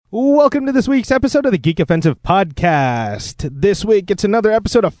Welcome to this week's episode of the Geek Offensive Podcast. This week, it's another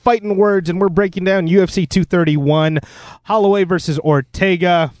episode of Fighting Words, and we're breaking down UFC 231, Holloway versus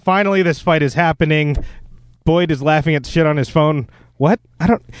Ortega. Finally, this fight is happening. Boyd is laughing at shit on his phone. What?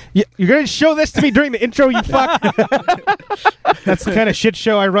 You're going to show this to me during the intro, you fuck? That's the kind of shit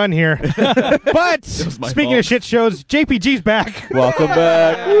show I run here. But, speaking of shit shows, JPG's back. Welcome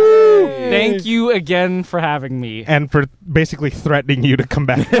back. Thank you again for having me. And for basically threatening you to come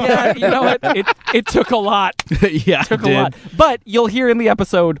back. Yeah, you know what? It took a lot. Yeah, it took a lot. But you'll hear in the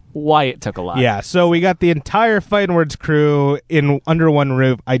episode why it took a lot. Yeah, so we got the entire Fighting Words crew in under one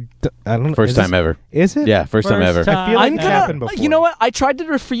roof. I don't know. First time ever. Is it? Yeah, first time ever. I feel like it's happened before. You know what? I tried to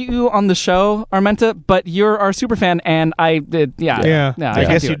refer you on the show, Armenta, but you're our super fan, and I did. Yeah. No, I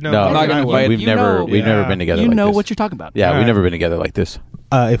guess you'd know. No, I'm not gonna we've never been together. You like know this. what you're talking about. Yeah, All we've right. never been together like this.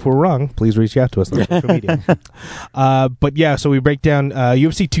 If we're wrong, please reach out to us on social media. But yeah, so we break down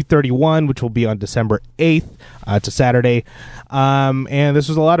UFC 231, which will be on December 8th. It's a Saturday. And this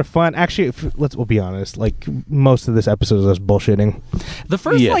was a lot of fun. Actually, we'll be honest, like most of this episode is us bullshitting. The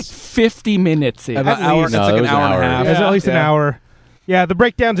first 50 minutes. It's like an hour and a half. There's at least an hour. Yeah, the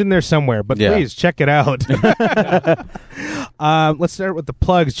breakdown's in there somewhere, but please check it out. Let's start with the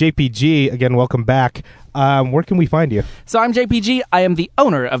plugs. JPG, again, welcome back. Where can we find you? So I'm JPG. I am the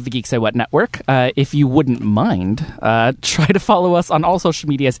owner of the Geek Say What Network. If you wouldn't mind, try to follow us on all social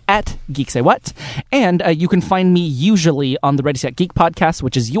medias at Geek Say What. And you can find me usually on the Ready Set Geek podcast,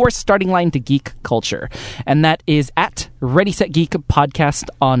 which is your starting line to geek culture. And that is at Ready Set Geek podcast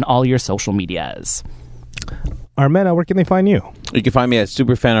on all your social medias. Armenta, where can they find you? You can find me at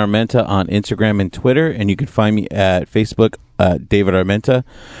Superfan Armenta on Instagram and Twitter, and you can find me at Facebook, David Armenta.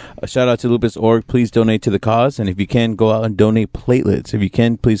 Shout out to Lupus.org. Please donate to the cause, and if you can, go out and donate platelets. If you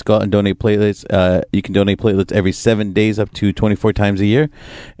can, please go out and donate platelets. You can donate platelets every 7 days up to 24 times a year.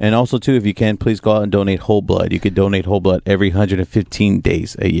 And also, too, if you can, please go out and donate whole blood. You can donate whole blood every 115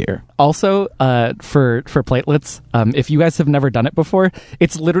 days a year. Also, for platelets, if you guys have never done it before,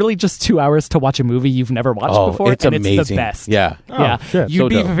 it's literally just 2 hours to watch a movie you've never watched before. It's amazing. It's the best. Yeah. Yeah. Shit. You'd So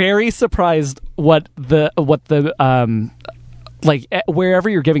be dope. very surprised what the wherever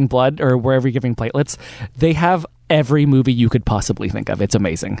you're giving blood or wherever you're giving platelets, they have every movie you could possibly think of. It's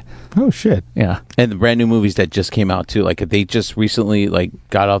amazing. Oh, shit. Yeah. And the brand new movies that just came out, too. Like, they just recently,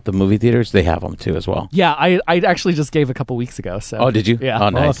 got off the movie theaters. They have them, too, as well. Yeah, I actually just gave a couple weeks ago. So. Oh, did you? Yeah. Oh,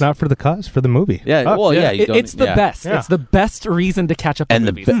 nice. Well, it's not for the cause, for the movie. Yeah, Oh, well, yeah. It's the best. Yeah. It's the best reason to catch up on And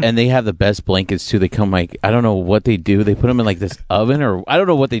movies. and they have the best blankets too. They come I don't know what they do. They put them in this oven, or I don't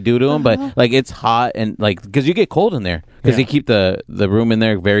know what they do to them, but it's hot and because you get cold in there because they keep the room in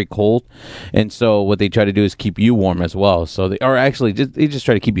there very cold, and so what they try to do is keep you warm as well. So they just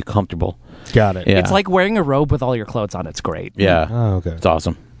try to keep you comfortable. Got it. Yeah. It's like wearing a robe with all your clothes on. It's great. Yeah. Oh, okay. It's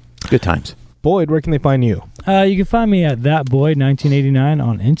awesome. Good times. Boyd, where can they find you? You can find me at thatboyd1989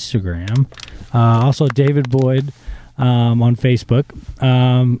 on Instagram. Also, David Boyd on Facebook.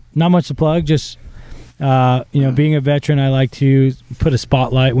 Not much to plug, just being a veteran, I like to put a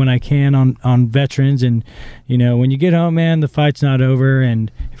spotlight when I can on veterans. And when you get home, man, the fight's not over.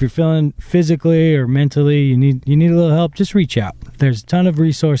 And if you're feeling physically or mentally you need a little help, just reach out. There's a ton of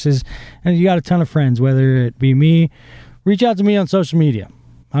resources, and you got a ton of friends. Whether it be me, reach out to me on social media.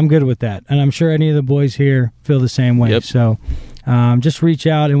 I'm good with that, and I'm sure any of the boys here feel the same way. Yep. So just reach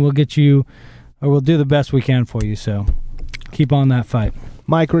out, and we'll get you, or we'll do the best we can for you. So keep on that fight.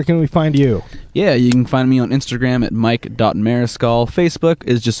 Mike, where can we find you? Yeah, you can find me on Instagram at mike.mariscal. Facebook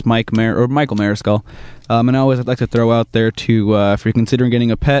is just Michael Mariscal. And I always like to throw out there to, if you're considering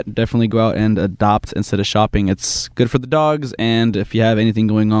getting a pet, definitely go out and adopt instead of shopping. It's good for the dogs, and if you have anything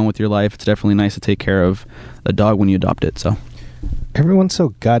going on with your life, it's definitely nice to take care of a dog when you adopt it. So Everyone's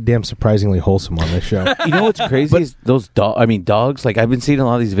so goddamn surprisingly wholesome on this show. You know what's crazy is those dogs. Like, I've been seeing a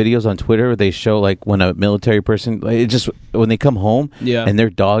lot of these videos on Twitter where they show when a military person, when they come home, and their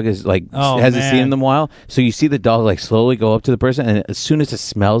dog is hasn't seen them in a while. So you see the dog slowly go up to the person, and as soon as it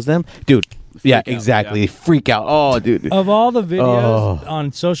smells them, dude. Yeah, exactly. They freak out. Oh, dude. Of all the videos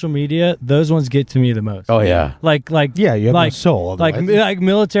on social media, those ones get to me the most. Oh, yeah. Yeah, you have no soul. Like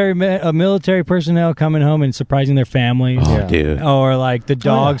military personnel coming home and surprising their families. Oh, dude. Or the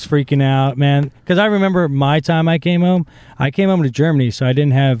dogs freaking out, man. Because I remember my time I came home to Germany, so I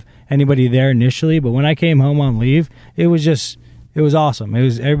didn't have anybody there initially. But when I came home on leave, it was awesome.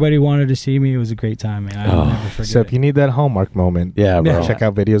 Everybody wanted to see me. It was a great time, man. I'll never forget So if you need that Hallmark moment, bro. check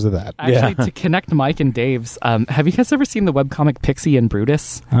out videos of that. Actually, to connect Mike and Dave's, have you guys ever seen the webcomic Pixie and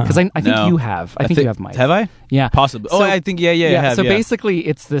Brutus? Because I think No. you have. I think you have, Mike. Have I? Yeah. Possibly. So- I think, I have, So basically,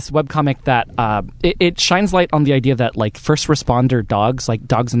 it's this webcomic that it shines light on the idea that like first responder dogs, like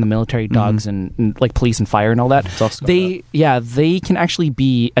dogs in the military, dogs and like police and fire and all that, they can actually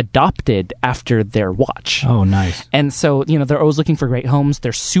be adopted after their watch. Oh, nice. And so, they're always looking for great homes.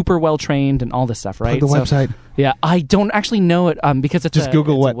 They're super well trained and all this stuff, right? Plug the website. Yeah, I don't actually know it because it's Just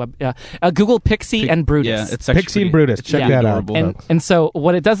Google it's what? Google Pixie and Brutus. Yeah, it's actually Pixie and Brutus. it's Check pretty that out. adorable. And so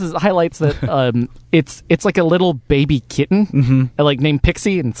what it does is it highlights that it's like a little baby kitten, like named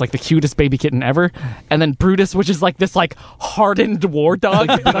Pixie, and it's like the cutest baby kitten ever. And then Brutus, which is like this like hardened war dog,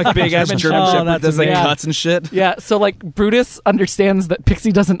 like big ass German Oh, Shepherd that's does like amazing. cuts and shit. Yeah, so like Brutus understands that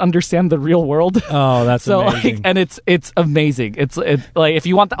Pixie doesn't understand the real world. Oh, that's So amazing. like, and it's amazing. It's like if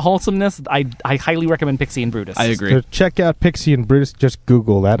you want that wholesomeness, I highly recommend Pixie and Brutus. I agree. So check out Pixie and Brutus. Just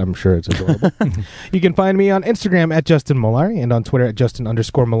Google that. I'm sure it's adorable. You can find me on Instagram at Justin Malari and on Twitter at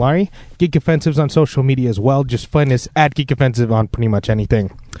Justin_Malari. Geek Offensive's on social media as well. Just find us at Geek Offensive on pretty much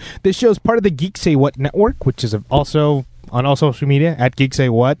anything. This show is part of the Geek Say What network, which is also on all social media at Geek Say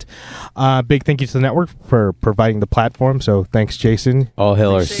What. Big thank you to the network for providing the platform. So thanks, Jason. All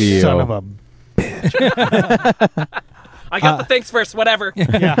hail our CEO. Son of a I got the thanks first, whatever.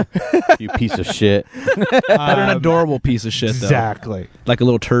 yeah. You piece of shit. But an adorable piece of shit, though. Exactly. Like a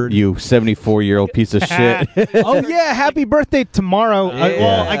little turd. You 74-year-old piece of shit. Oh yeah, happy birthday tomorrow.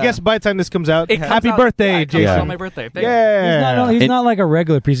 Well, I guess by the time this comes out, It comes happy out- birthday, yeah, it comes Jason. out on my birthday. Thank you. Yeah. He's It- not like a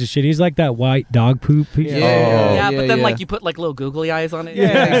regular piece of shit. He's like that white dog poop piece. Yeah. Yeah, Oh, but then yeah. like you put like little googly eyes on it.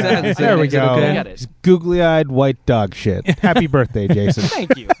 Yeah, exactly. So There we makes it go. okay. I get it. Googly-eyed white dog shit. Happy birthday, Jason.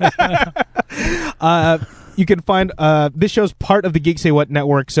 Thank you. You can find this show's part of the Geek Say What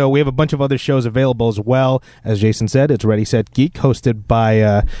network, so we have a bunch of other shows available as well. As Jason said, it's Ready Set Geek, hosted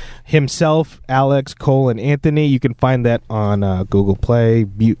by himself, Alex, Cole, and Anthony. You can find that on Google Play,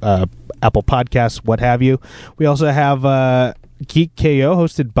 Apple Podcasts, what have you. We also have Geek KO,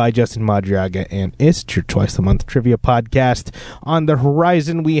 hosted by Justin Madriaga and Ist, your twice-a-month trivia podcast. On the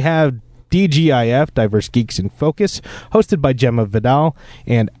horizon, we have DGIF, Diverse Geeks in Focus, hosted by Gemma Vidal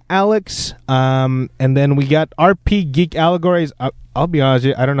and Alex. And then we got RP Geek Allegories. I'll be honest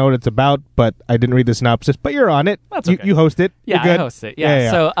with you, I don't know what it's about, but I didn't read the synopsis. But you're on it. That's You- okay. You host it. Yeah, You're good. I host it.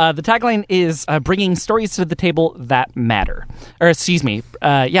 Yeah. So the tagline is bringing stories to the table that matter. Or excuse me.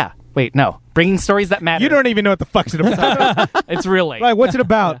 Wait, no. Bringing stories that matter. You don't even know what the fuck's it about. It's real late. Like, what's it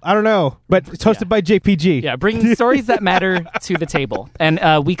about? I don't know. But it's hosted by JPG. Yeah, bringing stories that matter to the table, and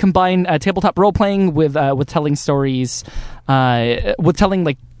we combine tabletop role playing with telling stories, with telling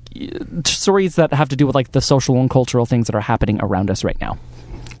like stories that have to do with like the social and cultural things that are happening around us right now.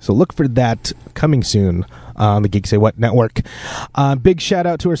 So look for that coming soon on the Geek Say What network. Big shout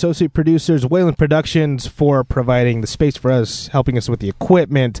out to our associate producers, Wayland Productions, for providing the space for us, helping us with the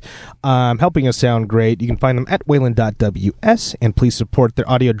equipment, helping us sound great. You can find them at wayland.ws, and please support their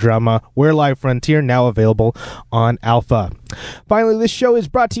audio drama, We're Live Frontier, now available on Alpha. Finally, this show is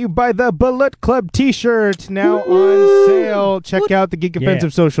brought to you by the Bullet Club t-shirt, now on sale. Check out the Geek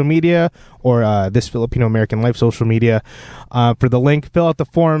Offensive social media or this Filipino American Life social media for the link. Fill out the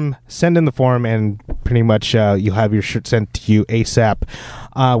form, send in the form, and pretty much you'll have your shirt sent to you ASAP.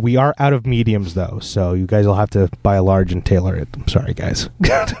 We are out of mediums, though, so you guys will have to buy a large and tailor it. I'm sorry, guys.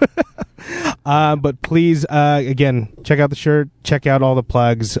 But please, again, check out the shirt, check out all the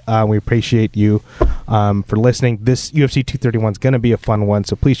plugs. We appreciate you for listening. This UFC 231 is going to be a fun one,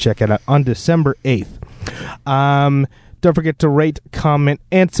 so please check it out on December 8th. Don't forget to rate, comment,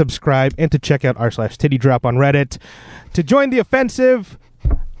 and subscribe, and to check out r/Titty Drop on Reddit. To join the offensive,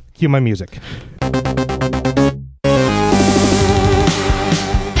 cue my music.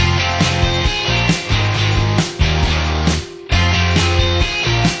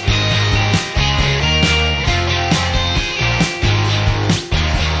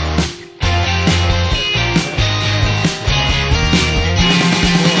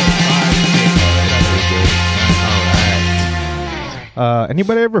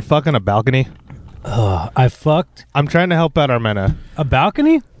 Anybody ever fuck on a balcony? I fucked I'm trying to help out Armena. a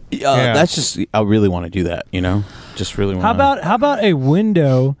balcony. Yeah. That's just, I really want to do that, you know? Just really want to. How about a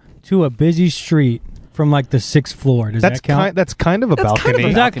window to a busy street from like the 6th floor? Does that count? That's kind of a balcony.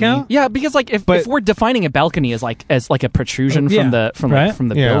 Does that count? Yeah, because like if we're defining a balcony as like a protrusion from the right? from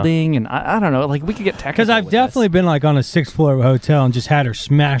the Yeah. building, and I don't know, like we could get technical. Because I've with definitely been like on a 6th floor of a hotel and just had her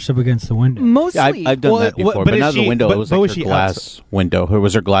smashed up against the window. this. mostly. Yeah, I've done Well, that before, but but is not the she- window. but- It was but like was her she glass window. Or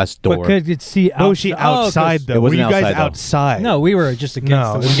was her glass door? Because you'd see Oh, was she outside, though? It Were wasn't you guys outside, though. outside? No, we were just against No,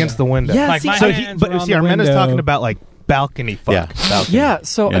 the it was window. against the window. Yeah, Like see, my So, hands were on the Armena's window. talking about like balcony fuck. Yeah, balcony. yeah,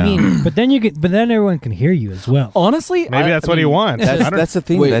 so I Yeah. mean, But then everyone can hear you as well. honestly, Maybe that's what he wants. I don't- That's the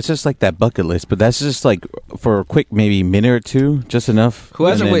thing. Wait. That's just like that bucket list, but that's just like for a quick maybe minute or two, just enough. Who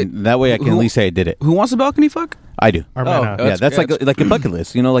hasn't- And then wait, that way I can who- at least say I did it. Who wants a balcony fuck? I do. Armena. Oh, Yeah, that's like a bucket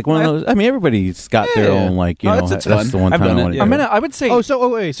list. You know, like one of those. I mean, everybody's got their Yeah. own like. You Oh, know, it's that's fun. the one I've time done I it, want to yeah. do. I would say.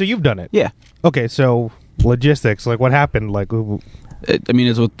 wait, so you've done it? Yeah. Okay, so logistics, like what happened? Like, I mean,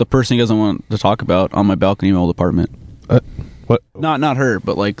 it's with the person he doesn't want to talk about on my balcony in my old apartment. what? Not her,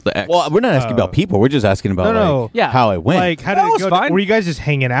 but like the ex. Well, we're not asking about people. We're just asking about No. like, Yeah. how it went. Like, how That did it was go? fine. Were you guys just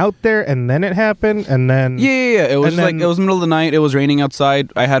hanging out there, and then it happened, and then? yeah. It was And like then- it was middle of the night. It was raining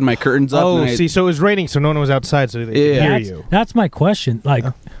outside. I had my curtains up. Oh, and I- see, so it was raining, so no one was outside, so they could Yeah. hear That's, you. that's my question. Like,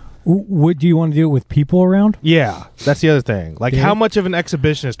 what do you want to do it with people around? Yeah, that's the other thing. Like, Dave? how much of an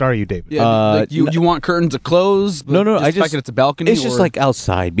exhibitionist are you, David? Yeah, like you want curtains to close? No, the I fact that it's a balcony. It's just or- like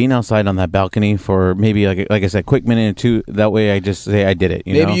outside, being outside on that balcony for maybe like I said, quick minute or two. That way, I just say I did it.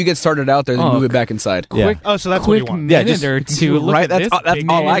 You maybe know? you get started out there, then Oh, move it back inside. Yeah. quick, Oh, so that's what you quick want. Yeah, minute just- or two. Look right? at That's this all, that's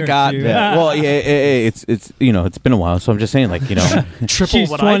big all I minute or got. two. Yeah. Well, yeah, it's you know, it's been a while, so I'm just saying, like, you know, triple She's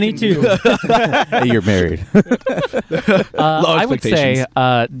what I can 22. do. you're married. I would say,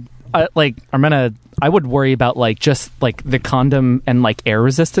 like Armena, I would worry about like just like the condom and like air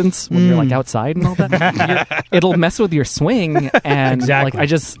resistance when you're like outside and all that. It'll mess with your swing, and Exactly. like I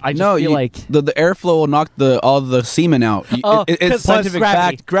just No, feel like the airflow will knock all the semen out. Oh, It's 'cause scientific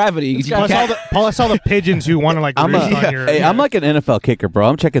gravity. fact. Gravity. You Plus can't- all the pigeons who want to like I'm roost on your. hey, I'm like an NFL kicker, bro.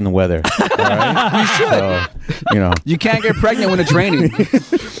 I'm checking the weather. All right? You should. So, you know, you can't get pregnant when it's raining.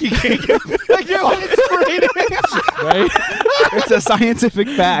 It's a scientific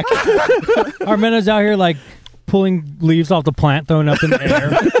fact. Armena's out here like pulling leaves off the plant, throwing up in the air.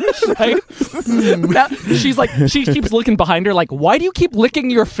 right? She's like, she keeps looking behind her, like, why do you keep licking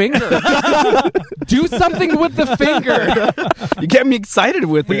your finger? Do something with the finger. You get me excited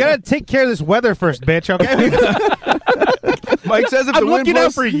with We it. gotta take care of this weather first, bitch. Okay, Mike says if I'm the wind looking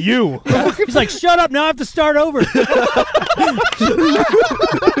out blows, for you. He's like, "Shut up! Now I have to start over."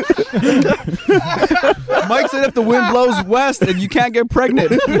 Mike said if the wind blows west and you can't get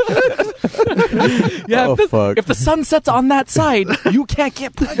pregnant. Yeah, Oh, fuck. if the sun sets on that side, you can't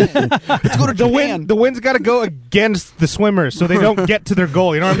get pregnant. Let's go to The Japan. wind, the wind's got to go against the swimmers so they don't get to their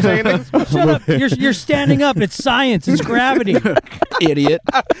goal. You know what I'm saying? Like, Shut up! You're standing up. It's science. It's gravity. Idiot.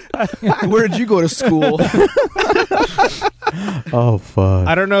 Where did you go to school? oh fuck.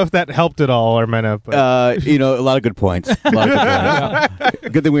 I don't know if that helped at all, Armena. But You know, a lot of good points. A lot of good points.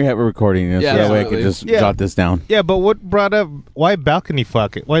 Good thing we have a recording, you know, Yeah, so that way I absolutely. could just Yeah. jot this down. yeah, but what brought up why balcony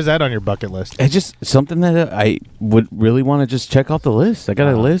fuck? Why is that on your bucket list? It's just something that I would really want to just check off the list. I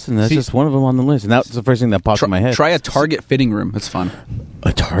got a list, and that's See- just one of them on the list. And that's the first thing that popped in my head. Try a Target fitting room. It's fun.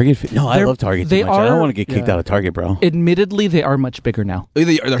 A Target? No, I They're- love Target they too much. I don't are- want to get kicked yeah. out of Target, bro. Admittedly, they are much bigger now. They're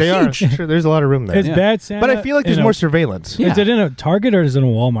They are. huge. Sure, there's a lot of room there. It's bad, Santa. But I feel like there's in a- more surveillance. Yeah. Is it in a Target or is it in a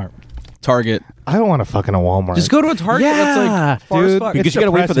Walmart? Target. I don't want to fuck in a Walmart. Just go to a Target. That's Yeah, like far as dude, fuck. Because it's you got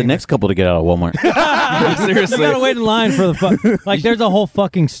to wait for the depressing. next couple to get out of Walmart. You Seriously. gotta wait in line for the like. There's a whole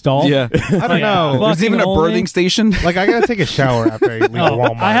fucking stall. Yeah. I don't know. Fuck. There's even a Fucking birthing station. Like I gotta take a shower after I leave a Oh,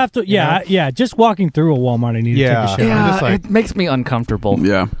 Walmart. I have to. Yeah, you know? yeah. Just walking through a Walmart, I need Yeah. to take a shower. I'm just like- it makes me uncomfortable.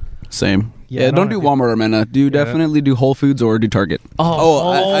 Yeah. Same. Yeah, Yeah, I don't don't do Walmart, man. Do definitely do Whole Foods or do Target.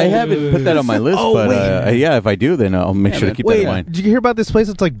 I haven't put that on my list, but yeah, if I do, then I'll make sure to man. keep Wait, that in mind. did you hear about this place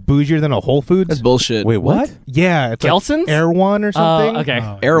that's like bougier than a Whole Foods? That's bullshit. Wait, what? Yeah, it's Gelson's? like Air One or something. Okay.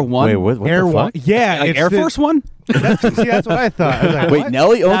 Oh. Air One. Wait, what Air the One. fuck? Yeah, Like it's Air the- Force One? That's what I thought. I was like, Wait, what?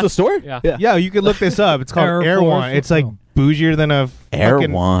 Nelly owns a store? Yeah. Yeah, you could look this up. It's called Air Air Force. One. It's like Oh. bougier than a Air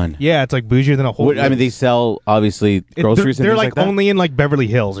fucking- One. Yeah, it's like bougier than a Whole What, Foods. I mean, they sell obviously groceries. They're and like things like that? only in like Beverly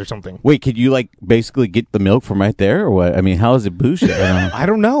Hills or something. Wait, could you like basically get the milk from right there, or what? I mean, how is it bougie? I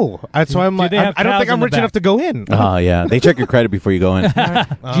don't know. That's why I'm Do like, they have I don't cows think in I'm the rich back? enough to go in. Oh yeah, they check your credit before you go in. Do you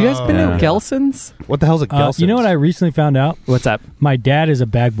guys been yeah. to Gelson's? What the hell's a Gelson's? You know what I recently found out? What's up? My dad is a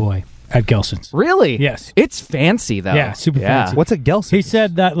bag boy at Gelson's. Really? Yes. It's fancy though. Yeah, super fancy. What's a Gelson's? He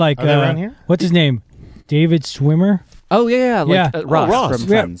said that like Are they around here? what's his name? David Swimmer. Oh yeah, like Yeah. Ross, Ross. from Yeah,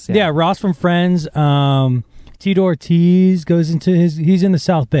 Friends. yeah, Ross from Friends. Tito Ortiz goes into he's in the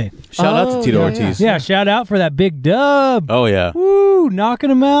South Bay. Shout out to Tito yeah, Ortiz. Yeah, shout out for that big dub. Oh yeah. Woo, knocking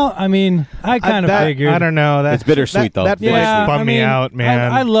him out. I mean, I kind of that- figured. I don't know. That, It's bittersweet, though. That place Yeah, bummed I me mean, out,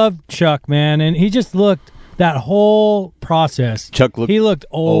 man. I love Chuck, man, and he just looked that whole process. Chuck looked He looked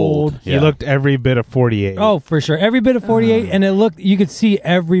old. He looked every bit of 48. Oh, for sure. Every bit of 48, and it looked. You could see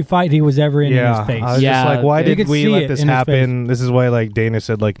every fight he was ever in yeah. his face. I was Yeah, just like, why you did could we see let it this in his happen? This is why, like, Dana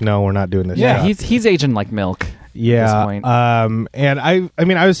said, like, no, we're not doing this. Yeah, shit. he's aging like milk. Yeah. this point. And I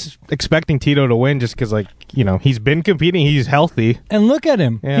mean, I was expecting Tito to win just because, like, you know, he's been competing. He's healthy. And look at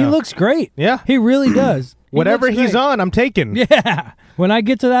him. Yeah. He looks great. Yeah. He really does. He Whatever looks he's great. on, I'm taking. Yeah. When I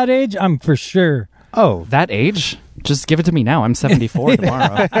get to that age, I'm for sure Oh, That age? Just give it to me now. I'm 74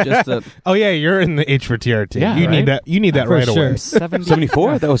 tomorrow. Just oh yeah, you're in the age for TRT. Yeah, you right? need that. You need that For right sure. away.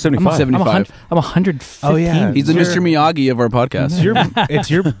 74? That was I'm 75. 75. I'm 115. Oh, yeah. he's the Sure. Mr. Miyagi of our podcast.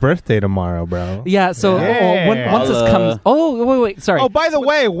 It's your birthday tomorrow, bro. Yeah, so Yeah. once this comes... Oh, wait, sorry. Oh, by the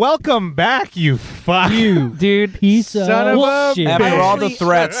way, welcome back, you fuck. Dude, Piece Son of of a shit. After all the Actually-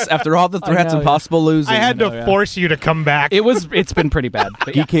 threats, know, and possible losing. I had to force you to come back. it's been pretty bad.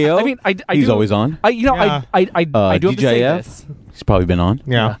 But yeah. DKO? I mean, I He's do, always on. I do have to say DJF? this. He's probably been on.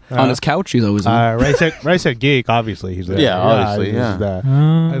 yeah. on his couch. He's always on. Right at Geek, obviously he's there. Yeah, obviously, he's yeah. there.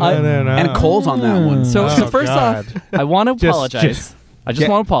 And Cole's on that one. So, Oh, first God. off, I want to apologize. I just Yeah.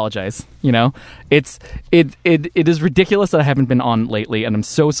 want to apologize. You know, it is ridiculous that I haven't been on lately, and I'm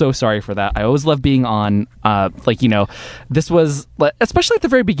so sorry for that. I always love being on. This was especially at the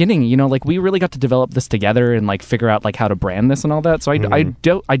very beginning. You know, like we really got to develop this together and like figure out like how to brand this and all that. So I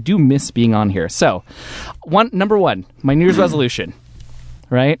do miss being on here. So, number one, my New Year's resolution,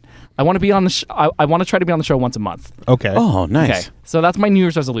 right? I want to be on the. I want to try to be on the show once a month. Okay. Oh, nice. Okay, so that's my New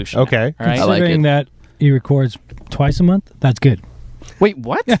Year's resolution. Okay. all right. I like Considering it. that he records twice a month, that's good. Wait,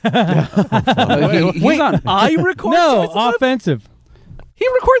 what? He's on. I record. No, twice a month? offensive. He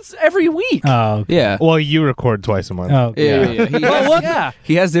records every week. Oh, Yeah. Well, you record twice a month. oh, Yeah. Yeah.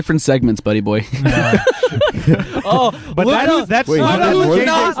 He has different segments, buddy boy. Oh, But that's Wait, I that's don't, more listen,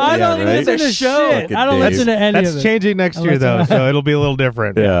 than- I don't yeah, listen right? to Show. shit. I don't Dave. listen to any of That's it. changing next year, though, so it'll be a little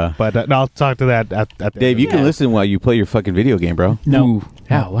different. Yeah. But I'll talk to that at the Dave, you can listen while you play your fucking video game, bro. No.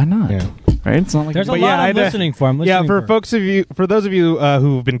 yeah. Why not? Yeah. Right? It's not like There's a But lot yeah, I'm listening for. I'm Yeah, listening for those of you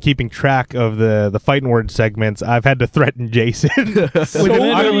who've been keeping track of the fighting word segments, I've had to threaten Jason with an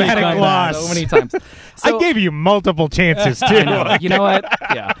many automatic times. loss. so many times. I gave you multiple chances too. I know. You know what?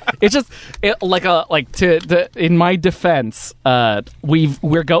 Yeah. It's just in my defense,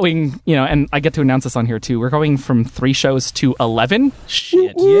 we're going, you know, and I get to announce this on here too. We're going from 3 shows to 11.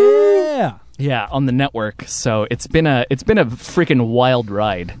 Shit. Yeah. Yeah, on the network. So it's been a freaking wild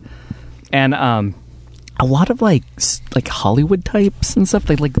ride. And a lot of like Hollywood types and stuff.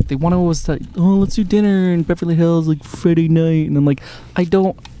 They want to always say, "Oh, let's do dinner in Beverly Hills like Friday night." And I'm like, I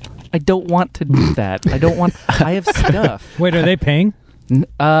don't want to do that. I have stuff. Wait, are they paying?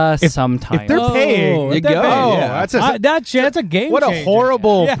 Sometimes. if they're paying, You they're go. paying. Yeah. That's a game what a changer.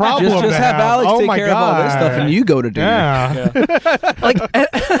 horrible Yeah. problem. Just to have Alex oh take my care God. of all this stuff, and you go to dinner. Yeah. Like,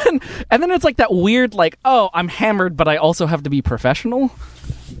 and then it's like that weird, like, oh, I'm hammered, but I also have to be professional.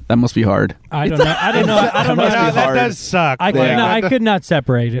 That must be hard. I don't know. I don't know. Yeah, that hard. does suck. I could not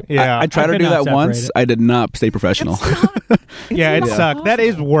separate it. Yeah. I tried to could do not that separate once. it. I did not stay professional. Yeah, it not sucks. That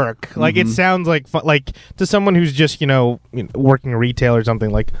is work. Like it sounds like like to someone who's just working retail or something.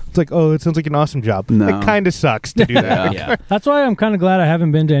 Like it's like, oh, it sounds like an awesome job. No. It kind of sucks to do that. Yeah. That's why I'm kind of glad I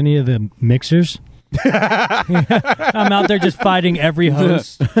haven't been to any of the mixers. I'm out there just fighting every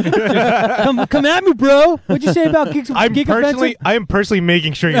host. Come at me, bro. What'd you say about Geek I Offensive? am personally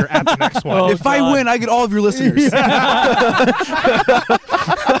making sure you're at the next one. If I win, I get all of your listeners.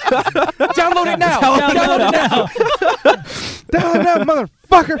 Download it now. Download it now. Down that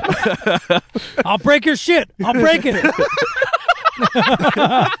motherfucker. I'll break your shit. I'll break it.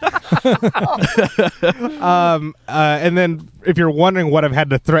 And then if you're wondering what I've had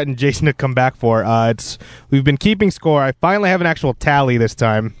to threaten Jason to come back for, we've been keeping score. I finally have an actual tally this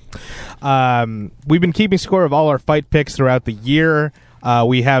time. We've been keeping score of all our fight picks throughout the year.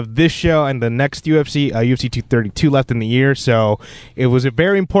 We have this show and the next UFC 232 left in the year, so it was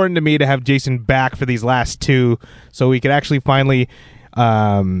very important to me to have Jason back for these last 2 so we could actually finally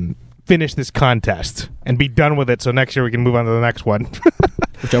finish this contest and be done with it, so next year we can move on to the next one.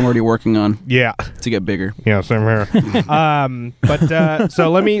 Which I'm already working on Yeah. to get bigger. Yeah, same here.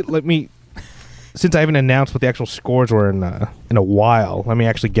 So let me since I haven't announced what the actual scores were in a while, let me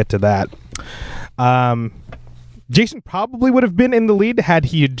actually get to that. Jason probably would have been in the lead had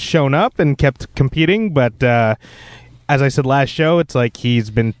he had shown up and kept competing, but as I said last show, it's like he's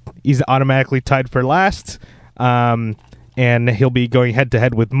automatically tied for last. And he'll be going head to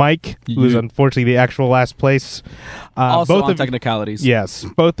head with Mike, who's unfortunately the actual last place. Also both on of technicalities. Yes,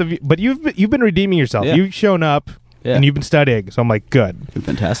 both of you. But you've been redeeming yourself. Yeah. You've shown up and you've been studying. So I'm like, good.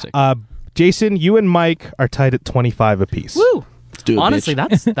 Fantastic. Jason, you and Mike are tied at 25 apiece. Woo! Let's do it, Honestly,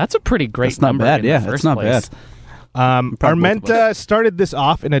 bitch. that's a pretty great That's not number. bad. in Yeah, the that's first not place. bad. Proud of both of Armenta started this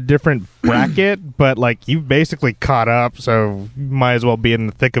off in a different bracket, but like you've basically caught up, so you might as well be in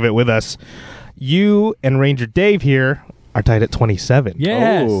the thick of it with us. You and Ranger Dave here are tied at 27.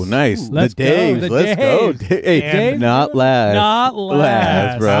 Yes. Oh, nice. Let's the go. Daves. The Let's go. Daves. Hey, Dave? not last. Not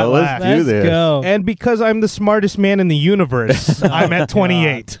last. bro. Not Let's last. do this. Go. And because I'm the smartest man in the universe, I'm at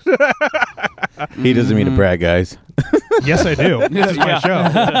 28. He doesn't mean to brag, guys. Yes, I do. This is my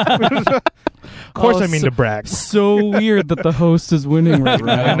show. Of course, I mean to brag. So weird that the host is winning right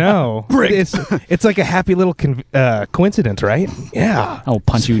now. I know. It's like a happy little coincidence, right? Yeah. I'll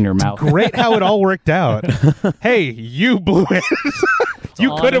punch you in your mouth. Great how it all worked out. Hey, you blew it.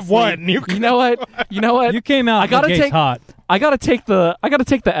 You could have won. You know what? You came out. I gotta the gates take- hot. I gotta take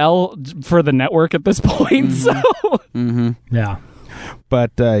the L for the network at this point. So Yeah.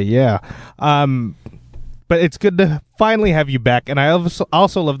 But yeah. But it's good to finally have you back, and I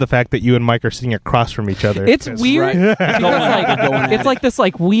also love the fact that you and Mike are sitting across from each other. it's weird. Right. Because, like, it's like this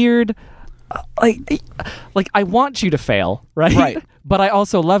like weird, like I want you to fail, right? Right. But I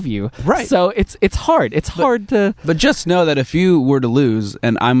also love you, Right. So it's hard. It's hard to. But just know that if you were to lose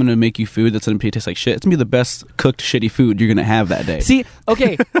and I'm going to make you food that's going to taste like shit, it's going to be the best cooked shitty food you're going to have that day. See,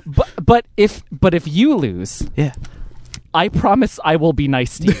 okay, but if you lose, Yeah. I promise I will be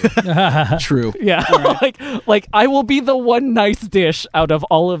nice to you. True. Yeah, like I will be the one nice dish out of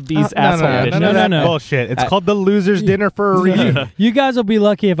all of these asshole dishes. No. Bullshit. It's called the loser's dinner for a reason. You guys will be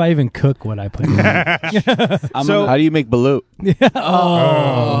lucky if I even cook what I put in. So- How do you make balut?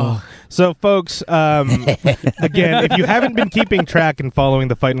 So, folks, again, if you haven't been keeping track and following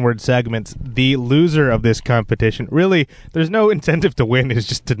the Fighting Word segments, the loser of this competition, really, there's no incentive to win, it's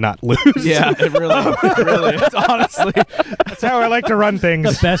just to not lose. Yeah, it really is. Honestly. That's how I like to run The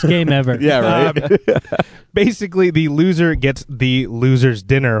things. best game ever. Yeah, right. Basically, the loser gets the loser's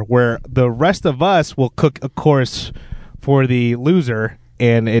dinner, where the rest of us will cook a course for the loser,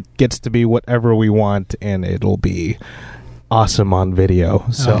 and it gets to be whatever we want, and it'll be awesome on video.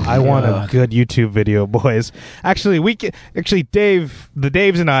 So I want a good YouTube video, boys. Actually, Dave, the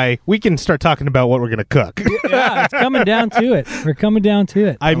Daves and I, we can start talking about what we're gonna cook. Yeah, it's coming down to it. We're coming down to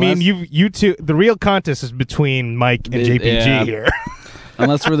it. I mean, you two. The real contest is between Mike and JPG Yeah. here.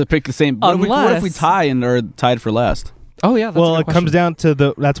 Unless we're the pick the same. What if we Unless- tie and are tied for last? Oh yeah, that's Well, a it good comes question. down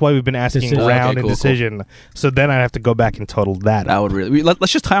to that's why we've been asking Decision. round Okay, and cool. decision. So then I have to go back and total that. That would really.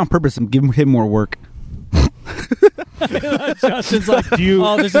 Let's just tie on purpose and give him more work. Justin's like, Do you?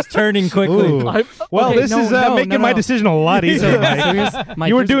 oh, this is turning quickly. Ooh. I- Well, okay, this no, is no, making no, my no. decision a lot easier. Mike. Mike,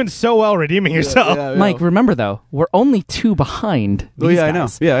 You were here's- doing so well redeeming yourself. Mike, remember though, we're only 2 behind. Oh, These yeah, I know.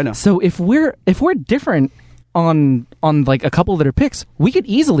 guys. Yeah, I know. So if we're different on like a couple that are picks, we could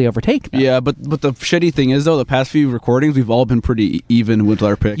easily overtake them. Yeah, but the shitty thing is though, the past few recordings we've all been pretty even with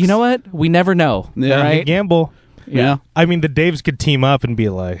our picks. You know what? We never know. Yeah. all Hey, right. gamble. Yeah. I mean, the Daves could team up and be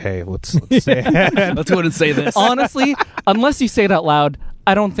like, "Hey, let's say Let's go ahead and say this. Honestly, unless you say it out loud,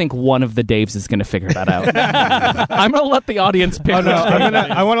 I don't think one of the Daves is going to figure that out. I'm going to let the audience pick. Oh no! which Dave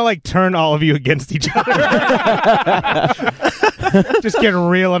I want to like turn all of you against each other. Just get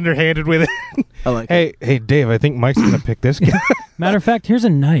real underhanded with it. I like Hey, Dave! I think Mike's gonna pick this guy. Matter of fact, here's a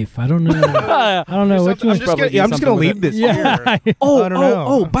knife. I don't know. I don't know which I'm one. just gonna leave this here. I don't know.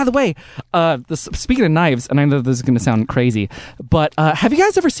 Oh, by the way, speaking of knives, and I know this is going to sound crazy, but have you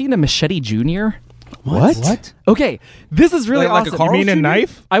guys ever seen a Machete Junior? What? Okay, this is really Like a awesome. Carl You mean a Jr.?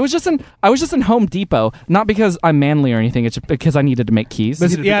 knife? I was just in Home Depot, not because I'm manly or anything. It's just because I needed to make keys.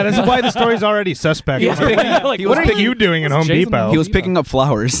 This is why the story's already suspect. Yeah. Like, What are really? you doing at Home Jason Depot? He was picking up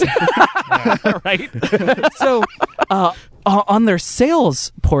flowers. right? So, on their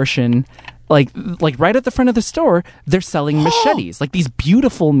sales portion, like right at the front of the store, they're selling machetes, like these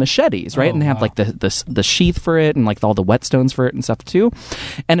beautiful machetes, right? And they have like the sheath for it, and like all the whetstones for it and stuff too.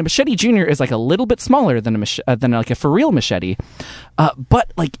 And a Machete Junior is like a little bit smaller than than like a for real machete,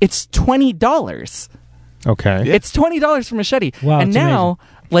 but like it's $20. Okay. It's $20 for machete. Wow, and it's now,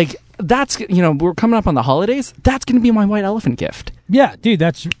 like that's we're coming up on the holidays. That's going to be my white elephant gift. Yeah, dude,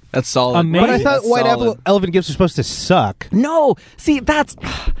 that's That's solid. Amazing. But I thought That's white solid. elephant gifts are supposed to suck. No, see that's.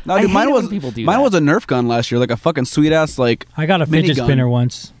 No, I dude, hate mine it was when people do mine that. was a Nerf gun last year, like a fucking sweet ass like. I got a fidget Minigun. spinner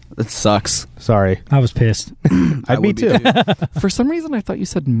once. It sucks. Sorry. I was pissed. I'd be would too. For some reason, I thought you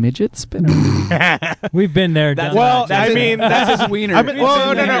said midget spinner. We've been there. Done Well, that. I mean, That's his wiener.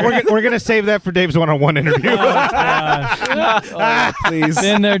 well, no. We're gonna save that for Dave's one-on-one interview. Please.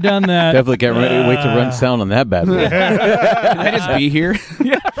 Been there, done that. Definitely can't wait to run sound on that bad boy. Can I just be here?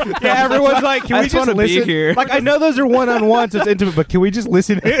 Yeah, everyone's like, can I we just just wanna be listen? here. Like, I know those are one-on-ones, it's intimate, but can we just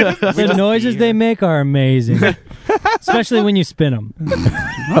listen in? The noises they make are amazing, especially when you spin them.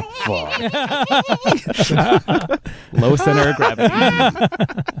 Low center of gravity.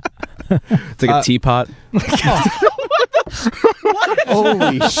 It's like a teapot.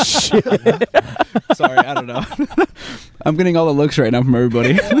 Holy shit! Sorry, I don't know. I'm getting all the looks right now from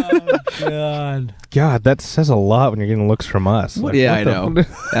everybody. God. God, that says a lot when you're getting looks from us. Like, Yeah, what I the- know.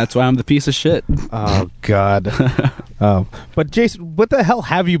 That's why I'm the piece of shit. Oh God. But Jason, what the hell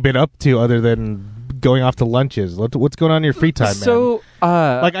have you been up to other than going off to lunches? What's going on in your free time, man? So,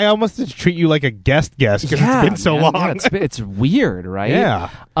 Like, I almost just treat you like a guest because it's been so man, long. yeah, it's weird, right? Yeah.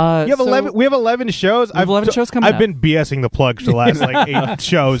 You You have 11. We have 11 shows. have 11 shows coming I've up. been BSing the plugs for the last like 8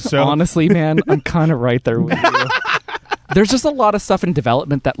 shows. So honestly, man, I'm kind of right there with you. There's just a lot of stuff in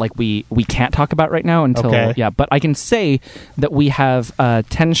development that like we can't talk about right now until Okay. but I can say that we have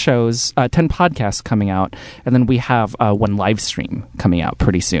 10 shows, 10 podcasts coming out, and then we have one live stream coming out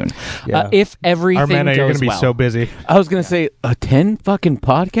pretty soon. Yeah. If everything Armena, goes you're gonna be well. so busy. I was gonna say a 10 fucking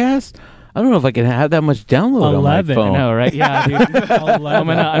podcast. I don't know if I can have that much download 11. on my phone. I know, right? Yeah, dude.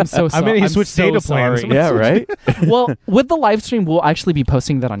 I'm so sorry. I mean, he switched so data plans. sorry. Yeah, right. Well, with the live stream, we'll actually be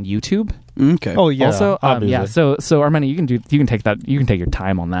posting that on YouTube. Okay. Oh yeah. also, obviously. So Armena, you can take that. You can take your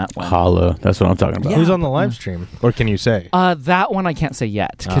time on that one. Holla. That's what I'm talking about. Who's on the live stream, or can you say? That one I can't say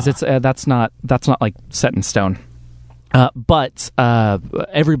yet because it's that's not like set in stone. But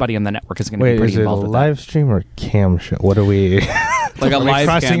everybody on the network is going to be Wait, pretty is it a involved with live stream or a cam show? What are we? Like a Are we live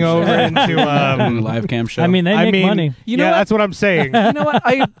crossing cam over show. into live cam show. I mean, they I make mean, money. You know yeah, what? that's what I'm saying. that. You know what?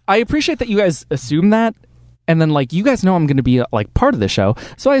 I appreciate that you guys assume that. And then, like, you guys know I'm going to be like part of the show,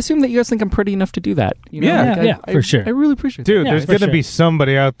 so I assume that you guys think I'm pretty enough to do that. You know? Yeah, Like, yeah, for sure. I really appreciate Dude, that. Yeah, there's for going to sure. be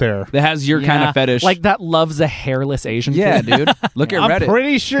somebody out there. that has your kind of fetish. like that loves a hairless Asian. yeah, kid. dude. Look at I'm Reddit.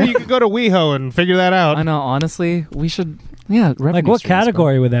 pretty sure you could go to WeHo and figure that out. I know. Honestly, we should. Yeah, Like, revenue what streams, bro.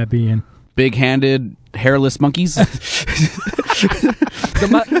 category would that be in? Big-handed, hairless monkeys.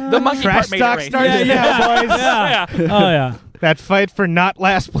 The monkey Trash part made it talk right. starts now, boys. Yeah. Oh, yeah. That fight for not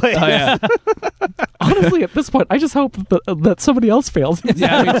last place. Oh yeah, Honestly, at this point, I just hope that somebody else fails.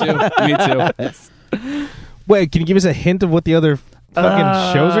 yeah. Me too. Wait, can you give us a hint of what the other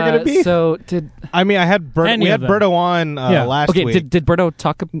fucking shows are going to be? So did I mean, I had Any we of had them. Berto on Yeah. last okay? week. Did Berto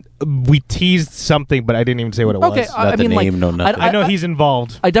talk? We teased something, but I didn't even say what it Okay, was. Not I the mean, like, name, no nothing. I know he's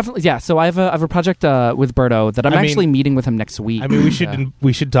involved. I definitely So I have a project with Berto that I'm I mean- actually meeting with him next week. I mean,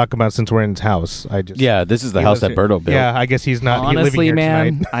 we should talk about it since we're in his house. I just Yeah, this is the he house lives that here. Berto built. Yeah, I guess he's not living honestly, here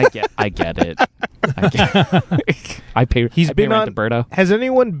man, tonight. I get it. I pay. He's I pay been rent on. to Berto. Has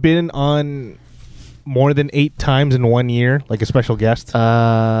anyone been on more than 8 times in 1 year, like a special guest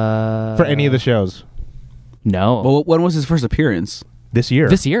for any of the shows No, Well, when was his first appearance? this year?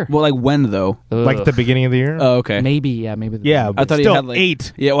 this year. Well, like when though? like the beginning of the year. Oh, okay. maybe the yeah, I but thought he still had like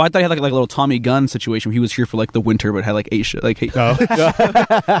 8. Yeah, well, I thought he had like a little Tommy Gunn situation. Where he was here for like the winter, but had like 8 shit. Like, you Oh,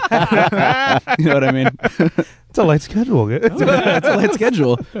 know what I mean? it's a light schedule. It's a light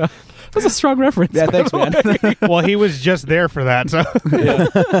schedule. That's a strong reference. Yeah, thanks, man. Well, he was just there for that. So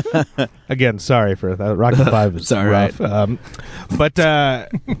again, sorry for that. Rocket 5 is It's all rough. But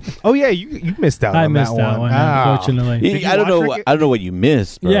oh yeah, you missed out. I on missed that that one, Ah. unfortunately. Did you I don't watch know. Rick- I don't know what you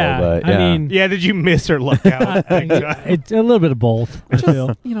missed, bro. Yeah, but, I mean, Yeah, did you miss or luck out? it's a little bit of both, I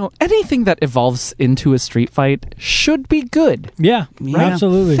feel. You know, anything that evolves into a street fight should be good. Yeah, Yeah.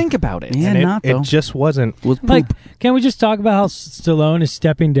 absolutely. Think about it. Yeah. And not, though. it just wasn't. Like, can we just talk about how Stallone is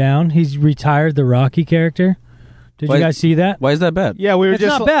stepping down? He's retired the Rocky character. Did Why- you guys see that? Why is that bad? Yeah, we were It's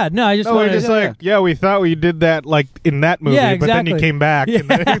just not bad. No, I just No, we were wanted just to- like, yeah, we thought we did that like in that movie, Yeah, but then you exactly. came back. And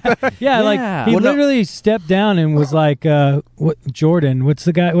then, yeah, Yeah. like he Well, no- literally stepped down and was like, what Jordan? What's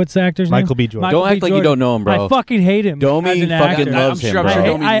the guy? What's the actor's Michael name? B. Jordan. Michael Don't B. act like you Jordan. don't know him, bro. I fucking hate him. Domi as an fucking actor. loves him, I'm bro. sure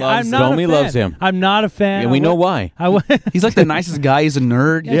Domi I'm loves not Domi a fan. loves him. I'm not a fan. And we know why. He's like the nicest guy. He's a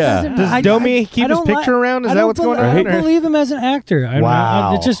nerd. Yeah. Does Domi keep his picture around? Is that what's going on? I don't or- believe him as an actor. I don't know.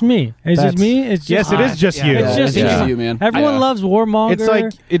 Wow. It's just me. It's That's- just me. It's just Yes, it is just Yeah, you. It's just I think Yeah. it's you, man. Everyone Yeah. loves Warmonger.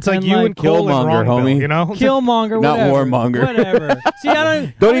 It's like you and Cole and Killmonger, Wrongbill, homie. you know? Killmonger. Not whatever. Warmonger. Whatever. See,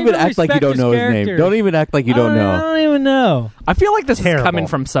 I Don't even act like you respect don't know his name. character. Don't even act like you don't I know. don't even know. I feel like this Terrible. is coming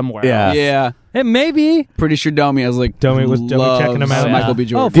from somewhere. Yeah. Yeah. It may be. Pretty sure Domi has like Domi was checking him out. Michael B. Oh,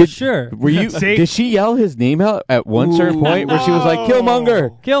 Jordan. for sure. Were you? See? Did she yell his name out at one certain point where she was like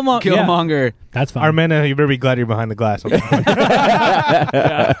Killmonger? Killmonger. Yeah, Killmonger. that's fine. Armena, you better be glad you're behind the glass. I'm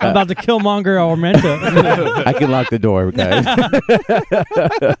about to Killmonger Armenta. I can lock the door, guys.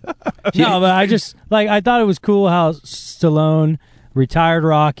 No, but I just I thought it was cool how Stallone retired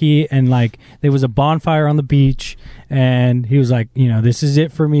Rocky and like there was a bonfire on the beach and he was like, this is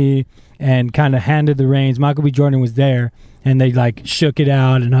it for me, and kind of handed the reins. Michael B. Jordan was there and they like shook it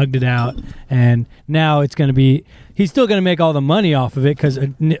out and hugged it out, and now it's going to be, he's still going to make all the money off of it because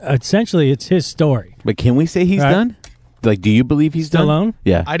essentially it's his story. But can we say he's Right. done? Like, do you believe he's done? Stallone?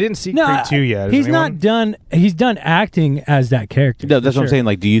 Yeah. I didn't see No, Creed 2 yet. Is he's anyone? not done. He's done acting as that character. No, that's for what I'm sure. saying.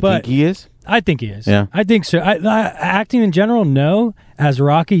 Like, do you But- think he is? I think he is. Yeah. I think so. Acting in general, no. As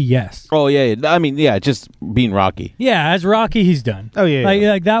Rocky, yes. Oh yeah. I mean, yeah, just being Rocky. Yeah, as Rocky, he's done. Oh, yeah, Like, yeah.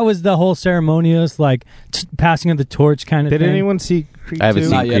 like that was the whole ceremonious, like passing of the torch kind of Did thing. anyone see Creed I haven't 2?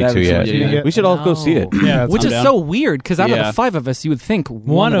 seen Not yet, Creed I 2 haven't yet. seen it yet. We should all go see it. Yeah, Which I'm is down. so weird because out of Yeah. the 5 of us, you would think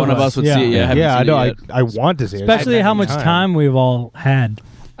One One of us would yeah. see it. Yeah, yeah, I haven't know. seen it yet. I want to see it. Especially I how haven't much had time we've all had.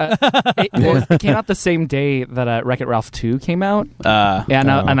 it came out the same day that Wreck-It Ralph 2 came out.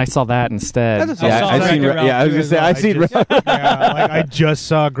 And I saw that instead. That's Yeah, saw I've seen. Wreck-It Ralph Yeah, I was too gonna as say well. I've seen. yeah, like I just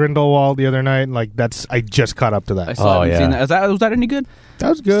saw Grindelwald the other night, and like I just caught up to I that. still Oh, haven't yeah. seen that. Was that any good? That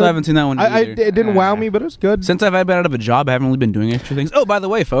was good. Still haven't seen that one. It either. didn't wow me, but it was good. Since I've been out of a job, I haven't really been doing extra things. Oh, by the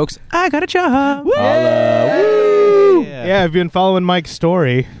way, folks, I got a job. Woo! Yeah. Yeah, I've been following Mike's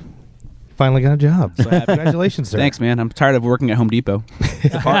story. Finally got a job. So congratulations, sir. Thanks, man. I'm tired of working at Home Depot.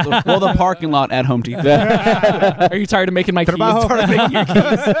 The parking lot at Home Depot. Are you tired of making my keys?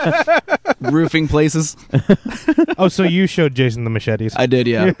 Trabajo. Roofing places. Oh, so you showed Jason the machetes? I did,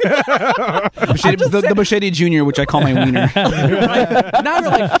 yeah. The Machete Junior, which I call my wiener. Now you're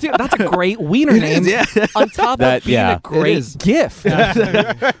like, dude, that's a great wiener name. Yeah. On top That- of being yeah. a great It is. gift.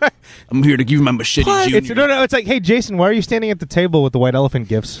 I'm here to give you my Machete Junior. It's like, hey, Jason, why are you standing at the table with the white elephant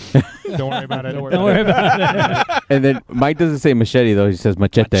gifts? Don't worry about it. Don't worry about it. And then Mike doesn't say machete though; he says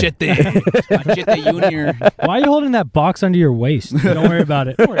machete. Machete Junior. Why are you holding that box under your waist? Don't worry about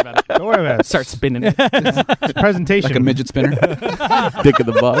it. Don't worry about it. Don't worry about it. Start spinning it. It's presentation. Like a midget spinner. Dick of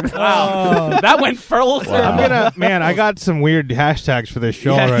the bug. That went full. I'm gonna, man. I got some weird hashtags for this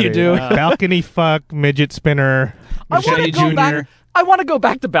show Yeah, already. you do. Like balcony fuck, midget spinner, I want to Machete go Junior. back. I want to go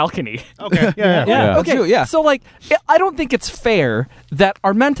back to balcony. Okay, yeah. Yeah. Okay, do it, yeah. So like, I don't think it's fair that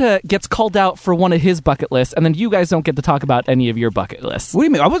Armenta gets called out for one of his bucket lists, and then you guys don't get to talk about any of your bucket lists. What do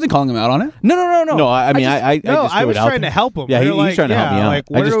you mean? I wasn't calling him out on it. No. No, I mean, I No, just I threw was it out trying there. to help him. Yeah, We're he's trying to help me out. like,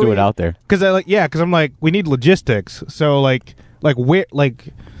 I just where threw are it out there. because I'm like, we need logistics. So like where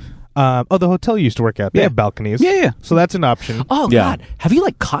the hotel you used to work at. They Yeah. have balconies. Yeah. So that's an option. Oh Yeah. God, have you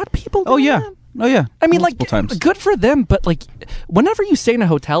like caught people? Oh doing yeah. that? Oh yeah. I mean, Multiple like, times. good for them, but like, whenever you stay in a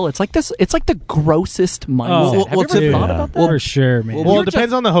hotel, it's like this. It's like the grossest mindset. well, Have you ever dude, thought Yeah, about that? for sure, man. Well, you're it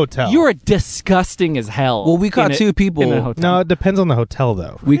depends on the hotel. You're disgusting as hell. Well, we caught in a- two people- in a hotel. No, it depends on the hotel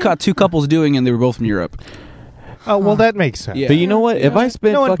though. We caught two couples doing, and they were both from Europe. Oh well, that makes sense. Yeah. But you know what? If I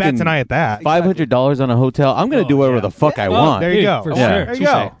spend No one fucking bats an eye at that. $500 on a hotel, I'm gonna do whatever the fuck I want. There you Dude, go. for Yeah. sure. There you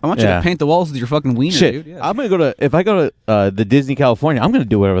go. I want you Yeah. to paint the walls with your fucking wiener, Shit, dude. Yeah. I'm gonna go to if I go to the Disney California, I'm gonna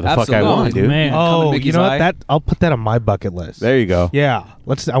do whatever the fuck I Absolutely. want, dude. Man. Come in Oh, Mickey's you know eye. what? That I'll put that on my bucket list. There you go. Yeah,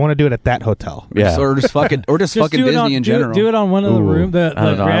 I want to do it at that hotel. Yeah. Or just fucking fucking do it Disney on, in do it- general. Do it on one of the Ooh. rooms, the I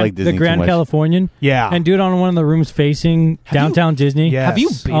don't know. I Grand, like Disney the too Grand much. Californian, Yeah. and do it on one of the rooms facing downtown Disney. Yes. Have you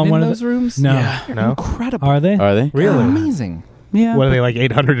been On in one of those rooms? No. They're No? incredible. Are they? Are they? Really? Amazing. Yeah. What are they like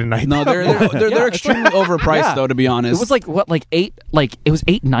 800 a night? No, they're Yeah, extremely overpriced yeah. though. To be honest, It was like what, like it was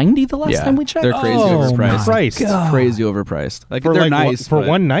 $8.90 the last yeah, time we checked. they're crazy Oh, overpriced. Christ. Crazy overpriced. Like For they're like nice for but-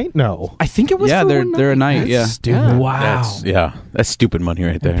 one night. No. I think it was. Yeah, for they're one they're a night. Yeah, Stupid. Wow. That's stupid money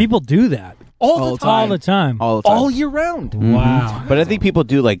right there. People do that all the all time, the time. all the time. all year round. Wow. But I think people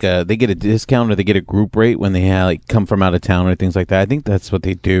do like they get a discount or they get a group rate when they like come from out of town or things like that. I think that's what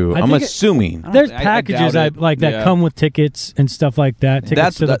they do. I I'm think assuming. There's I packages doubt it. like that Yeah. come with tickets and stuff like that. Tickets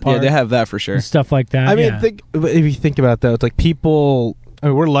That's to the yeah, park they have that for sure. and stuff like that. I mean, yeah. if you think about that, it's like people. I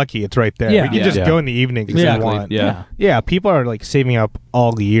mean, we're lucky; it's right there. Yeah. We can Yeah. just Yeah. go in the evenings if Exactly. we want. Yeah. Yeah, people are like saving up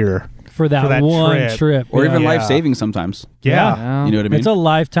all year. for that one trip. trip, Or yeah. even Yeah. life saving sometimes. Yeah. You know what I mean? It's a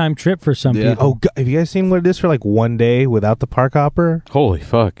lifetime trip for some Yeah. people. Oh, have you guys seen what it is for like one day without the park hopper? Holy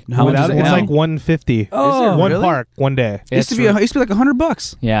fuck. How much Without is it, it's now? like $150. Oh, one really? park, one day. It used to be like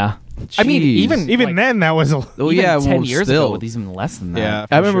 $100. Yeah. I mean, Jeez. Even like, then, that was a. Oh even yeah, 10 well, years still. ago, it was even less than that. Yeah,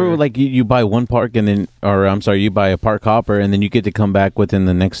 I remember like you buy one park and then, or I'm sorry, you buy a park hopper and then you get to come back within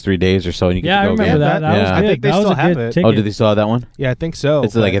the next 3 days or so. And you get Yeah, I to go remember again. that. That Yeah. was I good. think they that was still a have good it. ticket. Oh, did they still have that one? Yeah, I think so.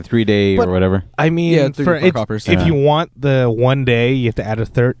 It's like a 3 day but- or whatever. I mean, Yeah, 3 for park it's- hoppers. if Yeah. you want the one day, you have to add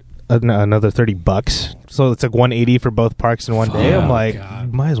another $30. So it's like $180 for both parks in one day. I'm like,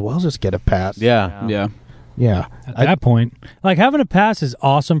 God. might as well just get a pass. Yeah. Yeah. Yeah. At that point, like having a pass is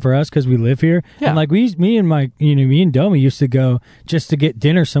awesome for us because we live here, Yeah. and like me and Domi used to go just to get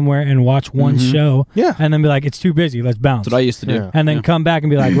dinner somewhere and watch one show, Yeah. and then be like, it's too busy, let's bounce, That's what I used to do. Yeah. and then Yeah. come back and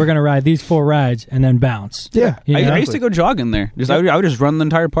be like, we're gonna ride these 4 rides and then bounce. Yeah. You know? I used to go jogging there. I would just run the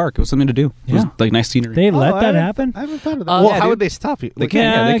entire park. It was something to do. It was Yeah. like nice scenery. They let Oh, that I happen. haven't thought of that. Oh, well, yeah, how dude. would they stop you? They can't.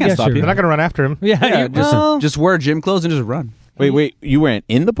 Yeah, Yeah, I they can't guess stop you're you. They're not going to run after him. Yeah, Yeah, well, just wear gym clothes and just run. Wait, you were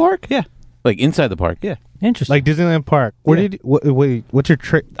in the park? Yeah. Like inside the park. Yeah. Interesting. Like Disneyland Park. Where Yeah. did wait? What's your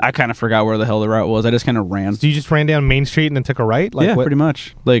trick? I kind of forgot where the hell the route was. I just kind of ran. So you just ran down Main Street and then took a right? Like yeah, what? pretty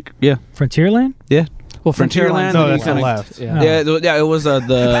much. Like, yeah. Frontierland? Yeah. Well, Frontierland. No, that's Yeah. the left. Yeah. Yeah, it was the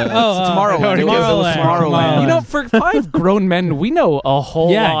Tomorrowland. It was Tomorrowland. You know, for 5 grown men, we know a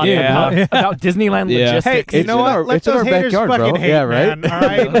whole Yeah, lot dude. about Disneyland Yeah. logistics. Hey, you It's know in what? our- Let it's in those our haters backyard, fucking bro. hate, Yeah, right? man, all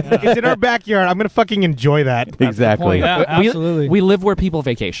right? It's in our backyard. I'm going to fucking enjoy that. Exactly. Yeah, We- absolutely. We live where people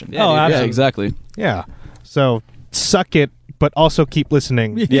vacation. Yeah, Oh, dude. absolutely. Yeah, exactly. Yeah. So suck it, but also keep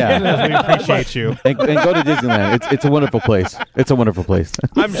listening. Yeah. Because we appreciate you. And go to Disneyland. It's a wonderful place. It's a wonderful place.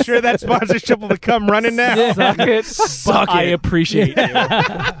 I'm sure that sponsorship will come running now. Suck it. Suck I appreciate you.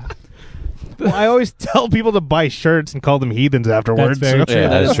 Well, I always tell people to buy shirts and call them heathens afterwards. That's very so- true. Yeah,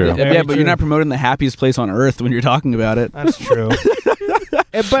 that is true. Very Yeah, but true. you're not promoting the happiest place on earth when you're talking about it. That's true.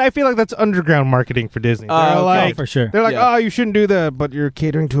 But I feel like that's underground marketing for Disney. They're okay. like, Oh, for sure. They're like, Yeah. oh, you shouldn't do that, but you're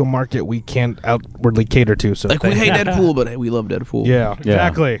catering to a market we can't outwardly cater to. So Like, we hate Deadpool, but hey, we love Deadpool. yeah,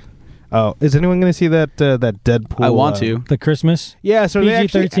 exactly. Oh, is anyone going to see that Deadpool? I want to. The Christmas? Yeah, so they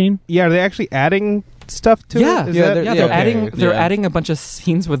actually, PG-13? yeah, are they actually adding stuff to Yeah. it? Is Yeah, that- they're- Yeah, they're okay. adding. They're Yeah. adding a bunch of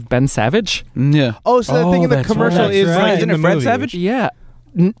scenes with Ben Savage. Yeah. Oh, so that Oh, thing in the that's commercial right. is That's like right. in Isn't the it Fred movie. Savage? Yeah.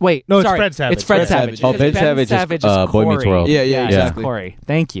 Wait. No, it's sorry. Fred Savage. It's Fred Fred Savage. Savage. Oh, Ben Savage is, Savage Boy Meets Corey. World. Yeah, yeah, it's exactly. Corey.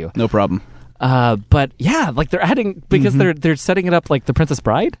 Thank you. No problem. But yeah, like they're adding because they're setting it up like the Princess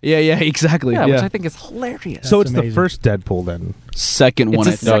Bride. Yeah, yeah, exactly. Yeah, Yeah, which I think is hilarious. So it's That's the amazing. first Deadpool then. second one.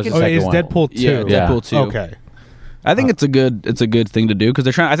 a I think. No, it's the Oh, second it's one. Deadpool 2. Yeah, Yeah. Deadpool 2. Okay. I think it's a good thing to do because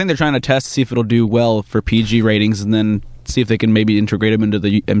they're trying. I think they're trying to test to see if it'll do well for PG ratings, and then see if they can maybe integrate them into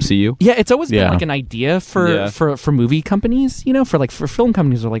the MCU. Yeah, it's always been Yeah. like an idea for, Yeah. for movie companies, you know, for film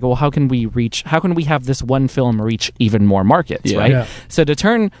companies are like, well, how can we have this one film reach even more markets, Yeah. right? Yeah. So to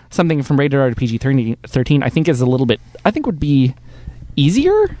turn something from rated R to PG-13, I think is a little bit, I think would be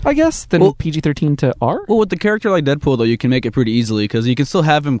easier, I guess, than Well- PG-13 to R. Well, with the character like Deadpool, though, you can make it pretty easily because you can still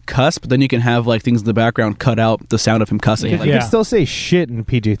have him cuss, but then you can have like things in the background cut out the sound of him cussing. Yeah. Like, You Yeah. can still say shit in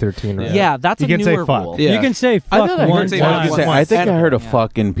PG-13, right? Yeah, that's You a can say newer fuck. rule. Yeah. You can say I fuck thought I heard one say time. fuck I think I heard a Yeah.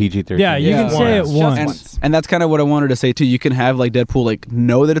 fuck in PG-13. Yeah, you Yeah. can say it Just once. once. And that's kind of what I wanted to say too. You can have like Deadpool like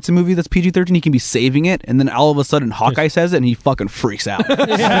know that it's a movie that's PG-13. He can be saving it, and then all of a sudden Hawkeye says it, and he fucking freaks out.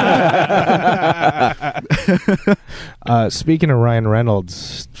 Speaking of Ryan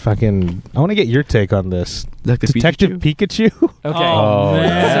Reynolds, fucking, I want to get your take on this. Detective Pikachu? Okay. Oh, man.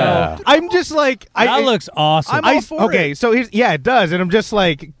 yeah. I'm just like, That looks awesome. I'm all for okay, so here's it does, and I'm just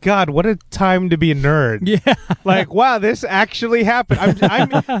like, God, what a time to be a nerd. Yeah. Like, wow, this actually happened.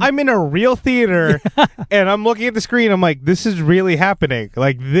 I'm in a real theater, and I'm looking at the screen. I'm like, this is really happening.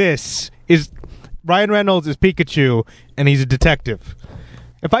 Like, this is Ryan Reynolds is Pikachu, and he's a detective.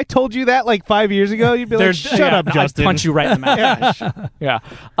 If I told you that like 5 years ago, you'd be like, "Shut up, Justin." I'd punch you right in the mouth. Yeah.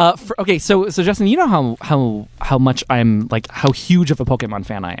 Okay. So Justin, you know how much I'm like how huge of a Pokemon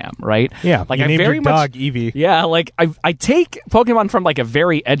fan I am, right? Yeah, Like you I named very your much. dog Eevee. Yeah, like I take Pokemon from like a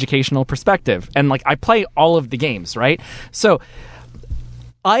very educational perspective, and like I play all of the games, right? So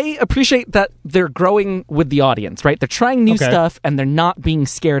I appreciate that they're growing with the audience, right? They're trying new Okay. stuff, and they're not being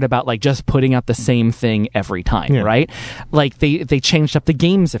scared about like just putting out the same thing every time, Yeah. right? Like they changed up the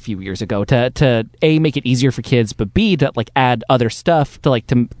games a few years ago to A, make it easier for kids, but B, to like add other stuff to like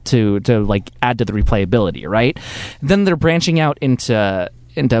to like add to the replayability, right? Then they're branching out into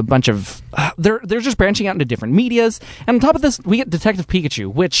a bunch of they're just branching out into different medias, and on top of this we get Detective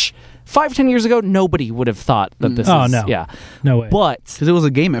Pikachu, which 5-10 years ago nobody would have thought that this Oh, is no. yeah No way. but Because it was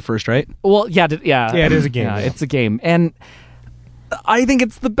a game at first, right? well yeah Yeah, it is a game, yeah, yeah. it's a game, and I think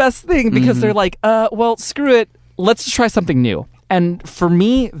it's the best thing because they're like well screw it, let's try something new. And for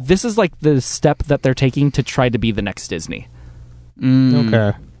me, this is like the step that they're taking to try to be the next Disney.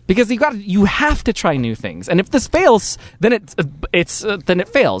 Okay. Because you have to try new things, and if this fails, then then it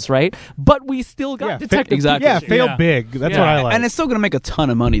fails, right? But we still got Yeah, Detective exactly. Yeah, Pikachu. fail Yeah. big. That's Yeah. what I like. And it's still gonna make a ton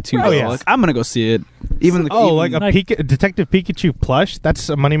of money too. Oh, though. yeah. Like, I'm gonna go see it. Even the, like a Like- Detective Pikachu plush. That's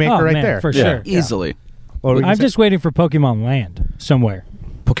a moneymaker Oh, right man, there. for Yeah. sure. easily. What were you I'm saying? just waiting for Pokemon Land somewhere.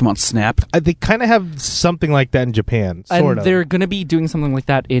 Pokemon Snap. They kind of have something like that in Japan, And sort of. they're going to be doing something like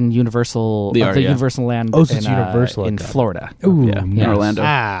that in Universal, They are, the yeah. Universal Land Oh, so it's in, Universal in like that. Florida. Ooh, Yeah, in Yeah. Orlando.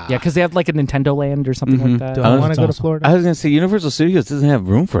 Ah, Yeah, because they have like a Nintendo Land or something like that. Do I Oh, want to that's go to awesome. Florida? I was going to say, Universal Studios doesn't have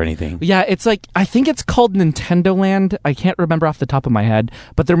room for anything. Yeah, it's like I think it's called Nintendo Land. I can't remember off the top of my head,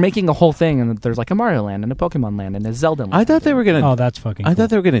 but they're making a whole thing, and there's like a Mario Land and a Pokemon Land and a Zelda Land. I thought they were going to... Oh, that's fucking I cool. thought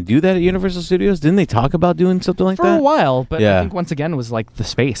they were going to do that at Universal Studios. Didn't they talk about doing something like for that? a while, but Yeah. I think once again it was like the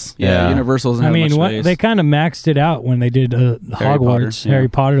space space. Yeah, Yeah. Universal doesn't I have mean, much space. they kind of maxed it out when they did Hogwarts, Potter, Harry yeah.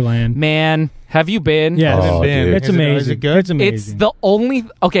 Potter Land. Man, have you been? Yeah, Oh, dude. it's Is it amazing. good? It's amazing. It's the only.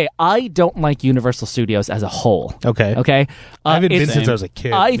 Okay, I don't like Universal Studios as a whole. Okay. Okay. I haven't been it's- since I was a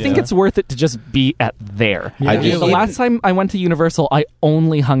kid. I think Yeah. it's worth it to just be at there. Yeah. I just- The last time I went to Universal, I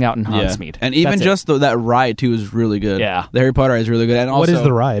only hung out in Hogsmeade. And even That's it. just that ride too is really good. Yeah. The Harry Potter ride is really good. And also, What is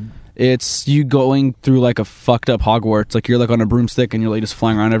the ride? It's you going through like a fucked up Hogwarts. Like you're like on a broomstick and you're like just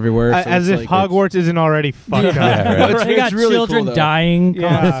flying around everywhere. So As it's if like, Hogwarts isn't already fucked up. right. It's- they got it's really children cool, though. dying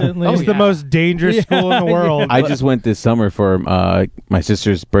Yeah. constantly. Oh, It's the yeah. most dangerous school in the world. I just went this summer for my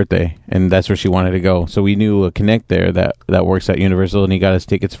sister's birthday, and that's where she wanted to go. So we knew a Connect there that works at Universal, and he got us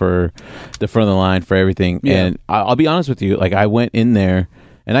tickets for the front of the line for everything. Yeah. And I'll be honest with you, like I went in there,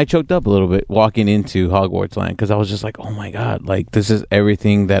 and I choked up a little bit walking into Hogwarts Land because I was just like, oh my God, like this is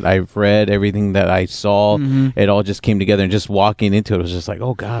everything that I've read, everything that I saw. It all just came together, and just walking into it was just like,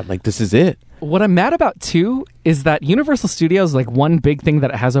 oh God, like this is it. What I'm mad about too is that Universal Studios, like one big thing that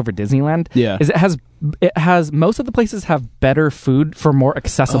it has over Disneyland, Yeah. is it has most of the places have better food for more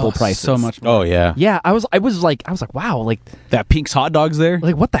accessible prices. So much more. Oh yeah. Yeah, I was like, wow, like That Pink's hot dogs there.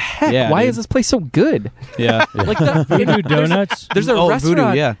 what the heck? Yeah, Why dude. is this place so good? Yeah. Like the, Voodoo Donuts. There's a Oh, restaurant.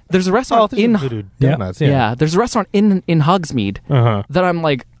 Voodoo, yeah. There's a Oh, restaurant there's in Voodoo Yeah. Donuts. yeah. There's a restaurant in Hogsmeade Uh-huh. that I'm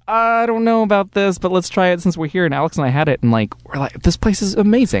like, I don't know about this, but let's try it since we're here. And Alex and I had it, and like we're like, this place is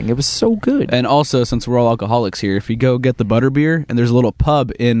amazing. It was so good. And also, since we're all alcoholics here, if you go get the butterbeer and there's a little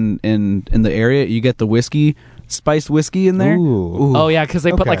pub in the area, you get the whiskey, spiced whiskey in there. Ooh. Oh yeah, because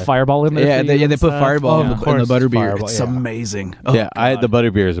they put Okay. like Fireball in there. Yeah, for you they and put stuff. Fireball Oh, in of the course, butterbeer. Fireball, It's yeah. amazing. Oh, Yeah, the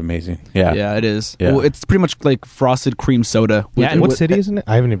butterbeer is amazing. Yeah. Yeah, it is. Yeah. Well, it's pretty much like frosted cream soda. Yeah, and What with- city isn't it?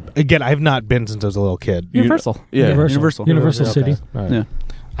 I haven't even, I have not been since I was a little kid. Universal. Yeah. Universal. City. Okay. All right.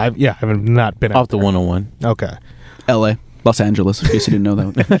 Yeah. I have not been Off out the there. 101. Okay. L.A., Los Angeles, in case you didn't know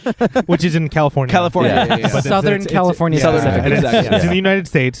that. Which is in California. California, Yeah. yeah, yeah. But it's- Southern it's- California yeah, specifically. it's, Exactly. it's in the United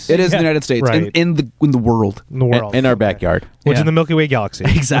States. It is in the United States, Right. in the world. in the world. In our Okay. backyard. Which Yeah. is the Milky Way galaxy.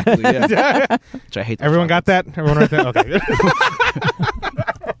 Exactly. Yeah. Which I hate. Everyone got that? Everyone wrote that? Okay.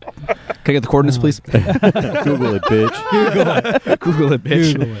 Can I get the coordinates, please? Google it, bitch. Google it,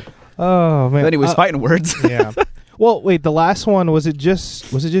 bitch. Google it. Oh man. But anyways, fighting words. Yeah. Well, wait. The last one was it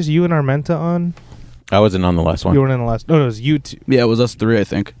just you and Armenta on? I wasn't on the last one. You weren't in the last. No, it was you two. Yeah, it was us three, I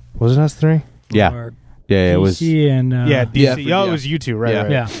think. Was it us three? Yeah. Or Yeah, it was. DC and Yeah, DC. yeah, Oh, yeah. it was you two, right? Yeah.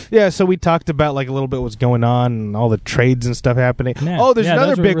 right. yeah. Yeah, so we talked about like a little bit what's going on and all the trades and stuff happening. Yeah. Oh, there's Yeah,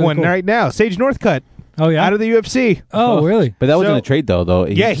 another those were big really one cool. right now. Sage Northcutt Oh yeah. out of the UFC. Oh really? But that wasn't So- a trade though.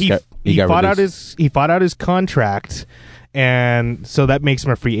 Yeah, he got fought out released. his contract, and so that makes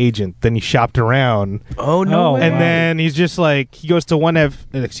him a free agent. Then he shopped around, Oh no way. and Wow. then he's just like he goes to one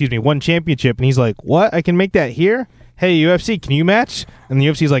championship, and he's like, "What? I can make that here? Hey, UFC, can you match?" And the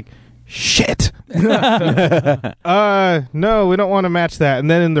UFC's like, "Shit, no, we don't want to match that." And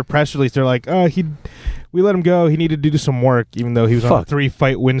then in their press release, they're like, we let him go. He needed to do some work, even though he was on a Fuck.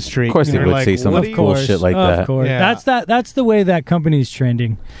 3-fight win streak. Of course And they they're would like, say some "What of do you-" course. Bullshit like that. Of course. Yeah. That's the way that company's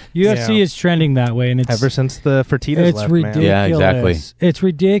trending. UFC Yeah. is trending that way, and it's Ever since the Fertitas it's left, ridiculous. man. Yeah, exactly. It's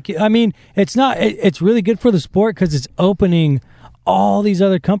ridiculous. I mean, it's not. It's really good for the sport because it's opening all these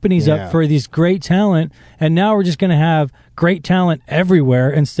other companies Yeah. up for these great talent, and now we're just going to have great talent everywhere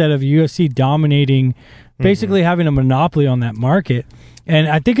instead of UFC dominating, basically having a monopoly on that market. And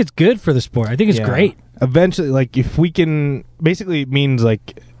I think it's good for the sport. I think it's Yeah. great. Eventually, like if we can, basically it means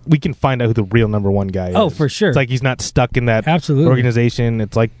like we can find out who the real number one guy is. Oh, for sure. It's like he's not stuck in that Absolutely. organization.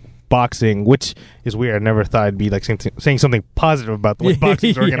 It's like boxing, which is weird. I never thought I'd be like saying something positive about the way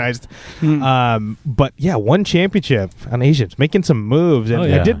boxing's Yeah. organized. But yeah, one championship on Asians, making some moves. And Oh,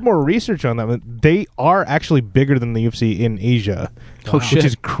 yeah. I did more research on them. They are actually bigger than the UFC in Asia, Oh, which shit.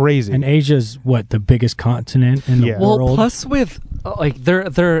 is crazy. And Asia's what, the biggest continent in the Yeah. Well, world. plus with like there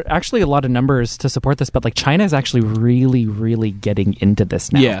are actually a lot of numbers to support this, but like China is actually really getting into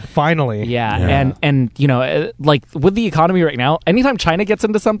this now. Yeah. Finally. Yeah, Yeah. and you know, like with the economy right now, anytime China gets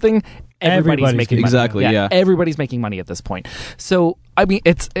into something, everybody's Everybody's making money. Exactly, yeah. everybody's making money at this point. So I mean,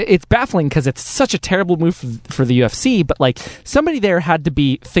 it's baffling because it's such a terrible move for the UFC, but like somebody there had to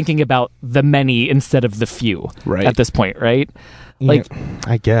be thinking about the many instead of the few Right. at this point, right? Yeah, Like,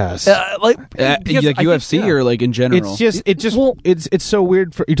 I guess. like Like because I think- UFC yeah. or like in general? It's just Well- it's so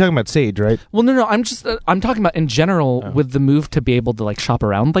weird for you're talking about Sage, right? Well, no, I'm talking about in general Oh. with the move to be able to like shop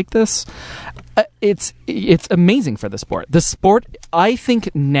around like this. It's amazing for the sport. The sport, I think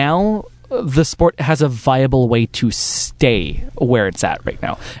now, the sport has a viable way to stay where it's at right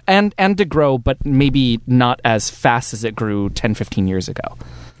now and to grow, but maybe not as fast as it grew 10, 15 years ago.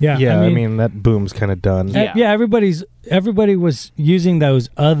 Yeah, I mean that boom's kind of done. Yeah. Everybody was using those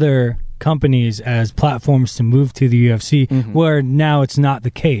other companies as platforms to move to the UFC, where now it's not the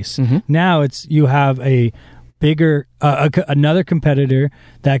case. Now it's you have a bigger another competitor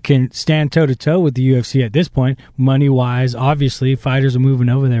that can stand toe to toe with the UFC at this point, money wise. Obviously, fighters are moving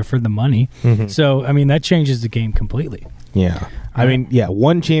over there for the money. So I mean that changes the game completely. Yeah. I mean,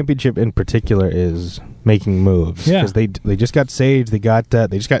 one championship in particular is making moves. Yeah. Because they just got Sage, they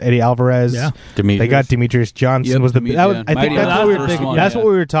just got Eddie Alvarez. Yeah. They got Demetrius Johnson. Yep, was the Deme- that was, yeah. I think Mighty that's what we were first one. that's what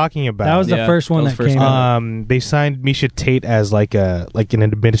we were talking about. That was the Yeah, first one that was that first came one. out. They signed Misha Tate as like an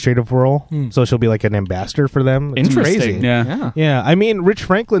administrative role, so she'll be like an ambassador for them. It's Interesting. crazy. Yeah. Yeah, I mean, Rich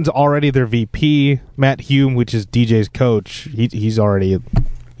Franklin's already their VP. Matt Hume, which is DJ's coach,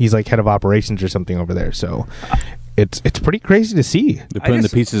 he's like head of operations or something over there. So it's pretty crazy to see. They're putting the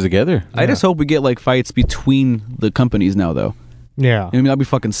pieces together. I just hope we get like fights between the companies now, though. Yeah, I mean, that'd be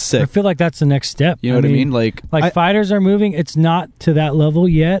fucking I sick. feel like that's the next step. You know what I mean? Like, fighters are moving. It's not to that level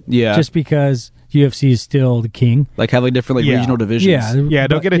yet. Yeah. Just because UFC is still the king. have like different like Yeah. regional divisions. yeah.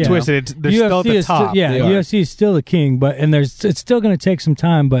 Don't but, get it you know, twisted. They're still at the is top. yeah, They are. UFC is still the king, but it's still going to take some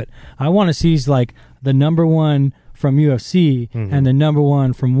time. But I want to see like the number one from UFC and the number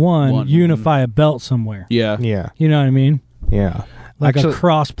one from one unify a belt somewhere. Yeah. Yeah, You know what I mean? yeah. Like Actually, a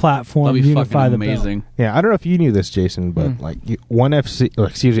cross-platform That'd be unify fucking the belt. amazing. yeah. I don't know if you knew this, Jason, but like One FC. Or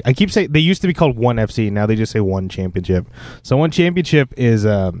excuse me. I keep saying they used to be called One FC. Now they just say One Championship. So One Championship is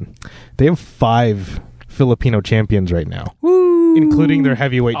they have 5 Filipino champions right now, including their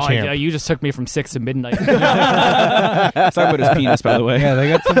heavyweight Oh, champ. yeah, you just took me from 6 to midnight. Sorry about his penis, by the way. Yeah, they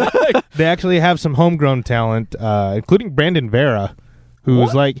got some. They actually have some homegrown talent, including Brandon Vera,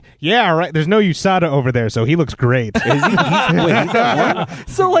 who's like, yeah, right. There's no USADA over there, so he looks great. Wait, he's got one?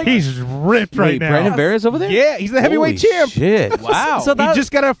 So like, He's ripped right Wait, now. Brandon Vera's over there? Yeah, he's the heavyweight Holy champ. Shit. Wow. So that- He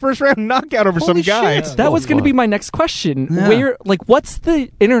just got a first round knockout over some Holy guy. shit. that was going to fuck. be my next question. Yeah. Where, like, what's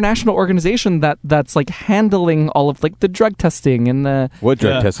the international organization that's like handling all of like the drug testing and the? What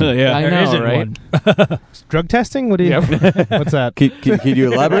drug testing? Yeah. I There know, isn't right? one. Drug testing? What do you? What's that? Can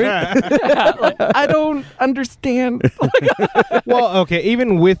you elaborate? I don't understand. Well, okay.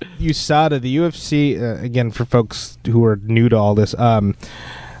 Even with USADA, the UFC again for folks who are new to all this, the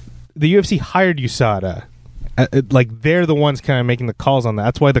UFC hired USADA. Like they're the ones kind of making the calls on that.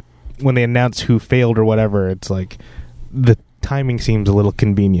 That's why when they announce who failed or whatever, it's like the timing seems a little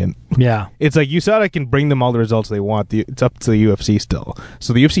convenient. Yeah. It's like USADA can bring them all the results they want. It's up to the UFC still.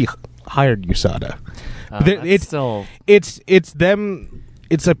 So the UFC hired USADA. But It's still It's them.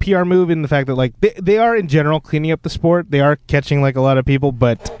 It's a PR move in the fact that like they are in general cleaning up the sport. They are catching like a lot of people,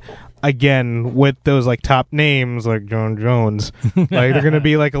 but again with those like top names like John Jones, like they're going to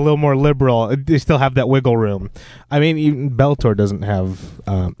be like a little more liberal. They still have that wiggle room. I mean, even Bellator doesn't have,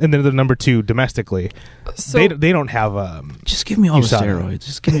 and they're the number 2 domestically. so. They don't have. Just give me all the USADA. steroids.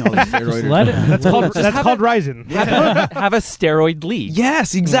 Just give me all the steroids. Let it. That's called have Ryzen. have a steroid league.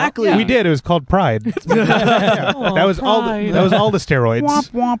 Yes, exactly. Yeah. We did. It was called Pride. Yeah. That was all. That was all the steroids.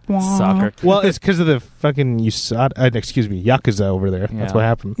 Soccer. Well, it's because of the fucking USADA, excuse me, Yakuza over there. That's Yeah. what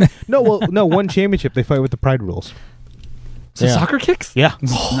happened. No, one championship. They fight with the Pride rules. So Yeah. soccer kicks? Yeah,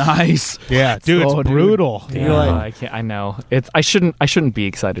 Nice. yeah, dude, it's Oh, dude. brutal. Yeah, You're like, I can't. I know. I shouldn't be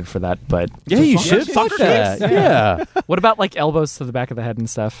excited for that. But Yeah, you Soccer should. kicks? Fuck that. Yeah. what about like elbows to the back of the head and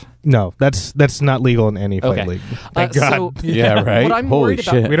stuff? no, that's not legal in any fight Okay. league. Thank So God. Yeah, right? What I'm Holy worried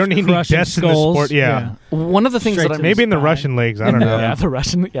about- shit. We don't need any Crushing deaths in the skulls. sport. Yeah. one of the things Straight that to I'm Maybe in the spine. Russian leagues. I don't know. yeah the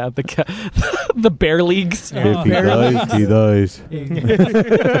Russian the bear leagues. If he dies, he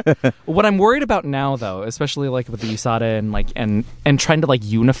dies. What I'm worried about now, though, especially like with the USADA and like and trying to like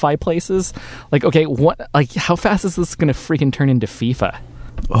unify places, like okay, what like how fast is this gonna freaking turn into FIFA?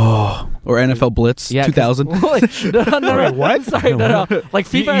 Or NFL Blitz Yeah, 2000. no, Wait, what? Sorry, no. Like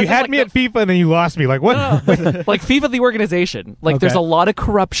FIFA, You had me at FIFA and then you lost me. Like what? like FIFA, the organization. Like, Okay. there's a lot of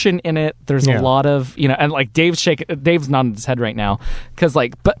corruption in it. There's Yeah. a lot of and like Dave's nodding his head right now because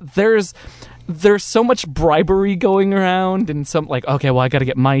but there's so much bribery going around and some like okay, well I got to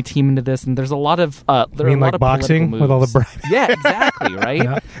get my team into this and there's a lot of there You are mean a lot like of boxing political with all the moves. bribe? Yeah, exactly, right.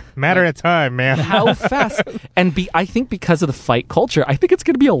 Yeah. Matter of time, man. How fast and I think because of the fight culture, I think it's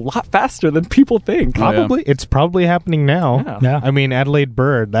going to be a lot faster than people think. Probably. It's probably happening now. Yeah. Yeah. I mean, Adelaide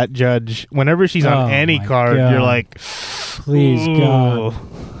Bird, that judge, whenever she's on Oh, any my card, God. you're like, Please, ooh. God.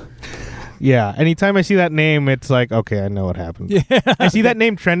 Yeah. Anytime I see that name, it's like, okay, I know what happened. Yeah. I see that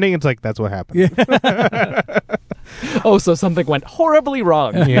name trending, it's like, that's what happened. Oh, so something went horribly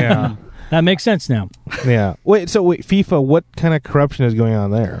wrong. Yeah. That makes sense now. Yeah. Wait, FIFA, what kind of corruption is going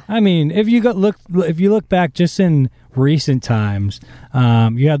on there? I mean, if you look back just in recent times,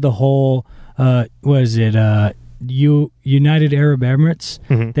 you had the whole United Arab Emirates.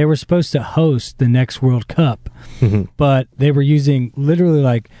 Mhm. They were supposed to host the next World Cup, Mhm. but they were using literally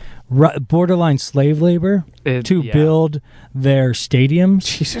like borderline slave labor to Yeah. build their stadiums.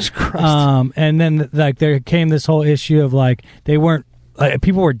 Jesus Christ. And then like there came this whole issue of like they weren't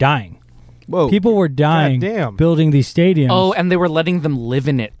people were dying. Whoa. People were dying Goddamn. building these stadiums. Oh, and they were letting them live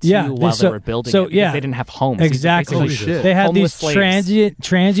in it too Yeah, while so- they were building so, it because yeah. they didn't have homes. These were Exactly. basically shit. They had homeless these slaves.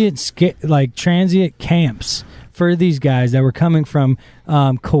 transient camps for these guys that were coming from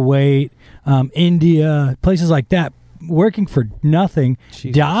Kuwait, India, places like that, working for nothing,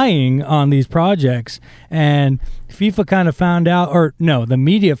 Jesus. dying on these projects. And FIFA kind of found out, or no, the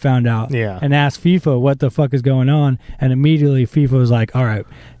media found out, Yeah. and asked FIFA what the fuck is going on. And immediately FIFA was like, "All right,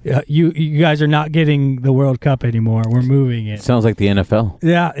 you guys are not getting the World Cup anymore. We're moving it." Sounds like the NFL.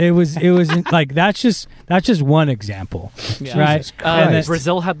 Yeah, it was like that's just one example, Yeah. right? Jesus And Christ.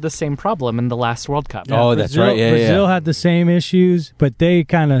 Brazil had the same problem in the last World Cup. Oh, that's right. Yeah, Brazil yeah. had the same issues, but they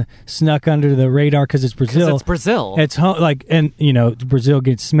kind of snuck under the radar because it's Because Brazil. it's Brazil. It's and Brazil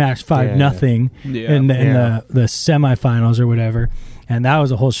gets smashed 5-0 Yeah. in Yeah. the semifinals or whatever, and that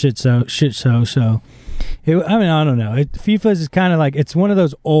was a whole shit show. So, I don't know. FIFA is kind of like it's one of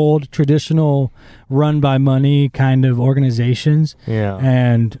those old traditional run by money kind of organizations, Yeah.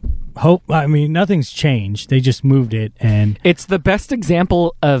 and nothing's changed. They just moved it, and It's the best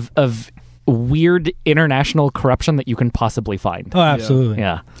example of weird international corruption that you can possibly find. oh, absolutely.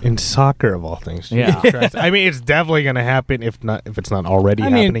 Yeah. In soccer, of all things. Yeah. Jesus Christ. I mean, it's definitely going to happen if it's not already I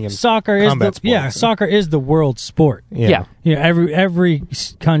happening. mean, In soccer is combat sports. soccer is the world sport. Yeah. Every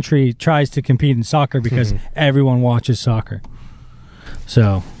country tries to compete in soccer because everyone watches soccer.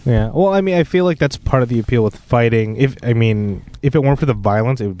 So Yeah. Well, I mean, I feel like that's part of the appeal with fighting. If it weren't for the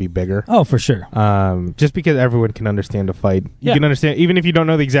violence, it would be bigger. oh, for sure. Just because everyone can understand a fight, you Yeah. can understand. Even if you don't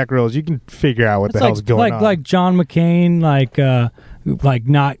know the exact rules, you can figure out what It's the hell's going on. like John McCain, like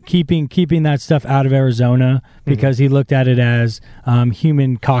not keeping that stuff out of Arizona because he looked at it as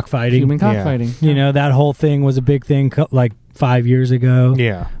human cockfighting. Human Yeah. cockfighting. You know, that whole thing was a big thing like 5 years ago.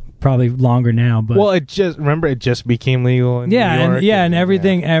 Yeah. Probably longer now, but Well, it just became legal in yeah, New York. and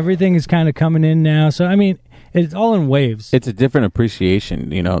everything is kind of coming in now. So I mean, it's all in waves. It's a different appreciation,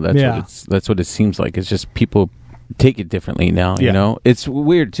 that's what it seems like. It's just people take it differently now, Yeah. you know. It's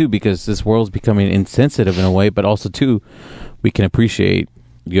weird too because this world's becoming insensitive in a way, but also too we can appreciate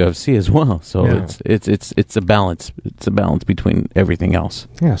UFC as well. So Yeah. it's a balance. It's a balance between everything else.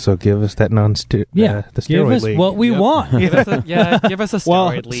 Yeah. So give us that the Give steroid us league. what we want. Give us a steroid Well,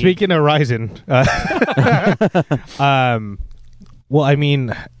 league. speaking of Ryzen, well, I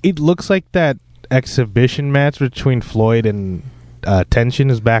mean, it looks like that exhibition match between Floyd and Tension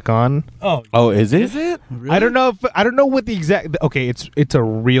is back on. Oh, is it? Is it? I don't know what the exact. Okay, it's a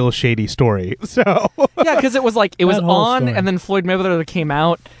real shady story. So Yeah, because it was That whole on, story. and then Floyd Mayweather came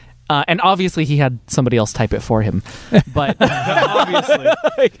out, and obviously he had somebody else type it for him, but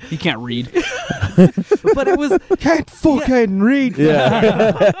Obviously, you can't read. but it was can't fucking read.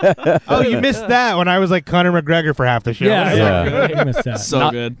 Yeah. Oh, you missed that when I was like Conor McGregor for half the show. Yeah, Yeah. I missed that. So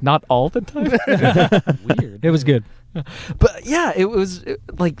not, good. not all the time. Weird. It was good. But yeah, it was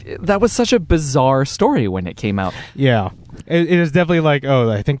that was such a bizarre story when it came out. Yeah. It is definitely like, oh,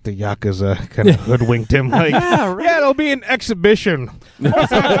 I think the Yakuza kind of hoodwinked him. Like, Yeah, right. yeah, it'll be an exhibition.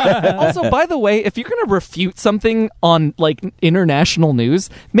 Also, by the way, if you're going to refute something on like international news,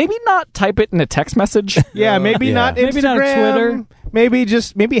 maybe not type it in a text message. Yeah, maybe Yeah. not Instagram. Maybe not Twitter.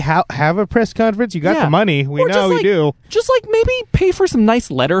 Maybe have a press conference. You got Yeah. the money. We Or know just, we like, do. Just like maybe pay for some nice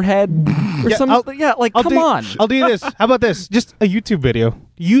letterhead or Yeah, something. Yeah, like come on. I'll do this. How about this? Just a YouTube video.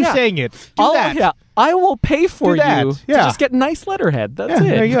 You Yeah. saying it. Do that. Yeah, I will pay for Do that. you Yeah. to just get nice letterhead. That's Yeah,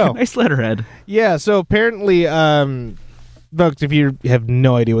 it. there you go. Nice letterhead. Yeah, so apparently, folks, if you have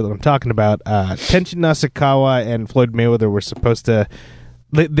no idea what I'm talking about, Tenshin Nasukawa and Floyd Mayweather were supposed to...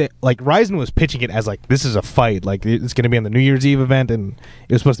 like Ryzen was pitching it as like this is a fight, like it's going to be on the New Year's Eve event, and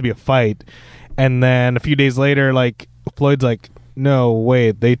it was supposed to be a fight. And then a few days later, like Floyd's like, "No,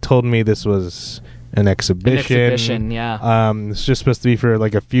 wait, they told me this was an exhibition. An exhibition, yeah. It's just supposed to be for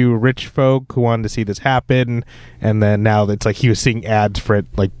like a few rich folk who wanted to see this happen." And then now it's like he was seeing ads for it,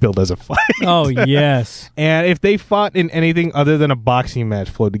 like billed as a fight. Oh yes. And if they fought in anything other than a boxing match,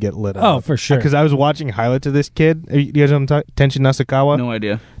 Floyd would get lit up. Oh, for sure. Because I was watching highlights of this kid. You guys know what I'm talking? Tenshin Nasukawa. No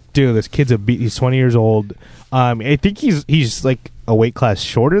idea. Dude, this kid's he's 20 years old. I think he's like a weight class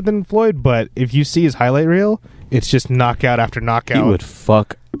shorter than Floyd, but if you see his highlight reel, it's just knockout after knockout. He would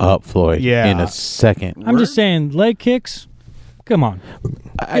fuck up Floyd Yeah. in a second. I'm just saying, leg kicks. Come on,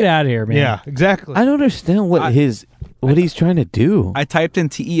 get out of here, man. Yeah, exactly. I don't understand what he's trying to do. I typed in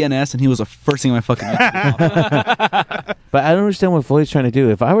TENS and he was the first thing on my fucking YouTube. But I don't understand what Floyd's trying to do.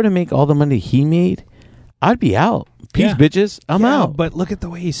 If I were to make all the money he made, I'd be out. Peace, Yeah. bitches. I'm Yeah, out. But look at the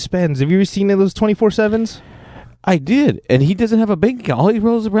way he spends. Have you ever seen those 24/7s? I did, and he doesn't have a bank account. All he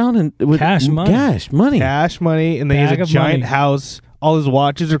rolls around in with Cash money. cash money. Cash money, and then he Bag has of a giant money. house. All his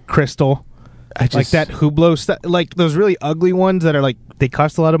watches are crystal. I just, Like that Hublot stuff, like those really ugly ones that are like they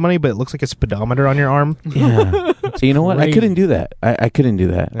cost a lot of money, but it looks like a speedometer on your arm. Yeah. So you know what? I Crazy. couldn't do that. I couldn't do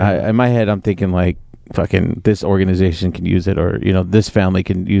that. Yeah. In my head, I'm thinking like, fucking this organization can use it, or this family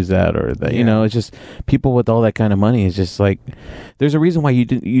can use that, or that. Yeah. It's just people with all that kind of money. It's just like there's a reason why you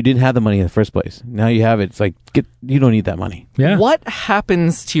didn't have the money in the first place. Now you have it. It's like you don't need that money. Yeah. What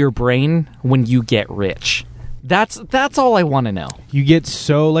happens to your brain when you get rich? That's all I want to know. You get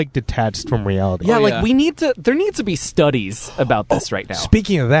so like detached from reality. Yeah, Oh, like yeah. there needs to be studies about this right now.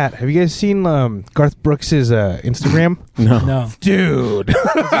 Speaking of that, have you guys seen Garth Brooks's Instagram? No, Dude, is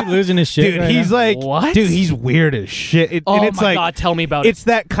he losing his shit. dude, right he's now? like, What? dude, he's weird as shit. Oh and it's my like, god, tell me about it. it's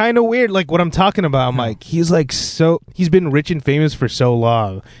that kind of weird, like what I'm talking about. I'm like, he's been rich and famous for so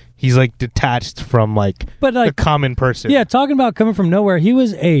long. He's like detached from like But, like, the common person. Yeah, talking about coming from nowhere. He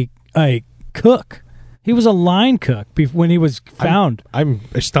was a cook. He was a line cook when he was found. I'm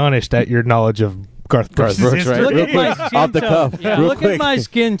astonished at your knowledge of Garth Brooks. Brooks, right? Look Real at my quick, skin off the tone. cuff, Yeah, real look quick. at my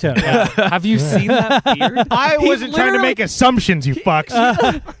skin tone. Have you seen that beard? I He wasn't trying to literally- make assumptions, you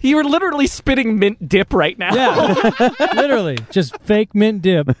fucks. You're literally spitting mint dip right now. Yeah, literally, just fake mint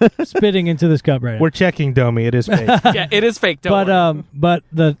dip spitting into this cup right now. We're checking, Domi. It is fake. Yeah, it is fake. Don't worry. But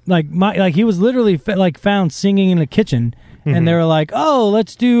the he was literally found singing in the kitchen, and they were like, "Oh,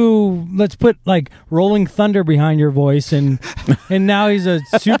 let's put like Rolling Thunder behind your voice," and now he's a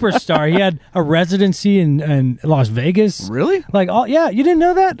superstar. He had a residency in Las Vegas. Really? Like, you didn't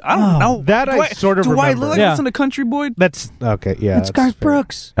know that? I don't know. That I sort of do I remember. look like Yeah. this in a country boy? That's okay. Yeah, It's that's Garth fair.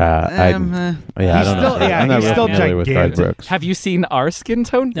 Brooks. I Um, don't He's know. still- yeah, I'm not he's real still familiar with Garth gigantic. Brooks. Have you seen our skin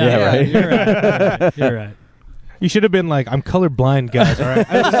tone? Yeah, right. You're right. You're right. You should have been like, I'm colorblind, guys. All right,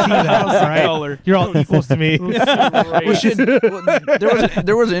 I don't see that. All right, Color. you're all equals to me.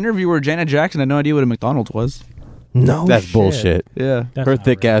 There was an interview where Janet Jackson had no idea what a McDonald's was. No, That's shit. bullshit. Yeah. That's Her not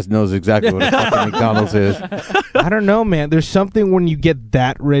thick real. ass knows exactly what a fucking McDonald's is. I don't know, man. There's something when you get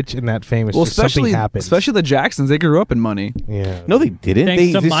that rich and that famous. Well, just something happens. especially the Jacksons, they grew up in money. Yeah. No, they didn't. Thanks they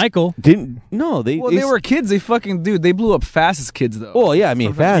to just Michael. Didn't. No, they. Well, they were kids. They fucking they blew up fast as kids though. Well, yeah, I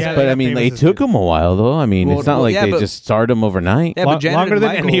mean fast, Yeah, but yeah, I mean famous they as took kid. them a while though. I mean, Well, it's not well, like yeah, they but- just started them overnight. Yeah, but Janet longer and than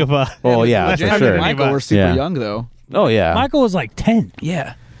Michael, any of us. Oh yeah, Less for time Janet than and sure. any of Michael were us. super Yeah. young though. Oh yeah, Michael was like 10.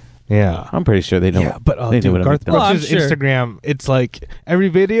 Yeah. Yeah. I'm pretty sure they know. Yeah, but they knew dude, what a Garth McDonald's- Well, I'm Brooks' sure. Instagram, it's like every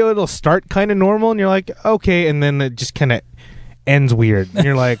video it'll start kind of normal, and you're like, okay, and then it just kind of ends weird, and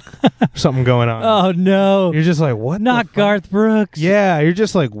you're like, something going on. Oh no, You're just like, what? the not fuck? Garth Brooks. Yeah, you're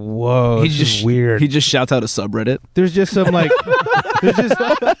just like, whoa, this is weird. He just shouts out a subreddit. There's just some like,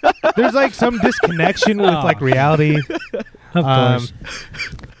 there's like some disconnection with Oh. like reality. Of course.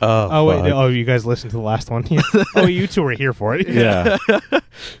 Oh wait, fuck. oh you guys listened to the last one? Oh, you two were here for it. Yeah.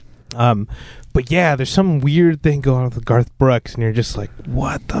 But yeah, there's some weird thing going on with Garth Brooks, and you're just like,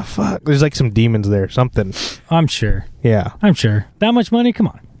 what the fuck? There's like some demons there, something. I'm sure. Yeah, I'm sure. That much money? Come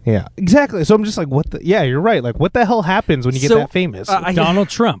on. yeah, exactly. So I'm just like, what the? Yeah, you're right. Like, what the hell happens when you get So, that famous? Donald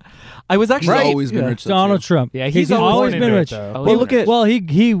Trump. I was actually He's always been rich. though, Donald too. Trump. Yeah, he's always born been into it, rich. though. Oh, Well, look at Well, he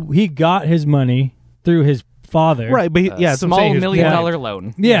got his money through his father. right, but yeah, that's what I'm small saying. $1 He was million blind.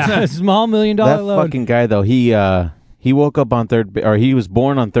 loan. Yeah, a small $1 million that loan. fucking guy though. He woke up on or he was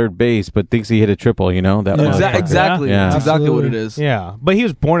born on third base, but thinks he hit a triple. You know that. Yeah. motherfucker. Exactly. Yeah. That's exactly what it Absolutely. is. Yeah, but he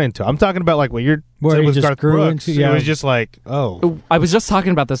was born into. I'm talking about like what you're. Where said he was just Garth grew Brooks. into- yeah. It was just like, oh, I was just talking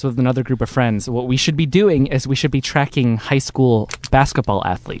about this with another group of friends. What we should be doing is we should be tracking high school basketball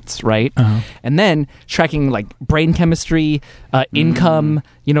athletes, right? Uh-huh. And then tracking like brain chemistry, income,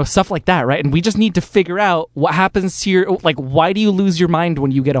 stuff like that, right? And we just need to figure out what happens to your, like, why do you lose your mind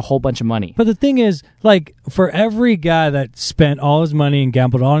when you get a whole bunch of money? But the thing is, like, for every guy that spent all his money and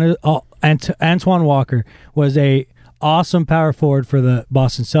gambled on it, Antoine Walker was a awesome power forward for the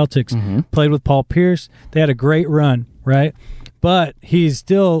Boston Celtics. Played with Paul Pierce. They had a great run, right? But he's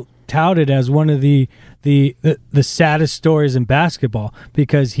still touted as one of the saddest stories in basketball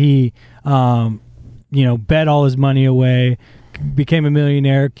because he, bet all his money away, became a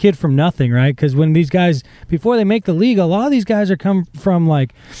millionaire, kid from nothing, right? Because when these guys, before they make the league, a lot of these guys are come from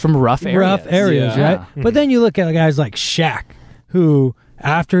like From rough areas. rough areas, Yeah. right? But then you look at guys like Shaq, who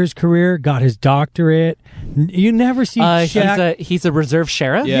after his career, got his doctorate. You never see Shaq. He's a reserve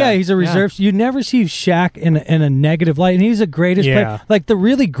sheriff. Yeah, he's a reserve. You never see Shaq in a negative light, and he's the greatest player. Like the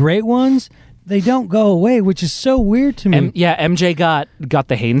really great ones, they don't go away, which is so weird to me. MJ got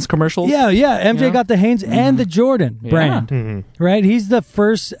the Hanes commercials. Yeah, MJ got the Hanes and the Jordan brand, right? He's the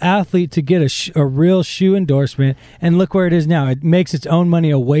first athlete to get a real shoe endorsement, and look where it is now. It makes its own money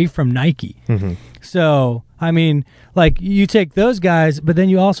away from Nike. So, I mean, like, you take those guys, but then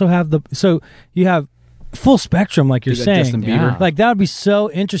you also have you have full spectrum, like you're saying. Justin Bieber. Like, that would be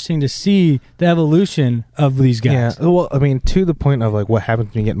so interesting to see the evolution of these guys. Yeah, well, I mean, to the point of, like, what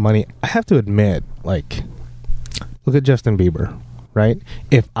happens when you get money, I have to admit, like, look at Justin Bieber, right?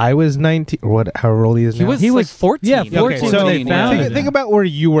 If I was 19, or however old he is now. He was 14. Yeah, 14 Okay, so when they found it. think about where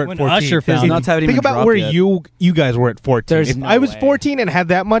you were at When 14. Usher found His nuts haven't Think even about dropped where yet. you guys were at 14. There's If no I was way. 14 and had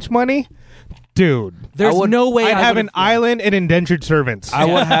that much money, dude, There's no way I'd I have would've- an island and indentured servants. I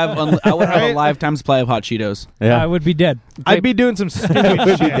would have a lifetime supply of hot Cheetos. I would be dead. I'd be doing some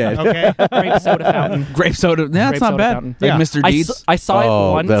stupid shit. dead. Okay, grape soda fountain. Grape soda. That's Grape not soda bad. fountain. Like Yeah. Mr. Deeds. I saw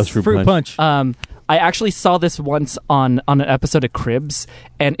it once. that was Fruit punch. I actually saw this once on an episode of Cribs,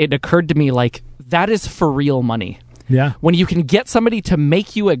 and it occurred to me, like, that is for real money. Yeah. When you can get somebody to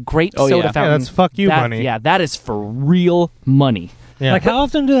make you a grape soda yeah. fountain. Yeah, that's fuck you that- money. Yeah, that is for real money. yeah. Like, how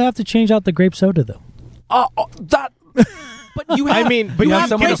often do they have to change out the grape soda, though? That. But you have, I mean, but you you have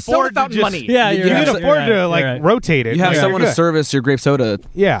someone grape afford soda to fountain just- money. Yeah, you you're can right. afford You're right. to, like, You're right. rotate it. You have Yeah. someone Good. to service your grape soda.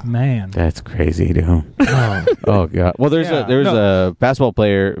 Yeah. Man. That's crazy, dude. Oh god. Well, there's Yeah. a basketball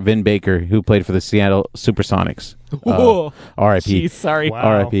player, Vin Baker, who played for the Seattle SuperSonics. Whoa. R.I.P. Jeez, sorry. Wow.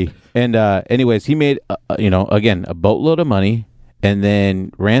 R.I.P. And anyways, he made again a boatload of money, and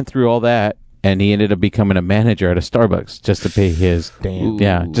then ran through all that, and he ended up becoming a manager at a Starbucks just to pay his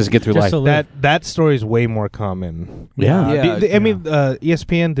Damn. just to get through Just life. to live. That story is way more common. Yeah. Yeah. I mean,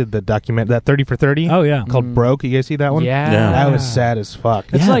 ESPN did the document that 30 for 30. Oh, yeah. Called Broke. You guys see that one? Yeah. Yeah. That was sad as fuck.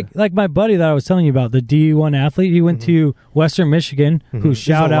 It's Yeah. like my buddy that I was telling you about, the D1 athlete. He went to Western Michigan, who He's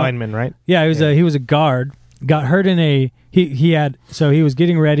shout a out. lineman, right? Yeah, he was a guard. Got hurt in he was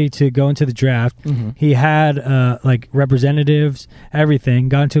getting ready to go into the draft. He had like representatives, everything.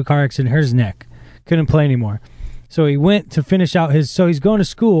 Got into a car accident, hurt his neck, couldn't play anymore. So he went to finish out so he's going to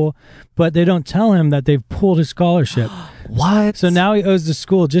school, but they don't tell him that they've pulled his scholarship. What? So now he owes the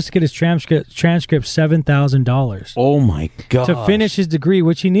school just to get his transcript $7,000 Oh my god. to finish his degree,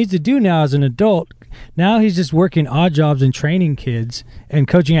 which he needs to do now as an adult. Now he's just working odd jobs and training kids and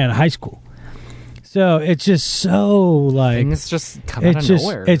coaching at a high school. So it's just so like Things just come out it's of just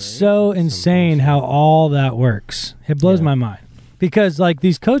nowhere. it's so insane how all that works. It blows my mind because like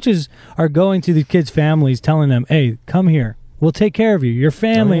these coaches are going to the kids' families, telling them, "Hey, come here. We'll take care of you. Your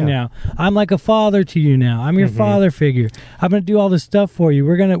family yeah. now. I'm like a father to you now. I'm your father figure. I'm gonna do all this stuff for you.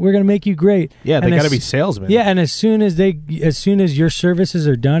 We're gonna make you great." Yeah, they And got to as- be salesmen. Yeah, and as soon as your services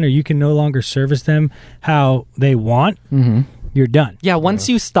are done, or you can no longer service them how they want, you're done. yeah, once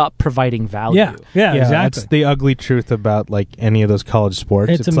you stop providing value. Yeah, Yeah, exactly. that's the ugly truth about like any of those college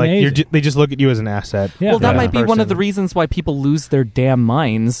sports. It's like amazing. they just look at you as an asset. Yeah. Well, that Yeah. might be one of the Person. reasons why people lose their damn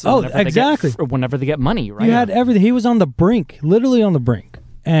minds. Oh, whenever they exactly. whenever they get money, right? You had everything. He was on the brink, literally on the brink,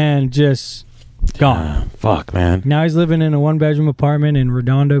 and just gone. Fuck, man. Now he's living in a one-bedroom apartment in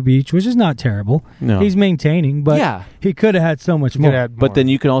Redondo Beach, which is not terrible. No. He's maintaining, but Yeah. he could have had so much You more. could add But more. then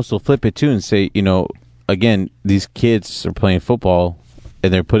you can also flip it too and say, again, these kids are playing football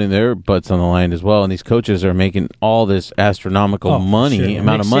and they're putting their butts on the line as well, and these coaches are making all this astronomical money, Sure.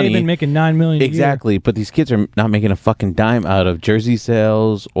 amount Nick of money. Saban making $9 million. Exactly, but these kids are not making a fucking dime out of jersey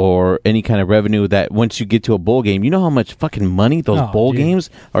sales or any kind of revenue that once you get to a bowl game, you know how much fucking money those Oh, bowl dude.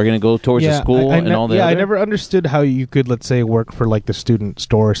 games are going to go towards the school and all that. I never understood how you could, let's say, work for like the student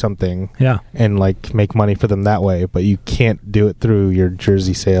store or something Yeah, and like make money for them that way, but you can't do it through your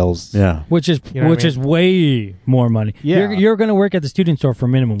jersey sales. Yeah. which is You know what I mean? is way more money. Yeah. You're going to work at the student store for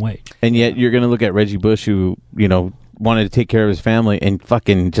minimum wage. And yet you're going to look at Reggie Bush who, wanted to take care of his family and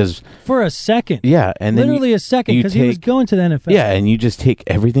fucking just For a second. yeah, and then Literally a second, you because he was take- going to the NFL. yeah, and you just take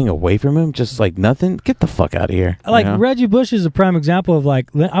everything away from him just like nothing. Get the fuck out of here. Like you know? Reggie Bush is a prime example of like,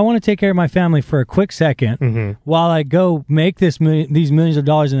 I want to take care of my family for a quick second while I go make these millions of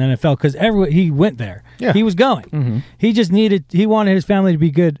dollars in the NFL, because he went there. Yeah. He was going. He just he wanted his family to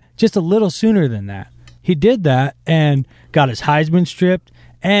be good just a little sooner than that. He did that and got his Heisman stripped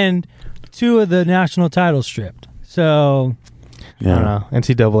and 2 of the national titles stripped. So I don't know.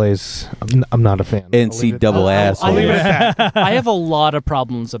 NCAA's. I'm not a fan. NCAA. I'll leave it at that. I have a lot of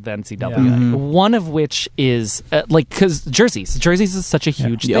problems with the NCAA. Yeah. Mhm. One of which is because jerseys is such a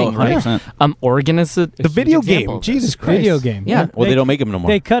huge Yeah, thing, right? 100%. Oregon is a The video huge game. example of Jesus this. Christ. Video game. Yeah. Well, they don't make them no more.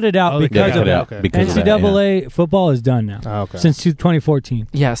 They cut it out Oh, they because cut of it it. out. Okay. because of that, NCAA football is done now. Oh, okay. Since 2014.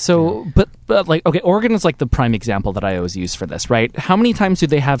 Yeah, so but like okay, Oregon is like the prime example that I always use for this, right? How many times do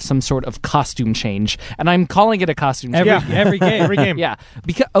they have some sort of costume change? And I'm calling it a costume change. Every game. Every game. Yeah.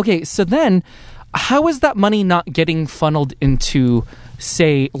 Because okay, so then how is that money not getting funneled into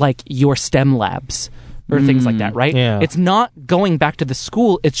say like your STEM labs or things like that, right? Yeah. It's not going back to the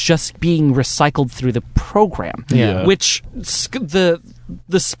school, it's just being recycled through the program. Yeah. Which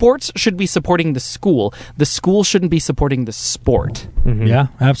the sports should be supporting the school. The school shouldn't be supporting the sport. Mhm. Yeah,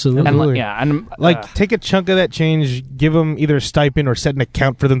 absolutely. And Absolutely. and Like, take a chunk of that change, give them either a stipend or set an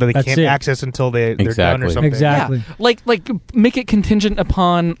account for them that they That's can't it. access until they're done or Exactly. something. Exactly. yeah, like make it contingent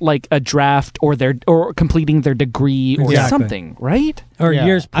upon like a draft or completing their degree or Exactly. something, right? Or Yeah.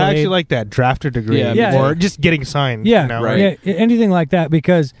 years played. I actually like that draft or degree, Yeah, Yeah. or just getting signed. Yeah, you know? Right. yeah, anything like that,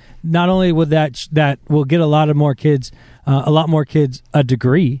 because not only would that will get a lot more kids a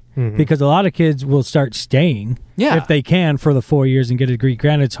degree, Mhm. because a lot of kids will start staying Yeah. if they can for the 4 years and get a degree.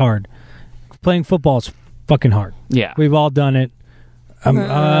 Granted, it's hard. Playing football is fucking hard. Yeah. We've all done it.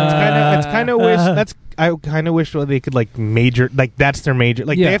 It's kind of wish that's. I kind of wish they could like major, like that's their major.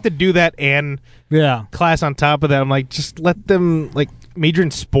 Like Yeah. they have to do that and yeah. class on top of that. I'm like, just let them like major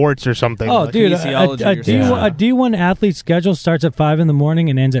in sports or something. Oh, Like, dude, kinesiology or something. a D1 athlete schedule starts at 5 a.m.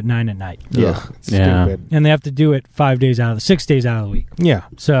 and ends at 9 p.m. Yeah. ugh, it's Yeah. stupid. And they have to do it 6 days out of the week. Yeah.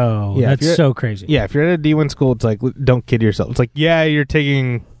 So Yeah, if that's you're- so crazy. Yeah, if you're at a D1 school, it's like, don't kid yourself. It's like, yeah, you're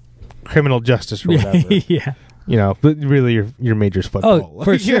taking criminal justice or whatever. yeah. You know, but really your major's football. Oh,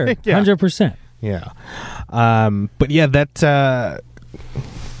 for sure. Yeah. 100%. Yeah. But yeah, that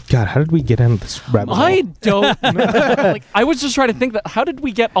God, how did we get into this rabbit hole? I don't know. Like I was just trying to think that how did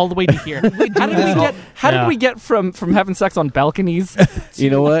we get all the way to here? How did we get from having sex on balconies You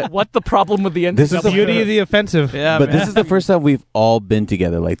know what? what the problem with the NCAA? This is the beauty of the offensive. Yeah, But man. this is the first time we've all been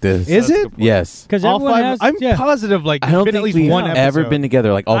together like this. Is it? Yes. Because All everyone five. has. I'm yeah. positive like I don't there's been think at least we've one ever episode. been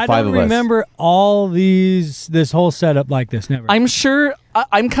together, like all I five don't of us. remember all this whole setup like this. Never. I'm sure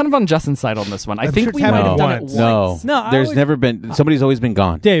I'm kind of on Justin's side on this one. I I'm think sure we it's might happened have done it once. once. No, No, I there's would- never been. Somebody's always been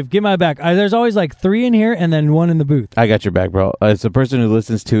gone. Dave, get my back. There's always like 3 in here and then 1 in the booth. I got your back, bro. It's a person who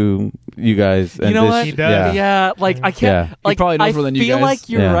listens to you guys. And You know this, what? He does. Yeah, like I can't. Yeah. Like probably knows I more than you feel guys. like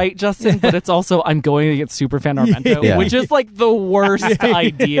you're Yeah. right, Justin, but it's also I'm going against Superfan Armento, Yeah. which is like the worst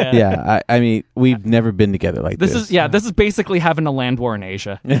idea. Yeah, I mean, we've never been together like this. This is basically having a land war in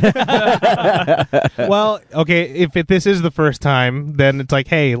Asia. Well, okay, if this is the first time, then it's like,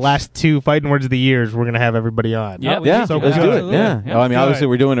 hey, last 2 fighting words of the years, we're gonna have everybody on. Yeah. Yeah, So let's good. do it. Yeah. Yeah. Oh, I mean, obviously,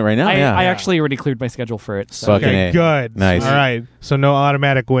 we're doing it right now. I yeah. actually already cleared my schedule for it. So. Fucking Okay, A. good. Nice. All right. So no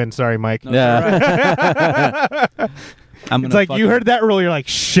automatic win. Sorry, Mike. Yeah. It's like you heard that rule, you're like,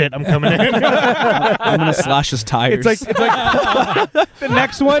 shit, I'm coming in. I'm gonna slash his tires. It's like the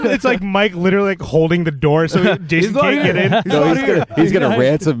next one. It's like Mike literally like holding the door so Jason not can't here. get in. No, he's gonna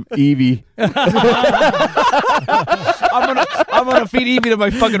ransom Evie. I'm gonna feed Evie to my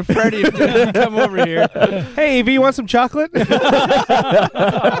fucking Freddy if he doesn't come over here. Hey, Evie, you want some chocolate?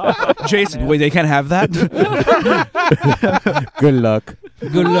 Jason, wait, they can't have that. Good luck.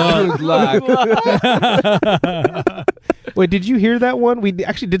 Good luck. Good luck. Wait, did you hear that one? We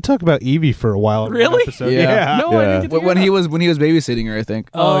actually did talk about Evie for a while. in one Really? episode. Yeah. No, I Yeah. didn't get to hear when that. he was babysitting her, I think.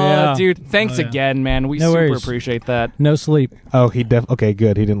 Oh, yeah. dude, thanks Oh, yeah. again, man. We No super worries. appreciate that. No sleep. Oh, okay,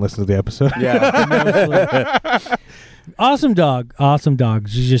 good. He didn't listen to the episode. Yeah. No sleep. Awesome dog. Awesome dog.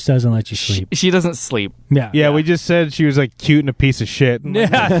 She just doesn't let you sleep. She doesn't sleep. Yeah. Yeah, we just said she was like cute and a piece of shit.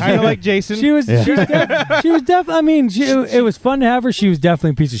 Yeah. Kind of like Jason. She was. Yeah. She was definitely. I mean, it was fun to have her. She was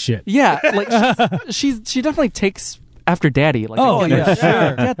definitely a piece of shit. Yeah, like she definitely takes after daddy. Like, Oh, get yeah, the-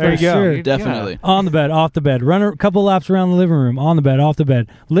 sure. get There the you go. shit. Definitely. On the bed, off the bed. Run a couple laps around the living room. On the bed, off the bed.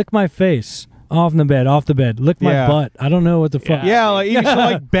 Lick my face. Off the bed, off the bed. Lick my Yeah. butt. I don't know what the fuck. Yeah, like you should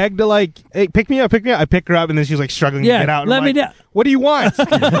like beg to like, hey, pick me up. I pick her up, and then she's like struggling Yeah, to get out. And let I'm me like, down. What do you want?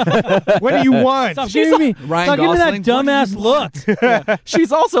 What do you want? Stop giving me. Ryan Stop giving me that Gosling, what dumbass look.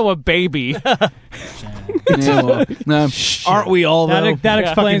 She's also a baby. Yeah, well, aren't we all though? That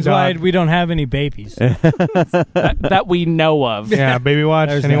explains Fucking why dog. we don't have any babies. that we know of. Yeah, baby watch.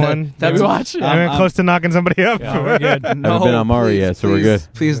 There's Anyone? That's watch. I'm close to knocking somebody up. Yeah, we're good. Haven't been on Mari yet, so we're please, good.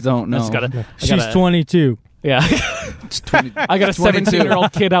 Please don't. No. Just gotta, She's 22. Yeah, It's 20 I got a 22.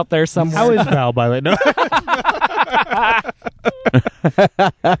 17-year-old kid out there somewhere. How is Val, by the way? No.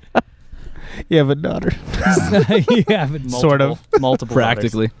 You have a daughter. Yeah, but Sort of. multiple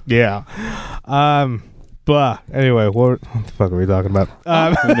Practically. Yeah. But anyway, what the fuck are we talking about?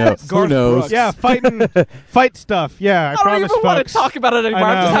 Who knows? Who knows? Yeah, fight stuff. Yeah, I I don't promise, even want to folks. talk about it anymore.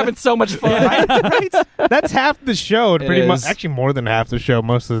 I I'm just know. having so much fun. Right? That's half the show, It pretty much. is. Actually, more than half the show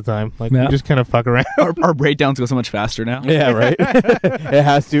most of the time. Like Yeah. we just kind of fuck around. Our breakdowns go so much faster now. Yeah, right. It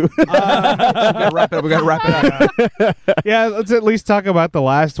has to. We gotta wrap it up. We gotta wrap it up. Yeah, let's at least talk about the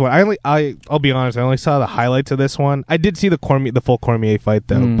last one. I'll be honest. I only saw the highlights of this one. I did see the full Cormier fight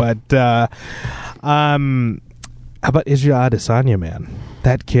though. But how about Israel Adesanya, man?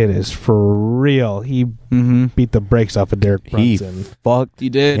 That kid is for real. He beat the brakes off of Derek He Brunson. fucked He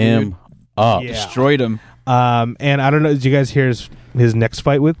did, him dude. up. Yeah. Destroyed him. And I don't know. Did you guys hear his next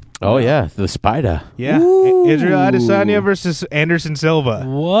fight with? Oh yeah, the spider. Yeah, Israel Adesanya versus Anderson Silva.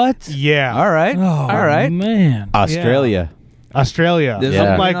 What? Yeah, All right. Oh, All right. man. Australia. Australia. There's Yeah. I'm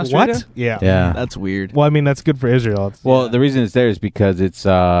something like, in Australia? what? Yeah. Yeah. That's weird. Well, I mean, that's good for Israel. It's- Well, the reason it's there is because it's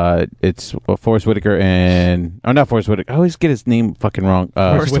Forrest Whitaker and not Forrest Whitaker. I always get his name fucking wrong.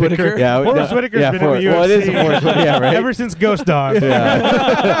 Forrest Whitaker? Yeah, Forrest Whitaker's yeah, been in the Well, it is UFC. Forrest Whitaker. Yeah, right. Ever since Ghost Dog.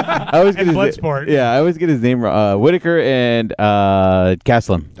 Yeah. I always get And his Bloodsport. Yeah, I always get his name wrong. Whitaker and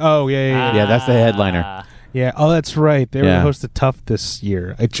Gaslam. Oh, yeah. Yeah, that's the headliner. Yeah. Oh, that's right. They were Yeah. the host of Tough this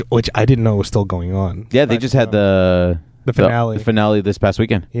year, which I didn't know was still going on. Yeah, they But, just had the finale. The finale this past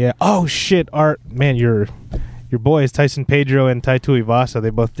weekend. Yeah. Oh shit, Art. Man, your boys Tyson Pedro and Tai Tuivasa. They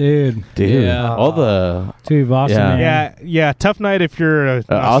both. Dude, Dude, Yeah. all the Tuivasa, Yeah. man. Yeah. Tough night if you're an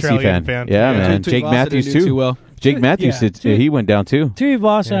Aussie Australian fan. Yeah, man. Tuivasa Jake didn't Matthews do too. Too well. Jake Matthews, Yeah. he went down too.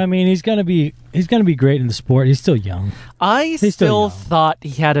 Tuivasa, Yeah. I mean, he's gonna be great in the sport. He's still young. I He's still still young. thought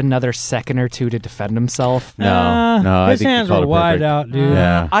he had another second or two to defend himself. No, I his think he hands called were it wide perfect. out, dude.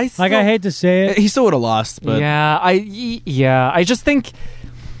 Yeah. I still, Like I hate to say it. He still would have lost, but I just think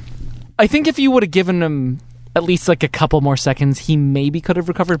if you would have given him at least like a couple more seconds, he maybe could have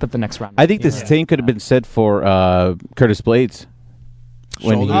recovered. But the next round, I think the same could have been said for Curtis Blades.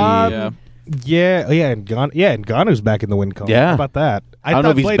 When he, Shoulder, Yeah. And Ngannou's back in the win column. Yeah. How about that? I don't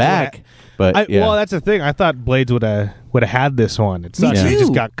know if he's Blades back, but yeah. Well, that's the thing. I thought Blades would have had this one. It sucks. too. He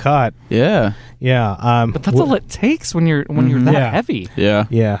just got caught. yeah. Yeah. but that's all it takes when you're that Yeah. heavy. Yeah.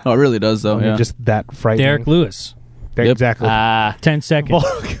 Yeah. Oh, it really does, though. I mean, Yeah. just that frightening. Derek Lewis, Yep. Exactly. 10 seconds.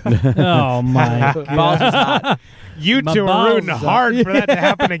 Oh my god, You My two are balls rooting are- hard for that to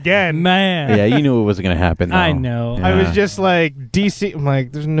happen again. man. yeah, you knew it wasn't going to happen. Though. I know. Yeah. I was just like, DC. I'm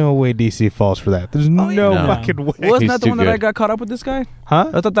like, there's no way DC falls for that. There's no No. fucking way. Wasn't He's that the too one that I good. got caught up with this guy?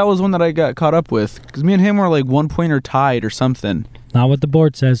 Huh? I thought that was one that I got caught up with because me and him were like 1 point or tied or something. Not what the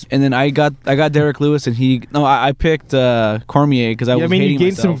board says. And then I got Derek Lewis and I picked Cormier because I Yeah, was I mean, you hating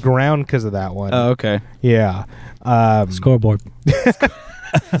gained myself. some ground because of that one. Oh, okay. Yeah. Scoreboard.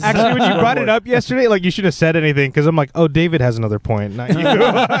 Actually, when you brought it up yesterday, like you should have said anything because I'm like, oh, David has another point, not you.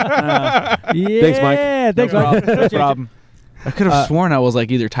 Yeah, Thanks, Mike. Thanks, No Mike. problem. No problem. I could have sworn I was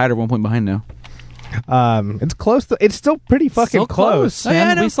like either tied or 1 point behind now. It's close. It's still pretty fucking Still close, man.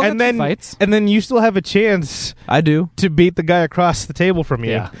 Yeah, I know. We still And got then, two fights. and then you still have a chance I do. to beat the guy across the table from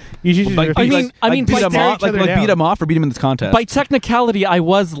you. Yeah. You should Like, just I mean, beat by him tear off, each other like down. beat him off or beat him in this contest. By technicality, I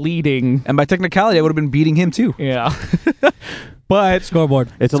was leading. And by technicality, I would have been beating him too. Yeah. but Scoreboard.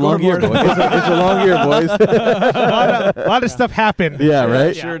 It's a long year, boys. It's a long year, boys. a lot of stuff happened. yeah,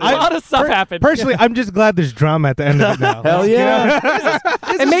 right? A lot of stuff happened. Personally, I'm just glad there's drama at the end of it now. Hell yeah.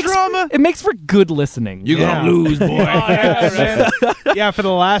 It makes for good listening. You're Yeah. gonna lose, boy. Yeah, for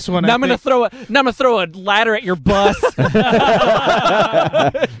the last one, Now I'm gonna throw a ladder at your bus.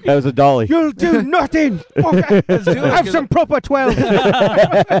 That was a dolly. You'll do nothing. Okay. Have some proper 12. Do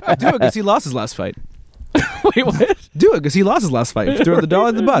it because he lost his last fight. Wait, what? Do it because he lost his last fight. Throw the dollar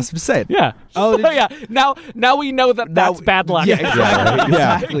in the bus. Just say it. Yeah. Oh, Oh, yeah. Now we know that's bad luck. Yeah, exactly. Yeah, right.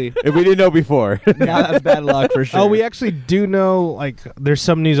 Yeah. Exactly. If we didn't know before. Now that's bad luck for sure. Oh, we actually do know, like, there's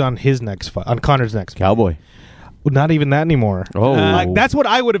some news on his next fight, on Connor's next fight. Cowboy. Not even that anymore. Oh. Like, that's what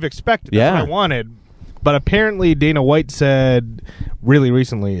I would have expected. That's Yeah. what I wanted. But apparently Dana White said really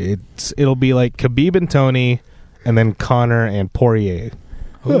recently it'll be like Khabib and Tony and then Connor and Poirier.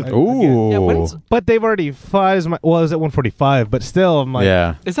 Ooh. Yeah, when's- But they've already fought as much. Well, it was at 145, but still, I'm like,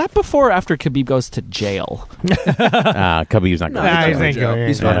 Yeah. Is that before or after Khabib goes to jail? Khabib's not going Nah, to he's go. ain't going.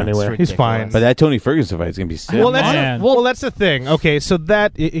 He's Yeah. not anywhere. It's He's fine. ridiculous. But that Tony Ferguson fight is going to be sick. Well, Man. that's the thing. Okay, so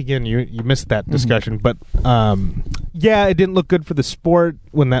that again, you missed that discussion, but yeah, it didn't look good for the sport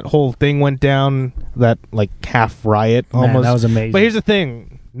when that whole thing went down. That like half riot Man, almost. that was amazing. But here's the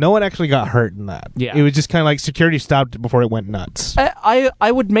thing: No one actually got hurt in that. Yeah. It was just kind of like security stopped it before it went nuts.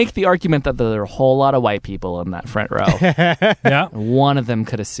 I would make the argument that there are a whole lot of white people in that front row. Yeah. One of them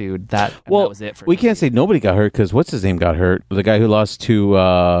could have sued that. And Well, that was it for we me. can't say nobody got hurt because what's his name got hurt? The guy who lost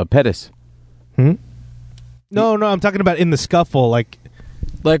to Pettis. No, I'm talking about in the scuffle. Like,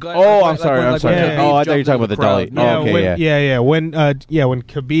 I'm sorry. yeah, I thought you were talking about the dolly. yeah, Oh, okay, when, yeah. when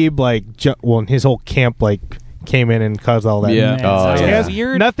Khabib when his whole camp like came in and caused all that. Yeah. Man, Oh, so yeah. Yes,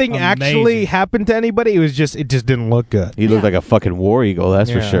 Weird. nothing actually Amazing. happened to anybody. It just didn't look good. He looked like a fucking war eagle, that's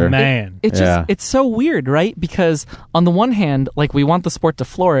for Yeah. sure. Man. It's just Yeah. it's so weird, right? Because on the one hand, like we want the sport to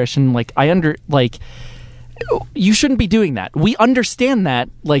flourish, and like you shouldn't be doing that. We understand that,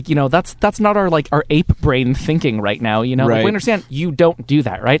 like, you know, that's not our ape brain thinking right now. You know, like, Right. we understand you don't do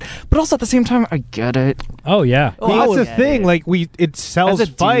that, right? But also at the same time, I get it. Oh, yeah. Oh, Well, I that's the get thing. it. Like it sells As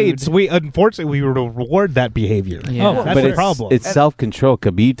a fights. dude. We unfortunately we reward that behavior. Yeah. Oh, That's but the it's, problem. it's self-control.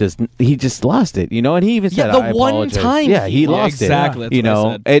 Khabib he just lost it, you know, and he even said, Yeah, the I one apologize. time Yeah, he he lost lost exactly. it. That's You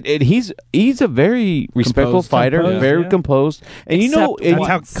what I know, and he's a very respectful Composed. fighter, Composed, very yeah. composed, and you know, Except and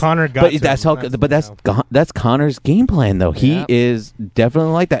that's he- how Connor got. but to that's him. how. That's Connor's game plan, though. He Yeah. is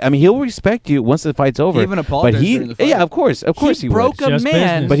definitely like that. I mean, he'll respect you once the fight's over. even apologized but during the fight. yeah, of course, he broke would. a Just man.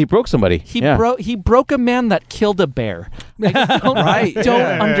 business. But he broke somebody. He yeah. broke a man that killed a bear. I just don't, Right. don't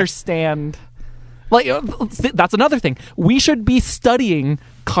Yeah. understand. Like that's another thing. We should be studying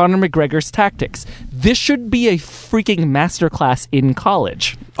Conor McGregor's tactics. This should be a freaking masterclass in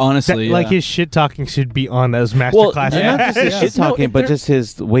college. Honestly, Like yeah. his shit talking should be on those master Well, classes. not just his shit No, talking, if but there- just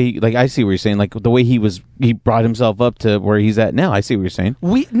his way. Like I see what you're saying. Like the way he brought himself up to where he's at now. I see what you're saying.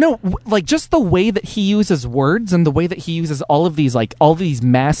 Like just the way that he uses words and the way that he uses all these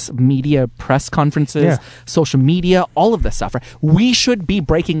mass media press conferences, Yeah. social media, all of this stuff. Right? We should be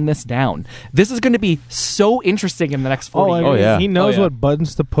breaking this down. This is going to be so interesting in the next 40 years. Oh, yeah. He knows yeah. what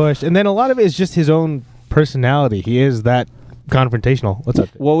buttons to push, and then a lot of it is just his own personality. He is that confrontational. What's up?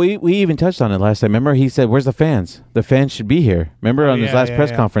 Well, we even touched on it last time. Remember, he said, "Where's the fans? The fans should be here." Remember on his yeah, last yeah, press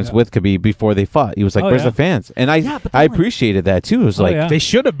yeah, conference yeah. with Khabib before they fought, he was like, Oh, "Where's yeah. the fans?" And I but then, I like- appreciated that too. It was like, yeah. They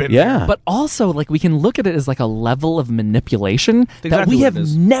should have been. yeah. But also, like, we can look at it as like a level of manipulation that Exactly we what have it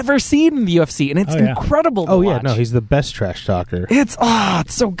is. never seen in the UFC, and it's Oh, yeah. incredible. To Oh yeah, watch. no, he's the best trash talker. it's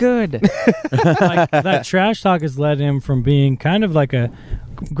so good. Like, that trash talk has led him from being kind of like a.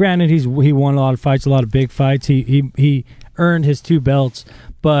 Granted, he won a lot of fights, a lot of big fights. He earned his 2 belts,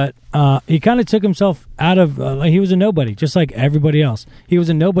 but he kind of took himself out of. Like he was a nobody, just like everybody else. He was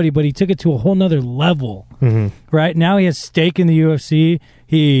a nobody, but he took it to a whole nother level. Right now, he has stake in the UFC.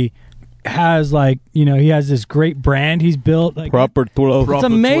 He has he has this great brand he's built. Like proper 12. it's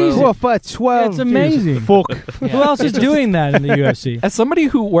amazing. 12 for 12. It's amazing. Fuck. Who else is doing that in the UFC? As somebody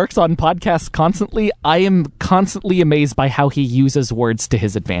who works on podcasts constantly, I am constantly amazed by how he uses words to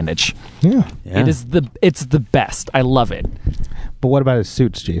his advantage. Yeah. Yeah. It's the best. I love it. But what about his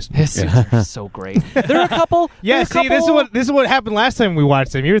suits, Jason? His suits are so great. There are a couple. Yeah, there are a see, couple- this is what happened last time we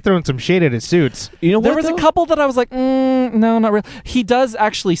watched him. You were throwing some shade at his suits. You know There what? was a though? couple that I was like, no, not really. He does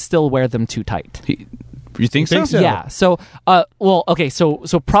actually still wear them too tight. You think so? think so? Yeah. So, okay. So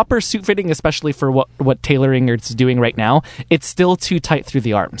proper suit fitting, especially for what tailoring is doing right now, it's still too tight through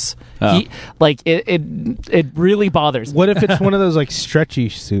the arms. Oh. It really bothers me. What if it's one of those like stretchy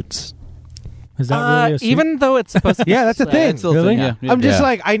suits? Is that really a suit? Even though it's supposed to be Yeah, that's a thing. It's still a Really? thing, yeah. Yeah. I'm just Yeah.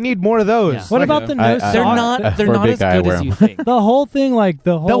 like, I need more of those. Yeah. What Like, about the no I- sock? they're not For a not big as guy, I good wear as 'em. you think. The whole thing, like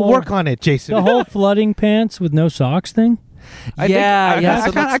the whole They'll work on it, Jason. the whole flooding pants with no socks thing. I think- Yeah, I, yeah,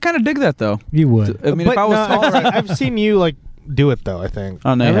 I, so I kind of dig that though. You would. I mean, but if I was no, taller, I've seen you like do it though. I think.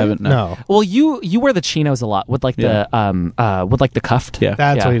 Oh, no, you Really? haven't, no. Well, you wear the chinos a lot with like the cuffed. Yeah.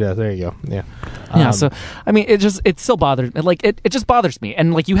 That's Yeah. what he does. There you go. Yeah. Yeah, so I mean, it still bothers me. Like it just bothers me.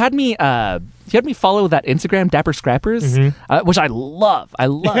 And like you had me follow that Instagram Dapper Scrappers, which I love. I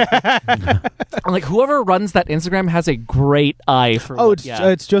love. And, like whoever runs that Instagram has a great eye for. Oh, what-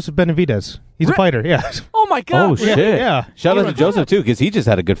 it's Joseph Benavidez. He's a fighter. Yeah. oh my god. Oh shit! yeah. Shout out Oh, to Joseph too, because he just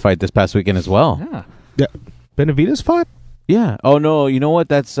had a good fight this past weekend as well. Yeah. Yeah. Benavidez fought? Yeah. Oh no, you know what?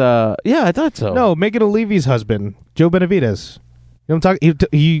 That's yeah, I thought so. No, Megan O'Leary's husband, Joe Benavidez. You know what I'm talking?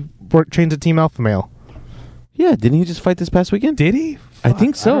 He trains at Team Alpha Male. Yeah, didn't he just fight this past weekend? Did he? I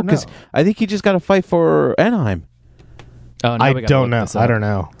think so, don't because know. I think he just got a fight for Anaheim. Oh, now I we gotta don't look know. this up. I don't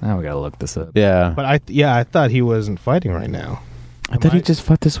know. Now we gotta look this up. Yeah, But I thought he wasn't fighting right now. I thought he just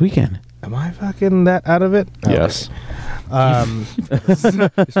fought this weekend. Am I fucking that out of it? Yes.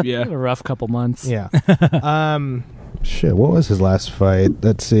 yeah. A rough couple months. Yeah. Shit. What was his last fight?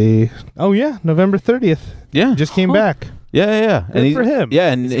 Let's see. Oh yeah, November 30th. Yeah, Just came Huh. back. yeah. Good for him.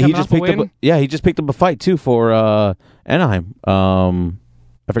 Yeah, and Is he he coming just off a picked up. win? Yeah, he just picked up a fight too for Anaheim.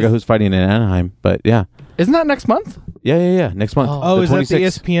 I I forgot who's fighting in Anaheim, but yeah. Isn't that next month? Yeah. Next month. Oh, is that the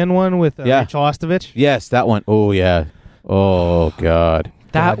 26th. ESPN one with Yeah. Rachel Ostovich? Yes, that one. Oh, yeah. Oh, God.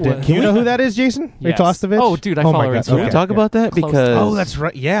 That God damn- was. Do you know who that is, Jason? Yes. Rachel Ostovich? Oh, dude, I my follow her God. Instagram. Can we Okay. talk about that? Close to Because Oh, that's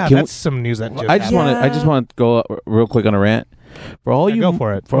right. Yeah, Can that's some news that just I just happened. want to go real quick on a rant. For all Yeah, you go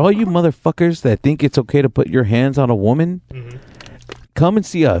for it. all you motherfuckers that think it's okay to put your hands on a woman, come and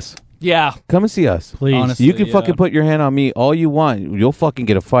see us. Yeah. Come and see us. Please. Honestly. You can Yeah. fucking put your hand on me all you want. You'll fucking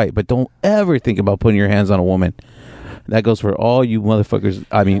get a fight, but don't ever think about putting your hands on a woman. That goes for all you motherfuckers.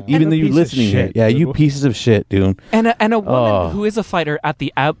 I mean, even And though a you piece of listening here, shit, yeah, you dude. pieces of shit, dude. And a woman Oh. who is a fighter at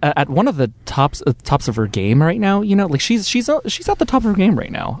the at one of the tops of her game right now. You know, like she's at the top of her game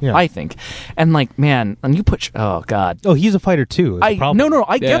right now. Yeah. I think. And like, man, and you put oh god, Oh, he's a fighter too. is the problem. no,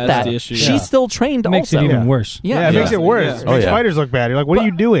 I Yeah, get that's that. the issue. She's Yeah. still trained. It makes also. it even Yeah. worse. Yeah, it makes it worse. Yeah. Oh, Makes yeah. fighters look bad. You're like, what are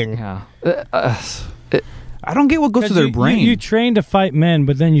you doing? Yeah. I don't get what goes to their brain. You train to fight men,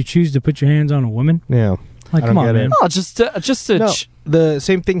 but then you choose to put your hands on a woman. Yeah. Like, I come don't on, get it. man. Oh, just to No, the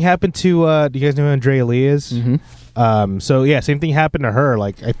same thing happened to. Do you guys know who Andrea Lee is? Mhm. So yeah, same thing happened to her.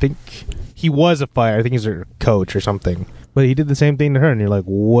 Like I think he was a fighter. I think he's her coach or something. But he did the same thing to her, and you're like,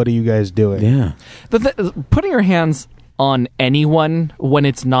 what are you guys doing? Yeah. putting your hands on anyone when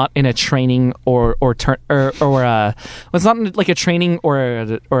it's not in a training or when it's not in like a training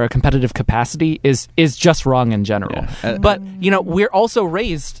or a competitive capacity is just wrong in general. Yeah. But we're also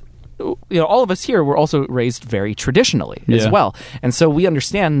raised. All of us here were also raised very traditionally as Yeah. well, and so we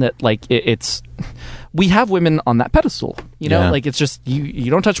understand that like it's we have women on that pedestal. Yeah. Like it's just you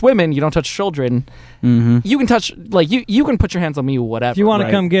don't touch women, you don't touch children. Mm-hmm. You can touch like you can put your hands on me, whatever. If you want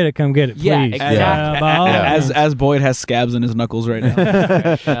right? to come get it, come get it, please. Yeah, exactly. by all As means. as Boyd has scabs in his knuckles right now.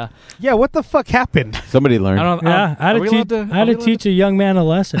 Yeah. Yeah, what the fuck happened? Somebody learned. I don't. Yeah, I are we allowed to- had are we to allowed teach a young man a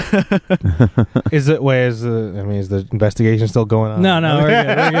lesson. Is the investigation still going on? No,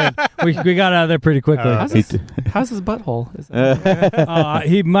 we're good. We got out of there pretty quickly. How's how's his butthole?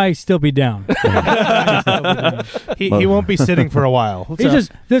 He might still be down. He won't be sitting for a while. He's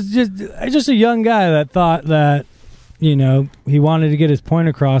just a young guy that thought that he wanted to get his point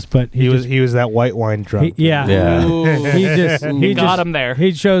across, but he was that white wine drunk. Yeah. he got him there.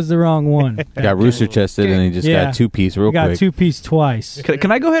 He chose the wrong one. Got rooster chested and he just Yeah. got 2-piece real He got quick. 2-piece twice.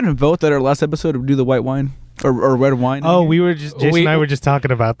 Can I go ahead and vote that our last episode would do the white wine or red wine? Oh, Jason and I were just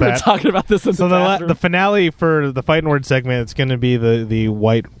talking about We're that. talking about this in So the the bathroom. the finale for the Fighting Word segment, it's going to be the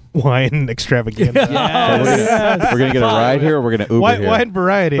white wine extravaganza. We're gonna get a ride here, or we're gonna Uber White here. wine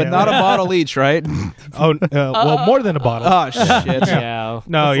variety. but not a bottle each, right? Oh, well, more than a bottle. Oh shit! yeah.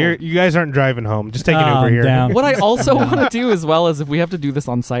 No, you guys aren't driving home. Just take an Uber I'm here. down. What I also want to do as well is if we have to do this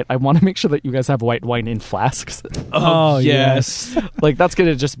on site, I want to make sure that you guys have white wine in flasks. Oh, yes. Like that's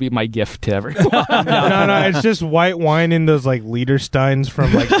gonna just be my gift to everyone. No, it's just white wine in those like liter steins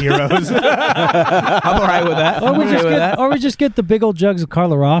from like Heroes. I'm alright with that. Or we just get the big old jugs of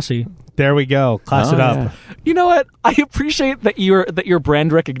Carlo Rossi. There we go. Class Oh, it up. yeah. You know what? I appreciate that you're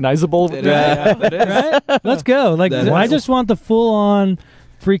brand recognizable. It is. Right? Let's go. Like That I is. just want the full on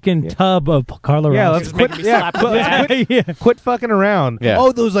freaking tub of Carlo Yeah, Rossi. let's quit. making me Yeah, slap let's quit, quit fucking around. Yeah.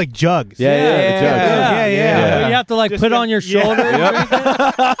 Oh, those like jugs. Yeah, the jugs. Yeah. You have to like Just put get- on your yeah. shoulder.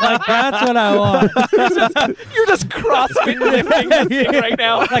 Like that's what I want. You're just CrossFit lifting this thing right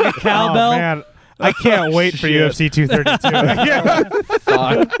now. Like a Oh, cowbell. man. I can't wait for UFC 232.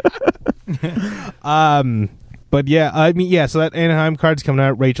 But yeah, I mean, yeah. So that Anaheim card's coming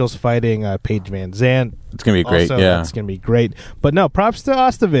out. Rachel's fighting Paige Van Zandt. It's gonna be great. Also, yeah. it's gonna be great. But no, props to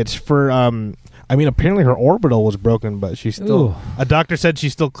Ostovich for. I mean, apparently her orbital was broken, but she's still. Ooh. A doctor said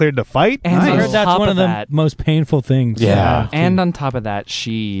she's still cleared to fight. And I on heard that's top one of of the that- most painful things. Yeah. And on top of that,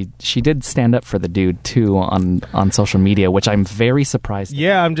 she did stand up for the dude too on social media, which I'm very surprised.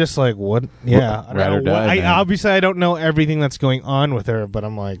 Yeah, I'm just like, what? Yeah, I don't Ride or know. die, man. Obviously, I don't know everything that's going on with her, but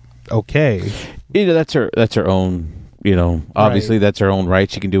I'm like, okay. That's her own. Obviously that's her own right.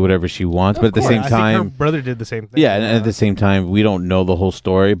 She can do whatever she wants, but at the Of same course. I think her time, brother did the same thing. yeah, and at the same time, we don't know the whole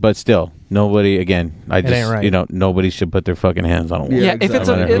story. But still, nobody. Again, I It just ain't right. nobody should put their fucking hands on a woman. Yeah, if it's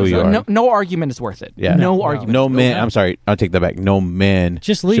No matter who you are. no argument is worth it. Yeah. No argument. No is worth man. it. I'm sorry. I'll take that back. No man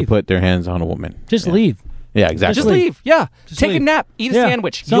Just leave. should put their hands on a woman. Just Yeah. leave. Yeah, exactly. Just leave. Yeah. Just Take leave. a nap. Eat a Yeah.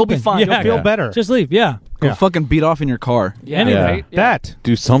 sandwich. You'll be Something. fine. Yeah. You'll feel Feel better. Just leave. Yeah. Go Yeah. fucking beat off in your car. Yeah. Yeah. Right? Yeah. That.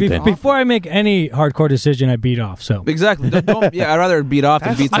 Do something. Before I make any hardcore decision, I beat off. So Exactly. Don't, yeah, I'd rather beat off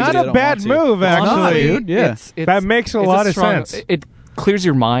than beat Not somebody I a don't bad want to. move, actually. Honestly, dude, yeah. That makes a it's lot of strong- sense. It clears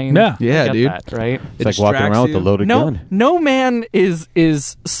your mind. Yeah. Yeah, I get dude. that, right? It's like walking around with a loaded gun. No man is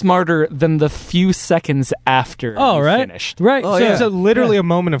smarter than the few seconds after oh you right, finished. right. Oh, so, yeah. It's literally a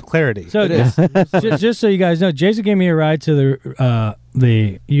moment of clarity. So just so you guys know, Jason gave me a ride to the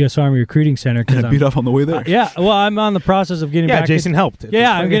the U.S. Army Recruiting Center because Beat off on the way there. yeah. Well, I'm on the process of getting Yeah, back. Jason helped.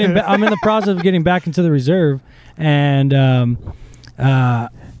 Yeah, I'm getting. I'm in the process of getting back into the reserve, and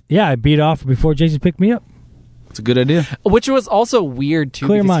yeah, I beat off before Jason picked me up. It's a good idea. Which was also weird too,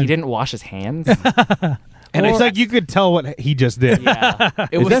 Clear because mind. he didn't wash his hands. And it's like you could tell what he just did. Yeah,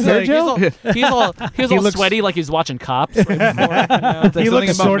 it Is that hair gel? He was all looks- sweaty, like he was watching Cops. Right before, He something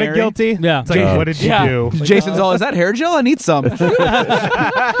looks about sort of Mary? guilty. Yeah. It's like, Yeah. what did you Yeah. do? Jason's all, is that hair gel? I need some.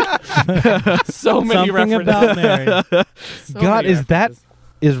 So many Something references. about Mary. So God, many is that references.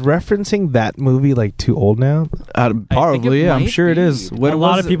 is referencing that movie like too old now? Probably, it yeah. I'm might sure it be. is. What A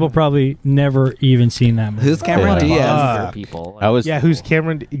lot was of people probably never even seen that movie. Who's Cameron Yeah. Diaz? Younger people. I was Yeah, who's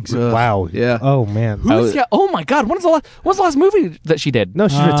Cameron? Wow. Yeah. Oh man. Who's oh my God! When's the last movie that she did? No,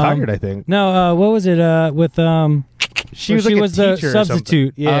 she's Um, retired. I think. No, what was it? With She was like a the teacher or something.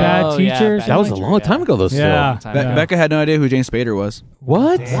 substitute. Yeah. Bad Oh, teacher. yeah, or bad that something? was a long time ago though. Still. Yeah. Yeah. Becca had no idea who James Spader was.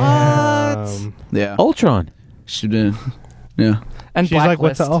 What? Yeah. Ultron. She did. Yeah. And She's like,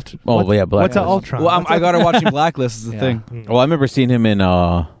 what's the Blacklist. Ultron? Oh, yeah, Black. What's an Ultron? Well, I got her watching Blacklist is the Yeah. thing. Well, I remember seeing him in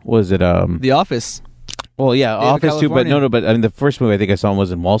what was it The Office. well, yeah, David Office too, but California. but I mean the first movie I think I saw him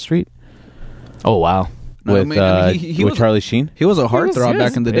was in Wall Street Oh wow! No, with he with was, Charlie Sheen. He was a He was heartthrob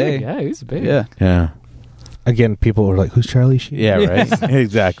back in the big. day. Yeah, he was big. Yeah. Yeah. Again, people were like, "Who's Charlie Sheen?" Yeah, right.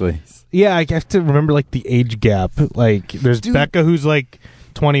 Exactly. Yeah, I have to remember like the age gap. Like, there's Becca who's like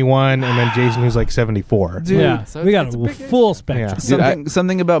 21, and then Jason who's like 74. Dude, Yeah, so we got it's a a big full spectrum. Yeah.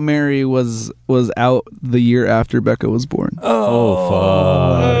 Something about Mary was out the year after Becca was born.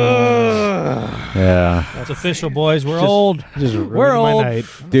 Oh, fuck. Yeah. That's official, boys. We're old. Just We're ruined my old. night.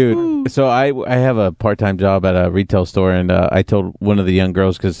 Dude, so I have a part-time job at a retail store, and I told one of the young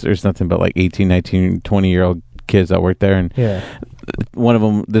girls, because there's nothing but like 18, 19, 20-year-old kids that work there, and Yeah. one of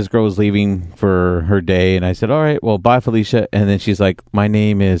them, this girl was leaving for her day, and I said, all right, well, bye, Felicia. And then she's like, my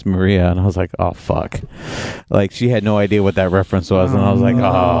name is Maria. And I was like, oh, fuck. Like, she had no idea what that reference was, and I was like,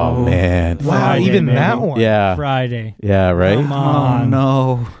 oh, man. Wow, Friday, even baby. that one. Yeah. Friday. Yeah, right? Come on.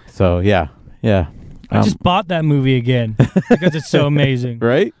 no. So, yeah. I just bought that movie again because it's so amazing.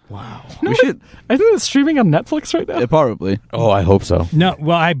 Right? We should. I think it's streaming on Netflix right now. Yeah, probably. Oh, I hope so. No,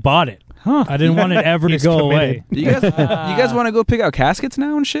 well, I bought it. I didn't want it ever to He's go committed. away. You guys want to go pick out caskets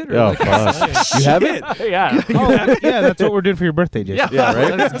now and shit? Or Oh, like- fuck. You have it? Yeah. Oh, yeah, that's what we're doing for your birthday, Jason. Yeah,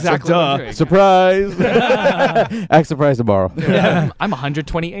 right? That's exactly what I'm doing. Surprise! Act surprised tomorrow. I'm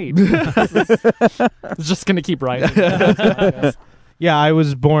 128. It's just gonna keep rising. Yeah, I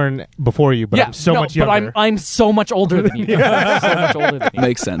was born before you, but I'm so much younger. But I'm so much older than you. I'm so much older than you.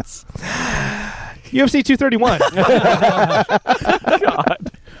 Makes sense. UFC 231.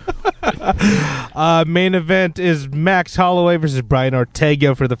 Main event is Max Holloway versus Brian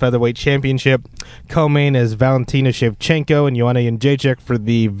Ortega for the featherweight championship. Co-main is Valentina Shevchenko and Joanna Jędrzejczyk for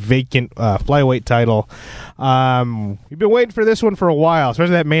the vacant flyweight title. We've been waiting for this one for a while,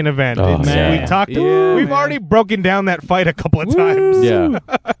 especially that main event. Oh, It's- man. we talked. Yeah, we've man. already broken down that fight a couple of times. Yeah.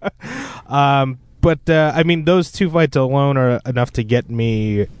 But I mean, those two fights alone are enough to get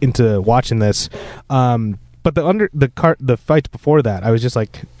me into watching this. But the fights before that, I was just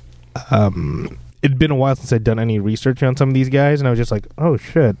like, it'd been a while since I'd done any research on some of these guys, and I was just like, oh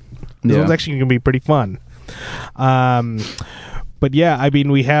shit, this one's actually gonna be pretty fun. But yeah, I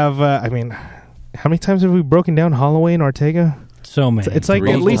mean, we have. How many times have we broken down Holloway and Ortega? So many. It's like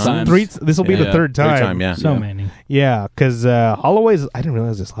Three at least times. three. This will be the third time. yeah. so many. Yeah, because Holloway's. I didn't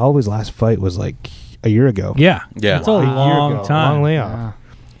realize this. Holloway's last fight was like a year ago. Yeah. Yeah. It's a A year long ago. time. Long layoff.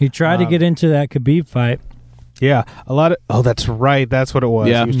 He tried to get into that Khabib fight. Yeah, a lot of. Oh, that's right. That's what it was.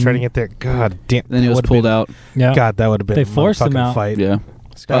 Yeah. He was trying to get there. God damn. Then he that was would've pulled been- out. Yeah. God, that would have been. They a forced him motherfucking out. Fight. Yeah.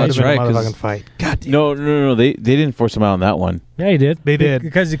 That would That's have been right, a 'cause- motherfucking fight. God damn. No. They didn't force him out on that one. Yeah, he did. They did.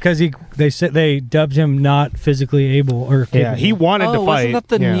 because they said they dubbed him not physically able or capable. Yeah, he wanted to fight. Wasn't that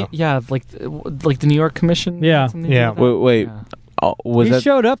the yeah. like the New York Commission? Yeah. Something Yeah. like that? Wait. Yeah. Oh, was he that?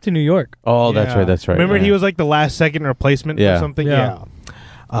 showed up to New York. Oh, that's Yeah. right. That's right. Remember, yeah. he was like the last second replacement Yeah. or something. Yeah.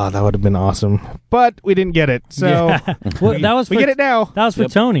 Oh, that would have been awesome. But we didn't get it. So Yeah. Well, that was we for, get it now. That was for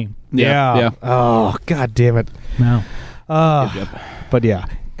Yep. Tony. Yeah. Oh, god damn it. No. But yeah.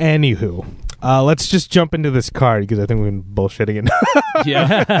 Anywho, let's just jump into this card because I think we've been bullshitting it.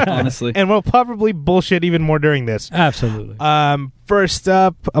 Yeah. Honestly. And we'll probably bullshit even more during this. Absolutely. First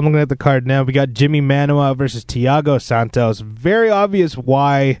up, I'm looking at the card now. We got Jimmy Manuwa versus Thiago Santos. Very obvious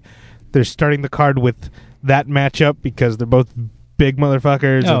why they're starting the card with that matchup because they're both big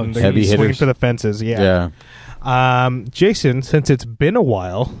motherfuckers Oh, and they're heavy swinging hitters. for the fences. Yeah. Jason, since it's been a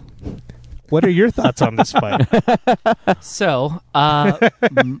while, what are your thoughts on this fight? So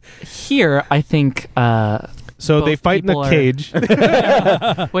here, I think So they Both fight in people a are-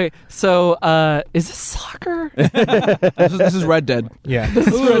 cage. Wait, so is this soccer? This is Red Dead. Yeah. This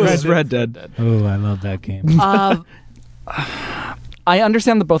is Red Dead. Oh, I love that game. I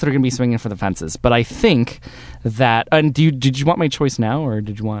understand that both are going to be swinging for the fences, but I think that. And did you want my choice now, or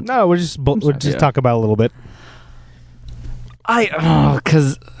did you want? No, we'll just Yeah. talk about it a little bit.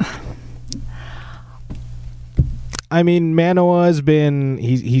 Because I mean, Manoa's been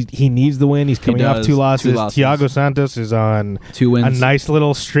he needs the win. He's coming off does. 2 losses. 2 losses. Thiago Santos is on 2 wins. a nice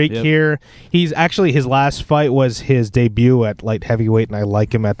little streak Yep. here. He's actually, his last fight was his debut at light heavyweight, and I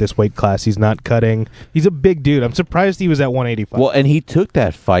like him at this weight class. He's not cutting. He's a big dude. I'm surprised he was at 185. Well, and he took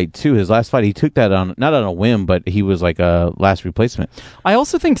that fight too. His last fight, he took that on not on a whim, but he was like a last replacement. I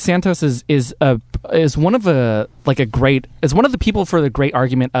also think Santos is one of the people for the great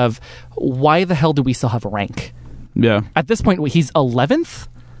argument of why the hell do we still have a rank Yeah. at this point? He's 11th.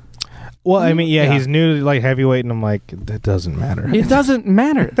 Well, I mean, yeah, Yeah. he's new to light heavyweight, and I'm like, that doesn't matter. It doesn't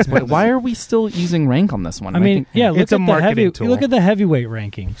matter at this point. Why are we still using rank on this one? I mean, think- yeah, look It's a at the marketing tool. Look at the heavyweight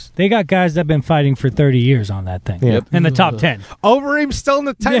rankings. They got guys that have been fighting for 30 years on that thing. Yeah. In the top 10. Overeem's still in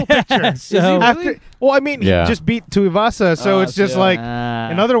the title Yeah, picture. so- After, well, I mean, Yeah. he just beat Tuivasa, so it's just yeah. like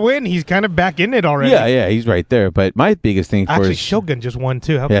another win. He's kind of back in it already. Yeah, he's right there. But my biggest thing for Actually, is Shogun just won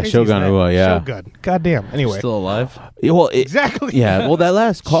too. How Yeah, crazy is Shogun that? Rua, yeah. Shogun. Goddamn. Anyway, Still alive. exactly. Yeah, well, that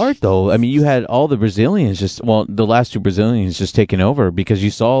last card though, I mean, you had all the Brazilians the last 2 Brazilians just taking over because you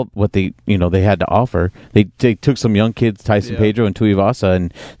saw what they had to offer. They took some young kids, Tyson Yeah. Pedro and Tuivasa,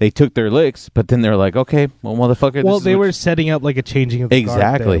 and they took their licks. But then they're like, okay, well, motherfucker. Well, this is they what were setting up like a changing of the guard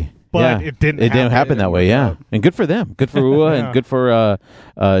exactly. there. But yeah. it didn't. It didn't happen that way. Yeah, and good for them. Good for Rua Yeah. and good for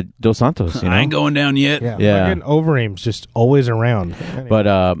Dos Santos. You know? I ain't going down yet. Yeah. Yeah. Fucking Overeem's just always around. Anyway. But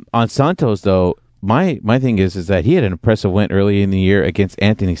on Santos though, my thing is that he had an impressive win early in the year against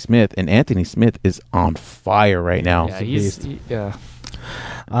Anthony Smith, and Anthony Smith is on fire right now. yeah.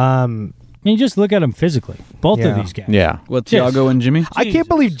 I mean, just look at them physically. Both Yeah. of these guys. Yeah. What, Yes. Thiago and Jimmy? I can't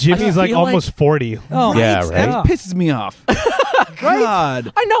believe Jimmy's I like feel almost 40. Oh, Yeah, right. right. That pisses me off.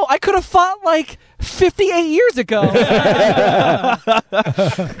 God. I know. I could have fought like 58 years ago.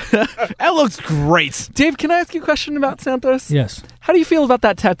 That looks great. Dave, can I ask you a question about Santos? Yes. How do you feel about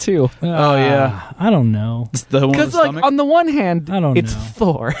that tattoo? Oh, yeah. I don't know. It's the one with Because the like stomach? on the one hand, I don't it's know.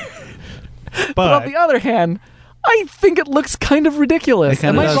 Thor, but But on the other hand, I think it looks kind of ridiculous. It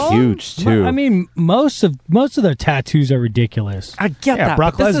kinda Am I does. wrong? Huge too. I mean, most of their tattoos are ridiculous. I get Yeah, that.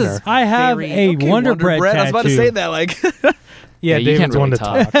 Brock but this Lesnar. is I have very- a Okay, Wonder Bread tattoo. I was about to say that. Like, yeah, you David's can't really one to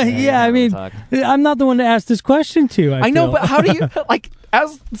talk. talk. Yeah, I mean, I'm not the one to ask this question to. I know, feel. but how do you like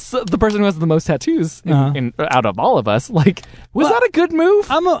as the person who has the most tattoos out of all of us? Like, was Well, that a good move?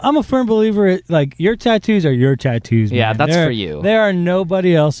 I'm a firm believer. Like, your tattoos are your tattoos. Yeah, man. that's They're- for you. They are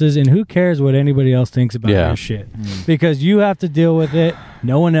nobody else's, and who cares what anybody else thinks about Yeah. your shit? Because you have to deal with it.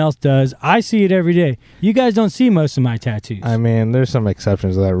 No one else does. I see it every day. You guys don't see most of my tattoos. I mean, there's some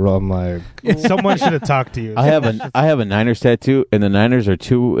exceptions to that rule. I'm like, someone should have talked to you. I have a Niners tattoo, and the Niners are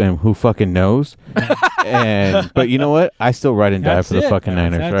 2, and who fucking knows? But you know what? I still ride and die That's for the it. fucking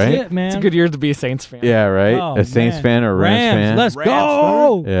Niners, That's right? it, man. It's a good year to be a Saints fan. Yeah, right. Oh, a Saints man. fan or a Rams fan. Let's Rams,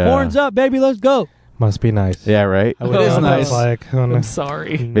 go. Yeah. Horns up, baby. Let's go. Must be nice. Yeah, right. I would've It is thought nice. that's Like, oh, no. I'm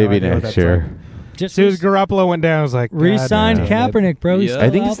sorry. No Maybe idea what next that's year. like. Just As soon as Garoppolo went down, I was like, re-sign God damn it. Kaepernick, bro. He's Yeah. still I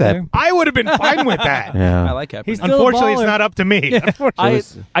think out it's that- there. I would have been fine with that. Yeah. I like Kaepernick. He's still a Unfortunately, it's baller. not up to me.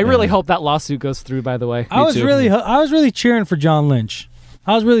 I really hope that lawsuit goes through. By the way, I was too. really cheering for John Lynch.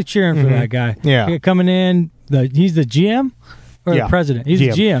 I was really cheering for that guy. Yeah. Coming in, he's the GM or Yeah. the president. He's the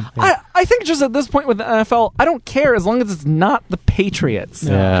GM. I think just at this point with the NFL, I don't care as long as it's not the Patriots.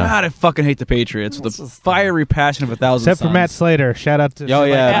 Yeah. God, I fucking hate the Patriots with a fiery passion of 1,000 Except for suns. Matt Slater. Shout out to. Oh,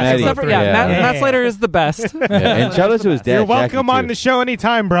 yeah, Yeah, Matty. except for, Yeah. Matt Slater is the best. Yeah. And shout out to his dad. You're welcome Jackie, on too. the show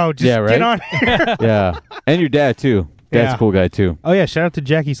anytime, bro. Just Yeah, right? get on here. Yeah, and your dad too. Dad's Yeah. a cool guy too. Oh yeah, shout out to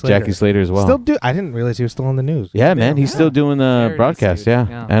Jackie Slater. Jackie Slater as well. Still do. I didn't realize he was still on the news. Yeah, man, he's still doing the Very broadcast. nice dude.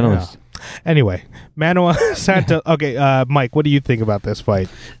 Yeah, Yeah. analyst. Anyway, Manuel Santos. Okay, Mike, what do you think about this fight?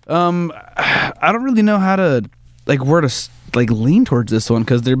 I don't really know how to where to lean towards this one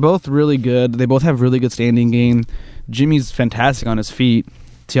because they're both really good. They both have really good standing game. Jimmy's fantastic on his feet.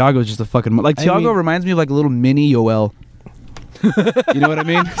 Thiago's just a fucking Thiago mean- reminds me of like a little mini Yoel. You know what I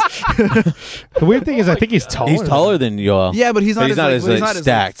mean? The weird thing is, I think he's taller. He's taller than Yoel. Yeah, but he's not, He's not as, like, he's not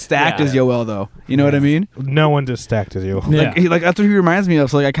stacked. stacked Yeah. as Yoel, though. You know what I mean? No one's as stacked as you. Yeah. Like that's what he reminds me of.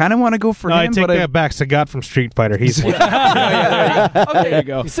 So like I kind of want to go for No, I him, take but that back. Sagat from Street Fighter. He's there you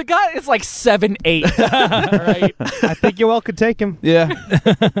go. Sagat is like 7'8". All right. I think Yoel could take him. Yeah,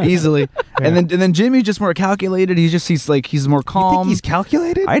 easily. And then Jimmy's just more calculated. He's more You calm. think he's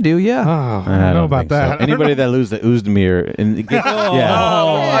calculated? I do, yeah. Oh, I don't know about think so. that. Anybody that loses the Uzdemir and yeah,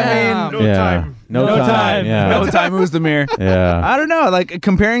 I mean, no yeah. time. no No time, time. yeah, no time who's the mirror. yeah. I don't know. Like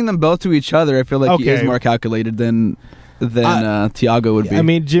comparing them both to each other, I feel like he is Okay. more calculated than Tiago would be. I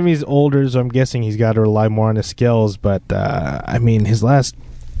mean, Jimmy's older, so I'm guessing he's got to rely more on his skills. But I mean, his last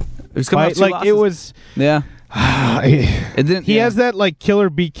he's coming fight, off two like it losses. was, Yeah, it didn't. he yeah. has that like kill or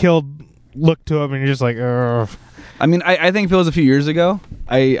be killed look to him, and you're just like, ugh. I mean, I think if it was a few years ago,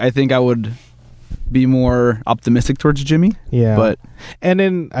 I think I would be more optimistic towards Jimmy. Yeah. But And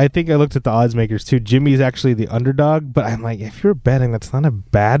then I think I looked at the odds makers too. Jimmy's actually the underdog, but I'm like, if you're betting, that's not a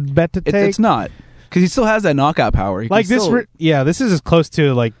bad bet to take. it's not. Because he still has that knockout power. He Like can this, still- this is as close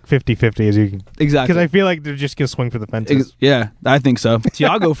to like 50-50 as you can. exactly. Because I feel like they're just gonna swing for the fences. Yeah, I think so.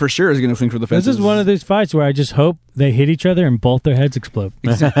 Tiago for sure is going to swing for the fences. This is one of those fights where I just hope they hit each other and both their heads explode.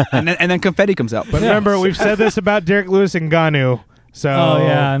 and then confetti comes out. But remember, we've said this about Derek Lewis and Ngannou. So Oh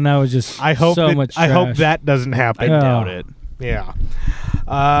yeah, and that was just I hope so that, much. I hope trash. that doesn't happen. I doubt it. Yeah.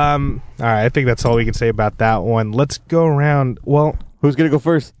 All right. I think that's all we can say about that one. Let's go around. Well, Who's gonna go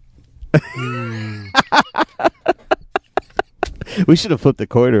first? We should have flipped the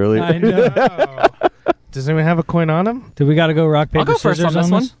coin earlier. I know. does anyone have a coin on him? Do we got to go rock paper I'll go first scissors on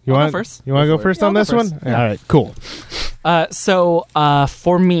this one. You I'll want go first. You want to go for it. first Yeah, on I'll this go one? first. All right. Cool. So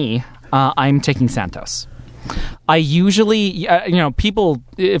for me, I'm taking Santos. I usually, people,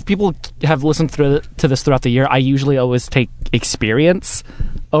 if people have listened to this throughout the year, I usually always take experience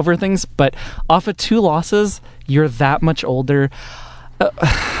over things. But off of 2 losses, you're that much older.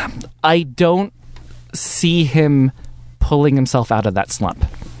 I don't see him pulling himself out of that slump.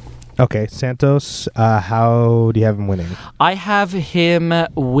 Okay, Santos. How do you have him winning? I have him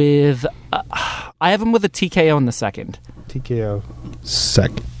with a TKO in the second. TKO.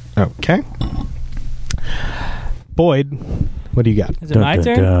 Second. Okay. Boyd, what do you got? Is it my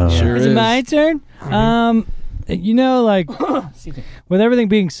turn? Sure Is it my turn? Like with everything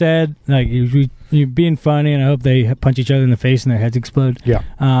being said, like you being funny, and I hope they punch each other in the face and their heads explode. Yeah.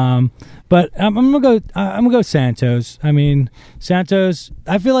 But I'm gonna go Santos. I mean, Santos.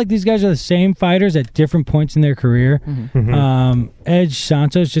 I feel like these guys are the same fighters at different points in their career. Edge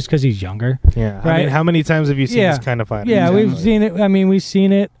Santos just because he's younger. Yeah. I Right. mean, how many times have you seen Yeah. this kind of fight? Yeah, we've seen it. I mean, we've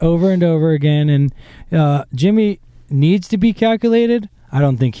seen it over and over again. And Jimmy needs to be calculated. I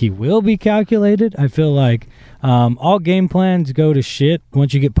don't think he will be calculated. I feel like all game plans go to shit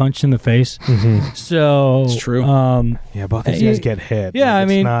once you get punched in the face. So It's true. Yeah, both these guys get hit. Yeah, Like, I it's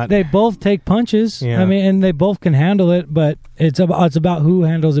mean, not, they both take punches. Yeah. I mean, and they both can handle it, but it's about who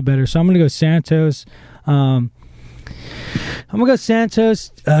handles it better. So I'm going to go Santos. I'm going to go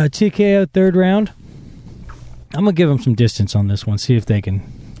Santos, TKO 3rd round. I'm going to give them some distance on this one, see if they can.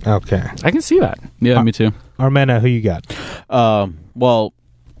 Okay. I can see that. Yeah, me too. Armena, who you got? Well,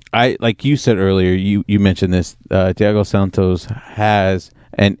 I like you said earlier. You mentioned this. Thiago Santos has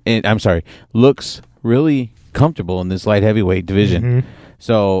and I'm sorry, looks really comfortable in this light heavyweight division.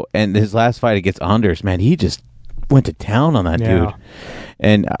 So, and his last fight against Anders, man, he just went to town on that Yeah. dude.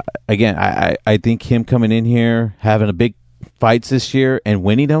 And again, I think him coming in here having a big fights this year and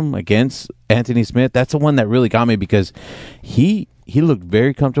winning them against Anthony Smith, that's the one that really got me because he looked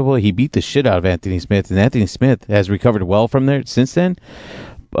very comfortable. He beat the shit out of Anthony Smith, and Anthony Smith has recovered well from there since then.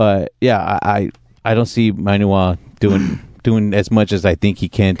 But yeah, I don't see Manuwa doing as much as I think he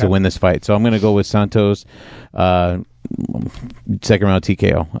can to win this fight. So I'm going to go with Santos, 2nd round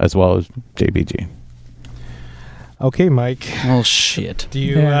TKO, as well as JBG. Okay, Mike. Oh shit. Do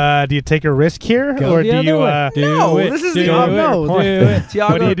you take a risk here, Go or the do other you? way. No, this is the Tiago.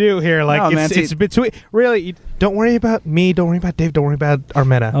 What do you do here? Like No, man, it's between. Really, don't worry about me. Don't worry about Dave. Don't worry about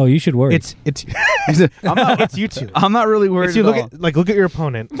Armena. Oh, you should worry. It's I'm not. it's you two. I'm not really worried. It's you. at Look all. at your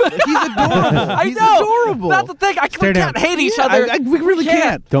opponent. He's adorable. I He's know. adorable. That's the thing. Stare We down. can't hate each Yeah, other. we really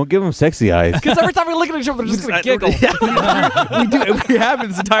can't. Don't give him sexy eyes. Because every time we look at each other, we're just going to giggle. we do. We have it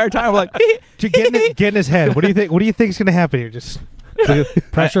this entire time. We're like, To get in his head. What do you think? What do you think is going to happen here? Just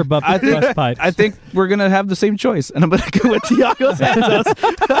pressure buff I think- bust pipes. I think we're gonna have the same choice, and I'm gonna go with Thiago Santos.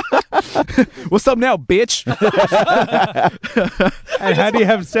 What's up now, bitch? and how do you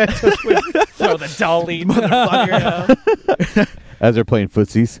have Santos win? Throw the doll lead. as they're playing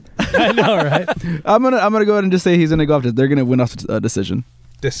footsies. I know, right? I'm gonna go ahead and just say he's gonna go off. They're gonna win off decision.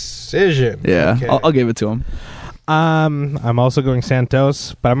 Decision. Yeah, Okay. I'll give it to him. I'm also going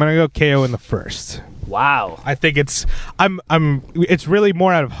Santos, but I'm gonna go KO in the first. Wow. I think it's it's really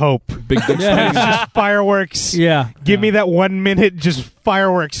more out of hope. Big It's just fireworks. Yeah. Give me that 1 minute, just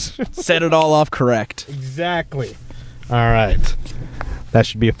fireworks. Set it all off correct. Exactly. All right. That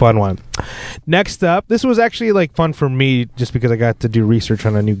should be a fun one. Next up, this was actually like fun for me just because I got to do research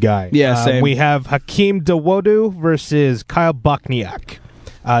on a new guy. Yeah, same. We have Hakeem Dawodu versus Kyle Bochniak.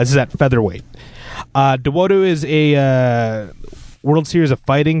 This is at featherweight. Dawodu is a World Series of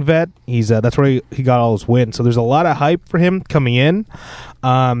Fighting vet. He's that's where he got all his wins. So there's a lot of hype for him coming in.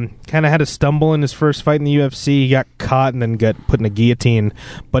 Kind of had a stumble in his first fight in the UFC. He got caught and then got put in a guillotine.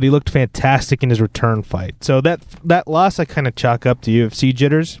 But he looked fantastic in his return fight. So that loss I kind of chalk up to UFC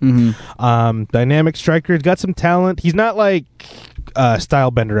jitters. Mm-hmm. Dynamic striker. He's got some talent. He's not like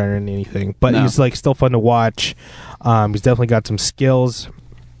style bender or anything, but No. he's like still fun to watch. He's definitely got some skills.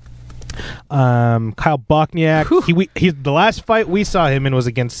 Kyle Bochniak. He the last fight we saw him in was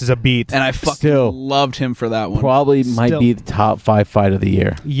against Zabit. And I fucking Still. loved him for that one. Probably might Still. be the top 5 fight of the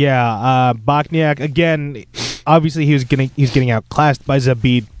year. Yeah, Bochniak again. Obviously, he's getting outclassed by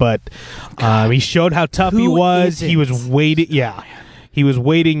Zabit, but he showed how tough he Who was. isn't? He was waiting. Yeah, he was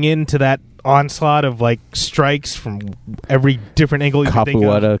wading into that onslaught of like strikes from every different angle you can think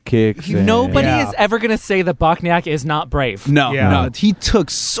of. Capoeira kicks. and- Nobody Yeah. is ever going to say that Bochniak is not brave. No, Yeah. no. He took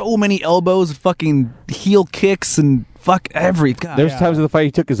so many elbows, fucking heel kicks, and fuck every God. There's times in the fight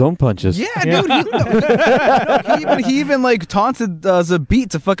he took his own punches. Yeah, dude. He even like taunted Zabit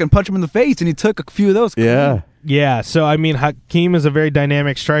to fucking punch him in the face, and he took a few of those. Yeah. Yeah, so I mean, Hakeem is a very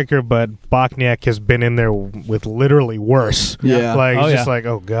dynamic striker, but Bochniak has been in there with literally worse. Yeah. like Oh, it's just yeah. like,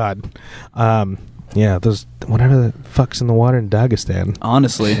 oh god. Yeah, those whatever the fuck's in the water in Dagestan.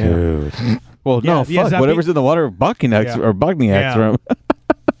 Honestly, Dude. Well, Yeah, no, yeah, fuck. Zabit- Whatever's in the water, Bochniak's Yeah. or Bochniak's Yeah. from.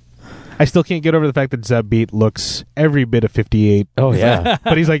 I still can't get over the fact that Zabit looks every bit of 58, Oh, yeah.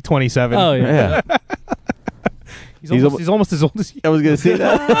 but he's like 27. Oh, yeah. Yeah. He's almost as old as you. I was going to say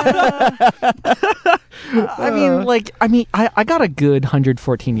that. I got a good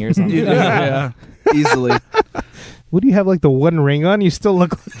 114 years on You it. do, yeah, easily. What do you have like the one ring on? You still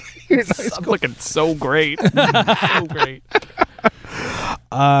look like you're in high I'm school. looking so great. So great.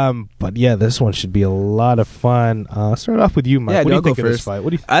 But yeah, this one should be a lot of fun. Start off with you, Mike. Yeah, what do dude, you I'll go think of this first. fight?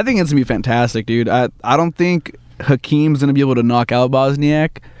 What do you? I think it's gonna be fantastic, dude. I don't think Hakeem's gonna be able to knock out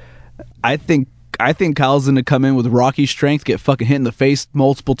Bosniak. I think Kyle's gonna come in with Rocky strength, get fucking hit in the face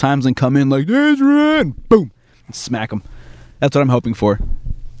multiple times, and come in like Adrian, boom, and smack him. That's what I'm hoping for.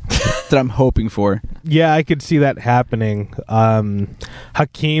 That's what I'm hoping for. Yeah, I could see that happening.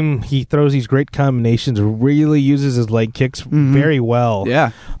 Hakeem, he throws these great combinations, really uses his leg kicks very well.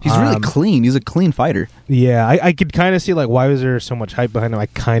 Yeah, he's really Um, clean. He's a clean fighter. Yeah, I could kind of see like why was there so much hype behind him. I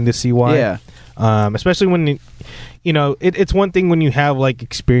kind of see why. Yeah. Especially when it's one thing when you have like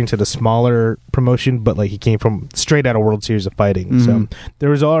experience at a smaller promotion, but like he came from straight out of World Series of Fighting, so there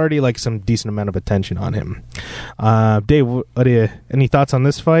was already like some decent amount of attention on him. Dave, what do you? Any thoughts on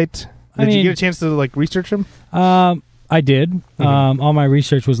this fight? I Did you mean- get a chance to like research him? I did. All my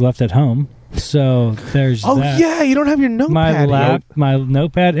research was left at home, so there's Oh that. yeah, you don't have your notepad. My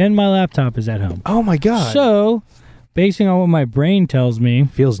notepad and my laptop is at home. Oh my god. So, basing on what my brain tells me,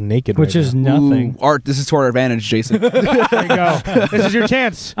 feels naked. which right is now. nothing. Ooh, Art, this is to our advantage, Jason. There you go. This is your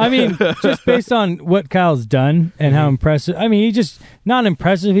chance. I mean, just based on what Kyle's done and how impressive. I mean, he just not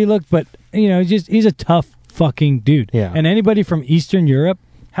impressive he looked, but he's a tough fucking dude. Yeah. And anybody from Eastern Europe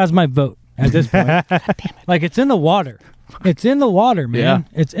has my vote at this point. Like it's in the water. It's in the water, man. Yeah.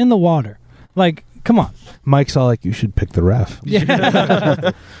 It's in the water. Like, come on. Mike saw like you should pick the ref. All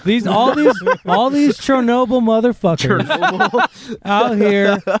these Chernobyl motherfuckers out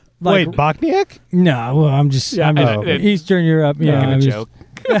here. Like, Wait, Bochniak? no, well, I'm just Oh. Eastern Europe. You know, Making a I'm just- joke.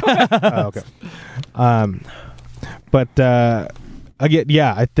 Oh, okay. But again,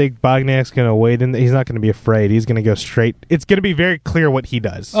 yeah, I think Bogniak's going to wait, and he's not going to be afraid. He's going to go straight. It's going to be very clear what he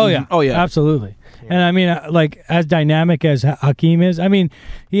does. Oh yeah, Oh, yeah. absolutely. And I mean, like as dynamic as Hakeem is, I mean,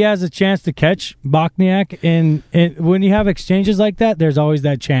 he has a chance to catch Bochniak. And when you have exchanges like that, there's always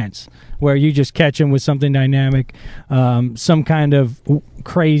that chance where you just catch him with something dynamic, some kind of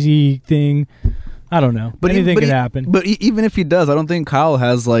crazy thing. I don't know. Anything could happen. But even if he does, I don't think Kyle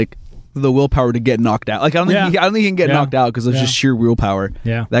has like the willpower to get knocked out. Like I don't think he can get Yeah. knocked out because of Yeah. just sheer willpower.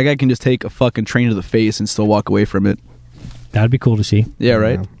 Yeah. That guy can just take a fucking train to the face and still walk away from it. That'd be cool to see. Yeah,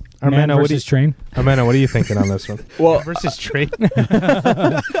 right. Man Armando, versus train. Armando, what are you thinking on this one? Well, Versus Trey.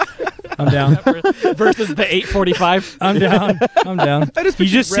 I'm down. versus the 8:45. I'm down. I'm down. You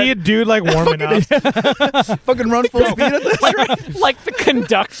just see a dude like warming up. Fucking run full speed at this. Like the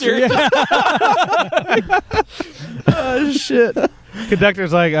conductor. Oh, shit.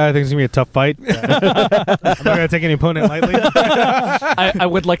 Conductor's like, I think it's gonna be a tough fight. I'm not gonna take any opponent lightly. I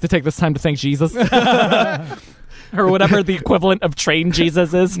would like to take this time to thank Jesus. Or whatever the equivalent of train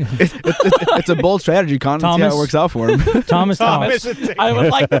Jesus is. It's a bold strategy, Con. Let's see how Thomas. it works out for him. Thomas. I would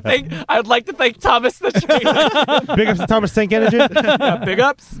like to thank Thomas the train. Big ups to Thomas Tank Energy. Yeah, big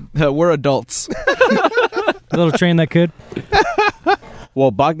ups. We're adults. Little train that could.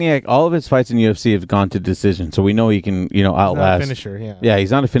 Well, Bogniak, all of his fights in UFC have gone to decision, so we know he can, Not outlast. a finisher, yeah. Yeah,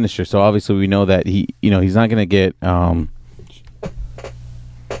 he's not a finisher, so obviously we know that he's not going to get.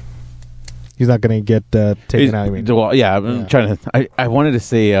 He's not going to get taken out. I mean, Yeah, I'm trying to. I wanted to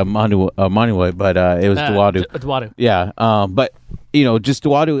say Manuwa, but it was Duwadu. Duwadu. Yeah, but just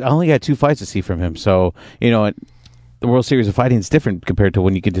Duwadu. I only got 2 fights to see from him, so the World Series of Fighting is different compared to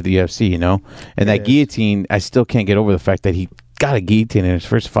when you get to the UFC, And that guillotine, I still can't get over the fact that he got a guillotine in his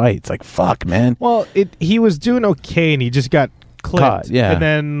first fight. It's like, fuck, man. well, he was doing okay, and he just got clipped. Caught, yeah. And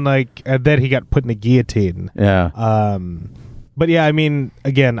then he got put in the guillotine. Yeah. But yeah, I mean,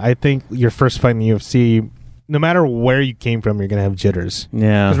 again, I think your first fight in the UFC, no matter where you came from, you're going to have jitters.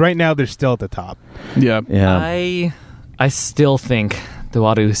 Yeah. Because right now, they're still at the top. Yeah. Yeah. I still think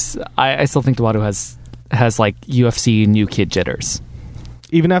Duwadu's. I still think Duwadu has like UFC new kid jitters.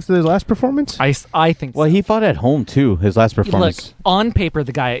 Even after his last performance? I think. Well, so. he fought at home too. His last Look, performance. on paper,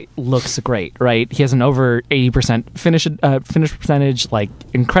 the guy looks great, right? He has an over 80% finish percentage, like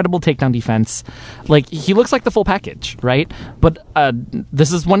incredible takedown defense. Like he looks like the full package, right? But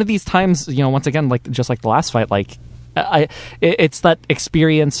this is one of these times, once again, like just like the last fight, like it's that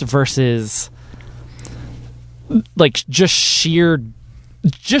experience versus like just sheer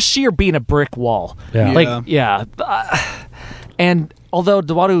being a brick wall. Yeah. And although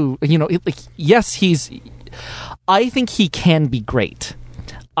Duwadu, yes, I think he can be great.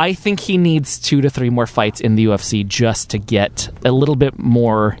 I think he needs 2 to 3 more fights in the UFC just to get a little bit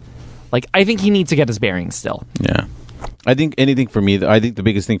more. Like, I think he needs to get his bearings still. Yeah. I think anything for me, I think the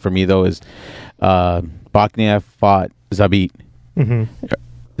biggest thing for me, though, is Bogniak fought Zabit. Mm-hmm.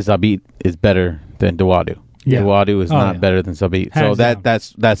 Zabit is better than Duwadu. Yeah. Duwadu is not better than Zabit. So Hands down.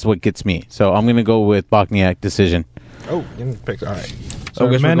 that's what gets me. So I'm going to go with Bogniak decision. Oh, pick. All right. So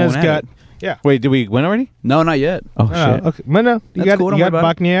I guess we're Mena's going at got. it. Yeah. Wait, did we win already? No, not yet. Oh, shit. Okay. Mena, you That's got, cool, don't you got worry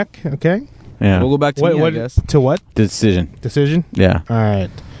about Bogniak. Okay. Yeah. We'll go back to me, I guess. To what? Decision. Decision? Yeah. All right.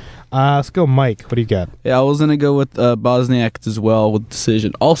 Let's go, Mike. What do you got? Yeah, I was going to go with Bosniak as well with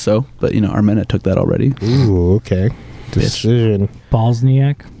decision also, but, Armena took that already. Ooh, okay. Decision.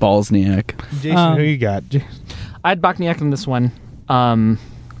 Bosniak. Jason, who you got? I had Bogniak in this one.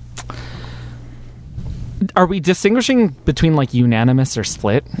 Are we distinguishing between like unanimous or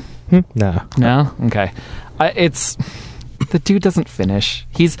split? No. No. Okay. It's the dude doesn't finish.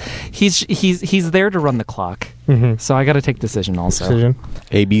 He's there to run the clock. Mm-hmm. So I got to take decision also. Decision.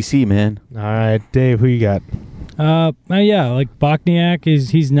 ABC, man. All right, Dave. Who you got? Yeah, like Bogniak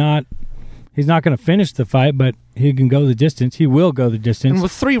he's not going to finish the fight, but he can go the distance. He will go the distance. And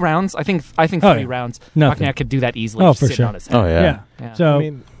with 3 rounds, I think 3 yeah. rounds, Nothing. Bogniak could do that easily. Oh, just for sitting sure. on his head. Oh, yeah. Yeah. So I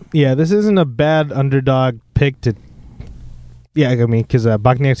mean, yeah, this isn't a bad underdog pick to. Yeah, I mean, because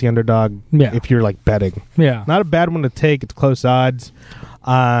Bogniak's the underdog. Yeah. If you're like betting, yeah. not a bad one to take. It's close odds.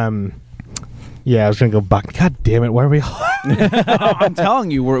 Yeah, I was gonna go Bogniak. God damn it! Why are we? I'm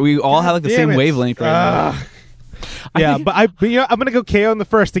telling you, we all have like the Damn same it. wavelength right now. Yeah, but I'm gonna go KO in the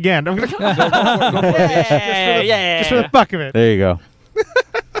first again. I'm gonna go Yeah. just for the fuck of it. There you go.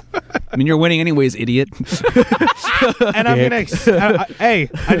 I mean, you're winning anyways, idiot. And I'm gonna. Hey,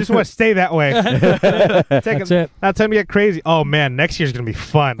 I just want to stay that way. That's it. Not time to get crazy. Oh man, next year's gonna be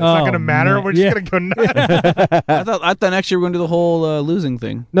fun. It's not Oh, gonna matter. man. We're just Yeah. gonna go nuts. I thought next year we were going to do the whole losing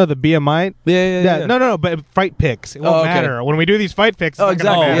thing. No, the BMI. Yeah. No. But fight picks. It won't Oh, okay. matter when we do these fight picks. Oh, it's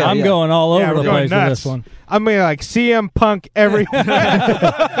not gonna exactly. matter. Yeah, I'm yeah. going all Yeah, over we're the going place with nuts. this one. I'm gonna like CM Punk every.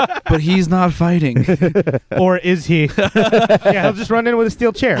 But he's not fighting. Or is he? Yeah, he'll just run in with a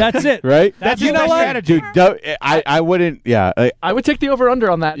steel chair. That's it. Right? That's you his know best what? strategy. Dude, I wouldn't. Yeah. I would take the over/under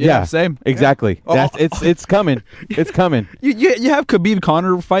on that. Yeah. Same. Exactly. Yeah. It's coming. It's coming. You have Khabib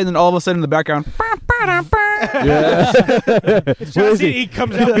Conor fighting, and all of a sudden in the background, John Cena, he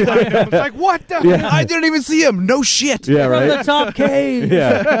comes out behind him. It's like, what the? I didn't even see him. No shit. Yeah, From the right. top cave.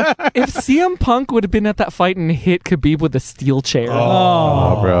 Yeah. If CM Punk would have been at that fight and hit Khabib with a steel chair,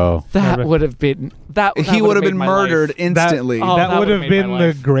 Oh, bro. that would have been that. He would have been made my murdered life. instantly. Oh, that that would have would've made been my the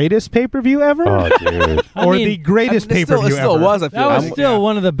life. greatest pay-per-view ever, Oh, dude. I or mean, the greatest it still, pay-per-view it still ever. was. I feel That was like. still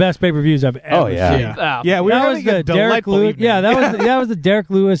one of the best pay-per-views I've ever Oh, yeah. seen. Yeah. Yeah, we were That was having a the Derek delightful Lewis. evening. Yeah, that was the Derek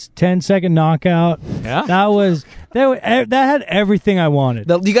Lewis 10-second knockout. Yeah. That had everything I wanted.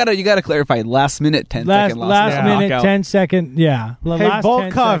 You gotta clarify. Last minute, 10 second last minute, knockout. 10-second. Yeah, Hey, last 10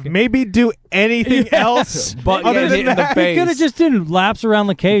 Volkov, seconds. maybe do anything else But other yeah, than hit in the that. face. He could have just did laps around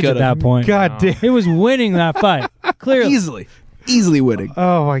the cage at Could've. that point. God damn. He was winning that fight clearly. easily winning.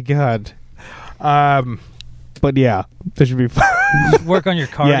 Oh my god. But yeah, this should be fun. Work on your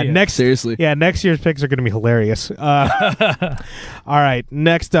cardio. Yeah, Seriously. next year's picks are going to be hilarious. All right,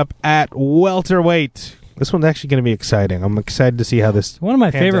 next up at welterweight. This one's actually going to be exciting. I'm excited to see how this. One of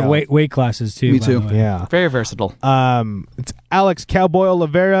my pans favorite out. weight classes too. Me by too. the way. Yeah. Very versatile. It's Alex Cowboy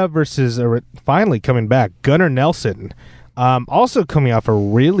Oliveira versus finally coming back Gunnar Nelson. Also coming off a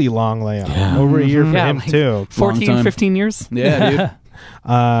really long layoff, over a year for Yeah, him like too. 14, time. 15 years. Yeah, dude.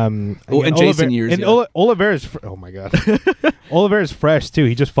 And Jason years, And yeah. Oliveira's oh my god, Oliveira's fresh too.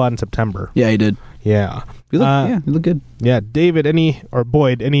 He just fought in September. Yeah, he did. Yeah, You look good. yeah. David,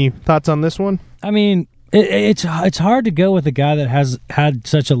 Boyd, any thoughts on this one? I mean, it's hard to go with a guy that has had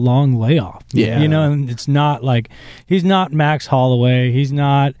such a long layoff. Yeah. You know, and it's not like he's not Max Holloway. He's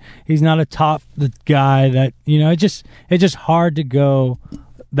not a top guy that, you know, it's just hard to go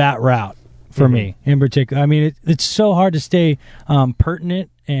that route for me in particular. I mean, it's so hard to stay pertinent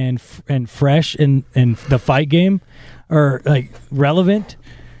and fresh in the fight game, or like relevant.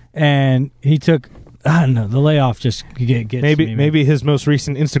 And he took, I don't know, the layoff just gets me, man. Maybe his most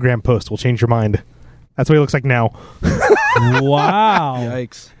recent Instagram post will change your mind. That's what he looks like now. Wow.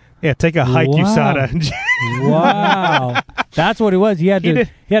 Yikes. Yeah, take a hike, Wow. USADA. Wow, that's what it was. He had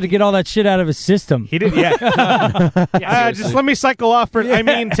to get all that shit out of his system. He did, yeah. Just let me cycle off for. I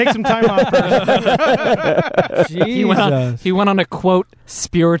mean, take some time off. He went on a quote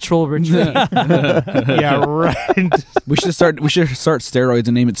spiritual retreat. Yeah, right. We should start steroids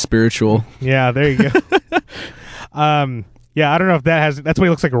and name it spiritual. Yeah, there you go. Yeah, I don't know if that has. That's what he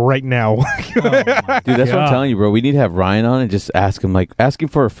looks like right now. Dude, that's what Yeah. I'm telling you, bro. We need to have Ryan on and just ask him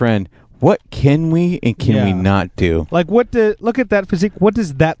for a friend. What can we and can we Yeah. not do? Like, look at that physique. What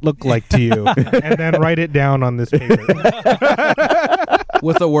does that look like to you? And then write it down on this paper.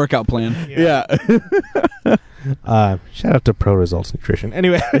 With a workout plan. Yeah. Shout out to Pro Results Nutrition.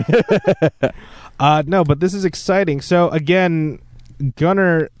 Anyway, no, but this is exciting. So again,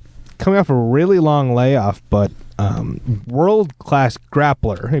 Gunnar coming off a really long layoff, but world-class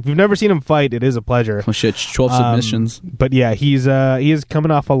grappler. If you've never seen him fight, it is a pleasure. Oh shit, 12 submissions. But yeah, he is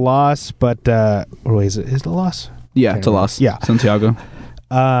coming off a loss. But wait, is it a loss? Yeah, it's a loss. Yeah. Santiago.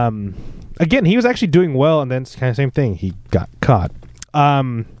 Again, he was actually doing well, and then it's kind of same thing. He got caught.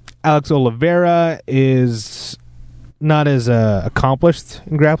 Alex Oliveira is not as accomplished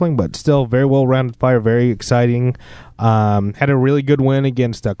in grappling, but still very well-rounded fighter, very exciting. Had a really good win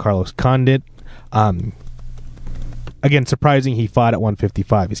against Carlos Condit. Again, surprising he fought at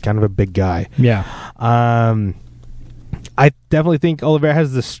 155. He's kind of a big guy. Yeah. I definitely think Oliveira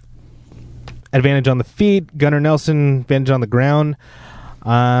has this advantage on the feet. Gunnar Nelson, advantage on the ground.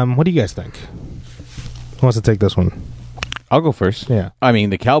 What do you guys think? Who wants to take this one? I'll go first. Yeah. I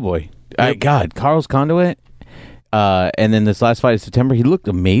mean, the Cowboy. God, Carlos Conduit. And then this last fight in September, he looked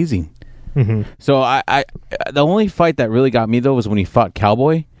amazing. Mm-hmm. So I the only fight that really got me though was when he fought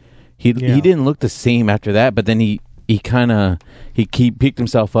Cowboy. He didn't look the same after that, but then he picked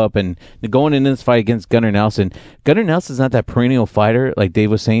himself up, and going into this fight against Gunnar Nelson's not that perennial fighter like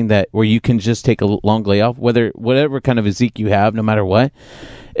Dave was saying, that where you can just take a long layoff, whatever kind of physique you have, no matter what.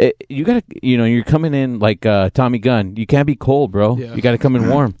 You gotta, you're coming in like Tommy Gunn. You can't be cold, bro. Yeah. You gotta come in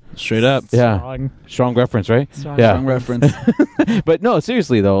warm. Straight up. Yeah, strong reference, right? Yeah, Strong reference. but no,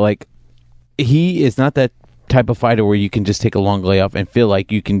 seriously though, like he is not that type of fighter where you can just take a long layoff and feel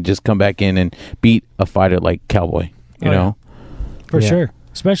like you can just come back in and beat a fighter like Cowboy. You know? For Yeah. sure.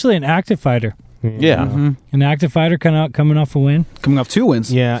 Especially an active fighter. Yeah. Mhm. An active fighter coming off a win. Coming off 2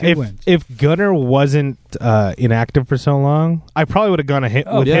 wins. Yeah, Two if wins. if Gunnar wasn't inactive for so long, I probably would have gone with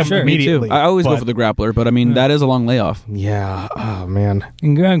yeah, him sure. Me too. immediately. I always go But- for the grappler, but I mean, that is a long layoff. Yeah. Oh man.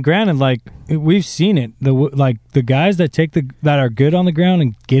 And granted, like we've seen it, the guys that are good on the ground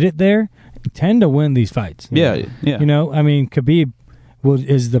and get it there tend to win these fights. Yeah. You know, I mean, Khabib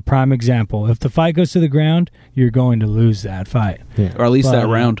is the prime example. If the fight goes to the ground, you're going to lose that fight. Or at least But, that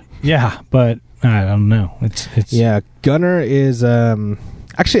round. Yeah, but I don't know. It's Yeah, Gunnar is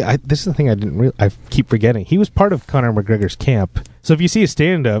actually. This is the thing I keep forgetting. He was part of Conor McGregor's camp. So if you see a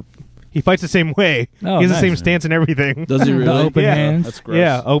stand-up, he fights the same way. Oh, he has nice. the same stance and everything. Does he The really? open Yeah. hands. That's gross.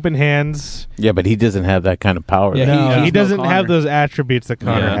 Yeah, open hands. Yeah, but he doesn't have that kind of power. Yeah, though. No, he he's doesn't no have Conor. those attributes that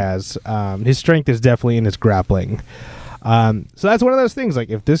Conor Yeah. has. His strength is definitely in his grappling. So that's one of those things. Like,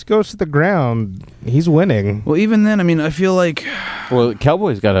 if this goes to the ground, he's winning. Well, even then, I mean, I feel like Well,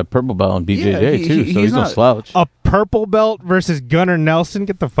 Cowboy's got a purple belt on BJJ Yeah, he- too, he- so he's he's no not- slouch. A purple belt versus Gunnar Nelson?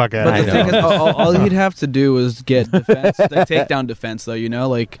 Get the fuck out But of the here. thing is, all he'd have to do is get defense, like takedown defense, though. You know,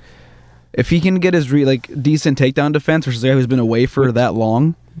 like if he can get his decent takedown defense versus a guy who's been away for that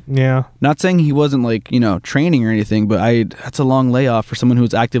long. Yeah. Not saying he wasn't training or anything, but that's a long layoff for someone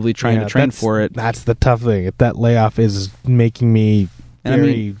who's actively trying Yeah, to train that's- for it. That's the tough thing. If that layoff is making me And I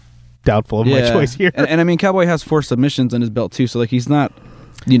very mean- doubtful of my choice here. And I mean, Cowboy has 4 submissions in his belt too, so like he's not,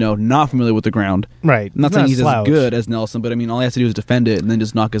 not familiar with the ground. Right. I'm not saying a he's slouch. as good as Nelson, but I mean, all he has to do is defend it and then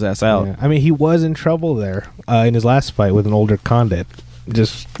just knock his ass out. Yeah. I mean, he was in trouble there in his last fight with an older Condit.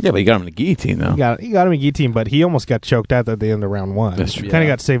 Just Yeah, but he got him in the guillotine though. he got him in guillotine, but he almost got choked out at the end of round 1. That's true. Kind of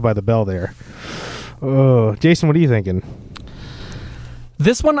Yeah. got saved by the bell there. Oh, Jason, what are you thinking?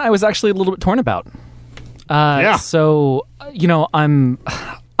 This one I was actually a little bit torn about. Yeah. So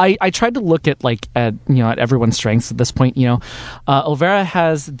I tried to look at at everyone's strengths at this point. Oliveira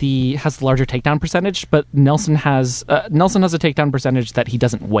has the larger takedown percentage, but Nelson has a takedown percentage that he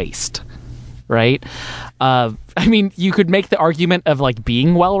doesn't waste. Right? I mean, you could make the argument of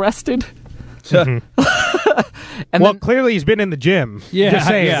being well rested. And Well, then, clearly he's been in the gym. Yeah, Just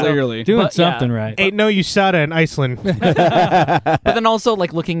saying. yeah. Clearly. Doing But, yeah. something right. Ain't no USADA in Iceland. but then also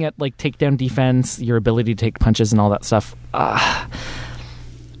looking at takedown defense, your ability to take punches and all that stuff.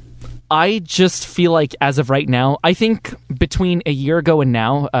 I just feel like as of right now, I think between a year ago and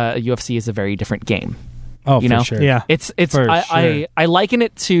now, UFC is a very different game. Oh, you for know? sure. Yeah. It's For I liken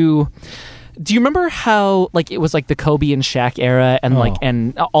it to. Do you remember how it was the Kobe and Shaq era and Oh.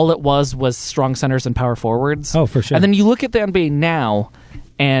 and all it was strong centers and power forwards? Oh, for sure. And then you look at the NBA now,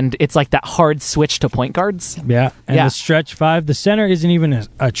 and it's that hard switch to point guards. Yeah, and Yeah. the stretch 5, the center isn't even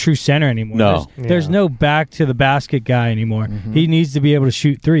a true center anymore. No. There's Yeah. no back to the basket guy anymore. Mm-hmm. He needs to be able to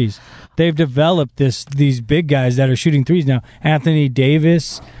shoot threes. They've developed these big guys that are shooting threes now. Anthony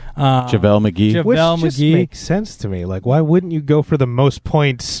Davis, JaVale McGee. Which Val just McGee. makes sense to me. Like, why wouldn't you go for the most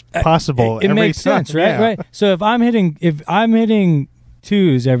points possible? It every makes sense, time? right? Yeah. Right. So if I'm hitting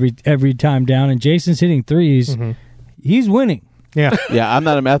twos every time down, and Jason's hitting threes, he's winning. Yeah. Yeah, I'm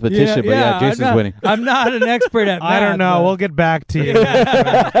not a mathematician, but yeah, Jason's winning. I'm not an expert at math. I don't know. but, We'll get back to you.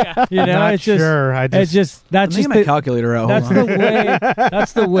 not it's sure. It's just that's Let me just get my the, calculator out. that's Hold on. the way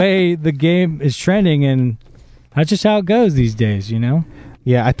that's the way the game is trending, and that's just how it goes these days.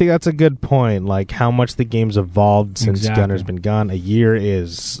 Yeah, I think that's a good point. Like how much the game's evolved since Exactly. Gunner's been gone. A year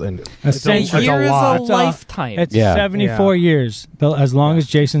is A century. year is lot. a lifetime. It's Yeah. 74 years, as long as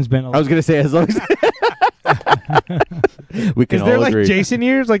Jason's been alive. I was gonna say as long as we can Is there all like agree. Jason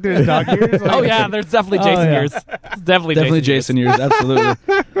years? Like there's dog years? Like, Oh yeah, there's definitely Oh, Jason yeah. years. It's definitely Jason years, absolutely,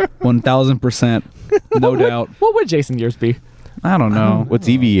 1,000%, no doubt. What would Jason years be? I don't know. What's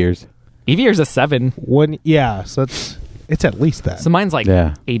Evie years? Evie years is 7. Yeah, so it's at least that. So mine's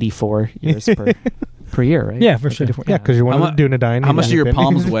Yeah. 84 years per year, right? Yeah, for sure. 84. Yeah, because you're one How of the Dunedain. How much do your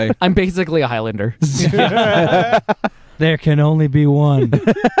palms weigh? I'm basically a Highlander. There can only be one.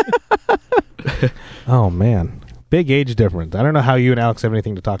 Oh man, big age difference. I don't know how you and Alex have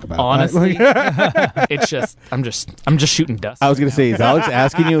anything to talk about. Honestly, it's just I'm just shooting dust. I was gonna say, is Alex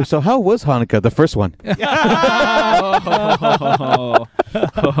asking you? So how was Hanukkah, the first one?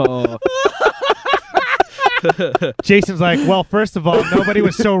 Jason's like, well, first of all, nobody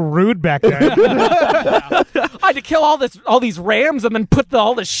was so rude back then. I had to kill all these rams and then put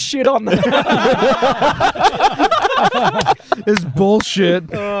all this shit on them. It's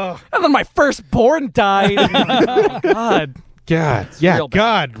bullshit. And then my firstborn died. Oh, God. God, yeah, Real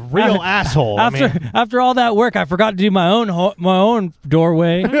bad. God, real asshole. After all that work, I forgot to do my own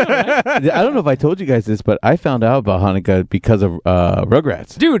doorway. I don't know if I told you guys this, but I found out about Hanukkah because of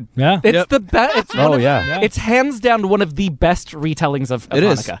Rugrats. Dude, Yeah. it's the best. It's Oh, one of- yeah. It's hands down one of the best retellings of It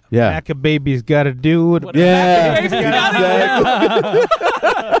is. Hanukkah. Yeah. Mac a baby's got to do what Yeah. Exactly.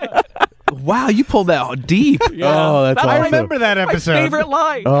 Wow, you pulled that out deep. Oh, that's That's awesome. I remember that My episode. favorite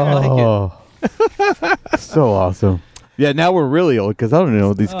line. Oh, so awesome. Yeah, now we're really old because I don't know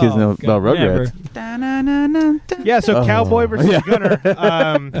what these kids know about Rugrats. Yeah, so Oh. Cowboy versus Yeah. Gunner.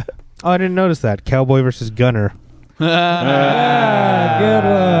 I didn't notice that. Cowboy versus Gunner. Good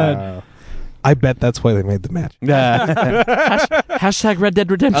one. I bet that's why they made the match. Hashtag Red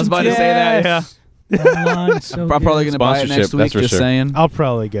Dead Redemption. I was about to 2. say that. Yeah. Online, so I'm probably good. gonna buy it Sponsorship, next week. that's for Just sure. saying. I'll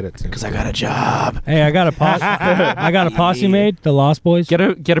probably get it too. Because I got a job. Hey, I got a posse. I got a posse made. The Lost Boys. Get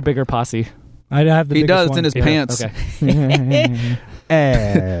a bigger posse. I have the He biggest does. It's one. in his pants.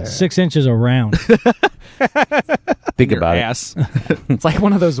 Okay. 6 inches around. Think Your about it. ass. It's like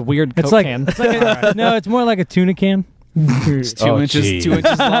one of those weird Coke It's like, cans. it's like no, it's more like a tuna can. It's 2 Oh, inches, geez. 2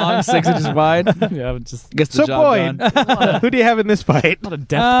 inches long, 6 inches wide. Yeah, just Gets the So, job Boyd, done. who do you have in this fight? not a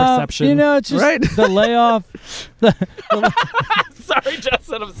depth perception. You know, it's just Right. the layoff. Sorry,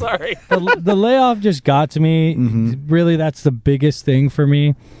 Justin. I'm sorry. The layoff just got to me. Mm-hmm. Really, that's the biggest thing for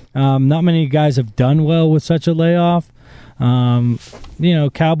me. Not many guys have done well with such a layoff.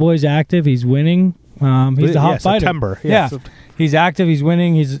 Cowboy's active. He's winning. He's a hot fighter. September. Yeah. He's active. He's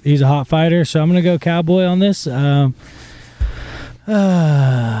winning. He's a hot fighter. So I'm going to go Cowboy on this.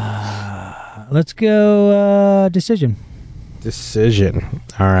 Let's go decision. Decision.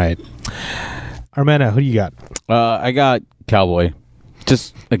 All right. Armena, who do you got? I got Cowboy.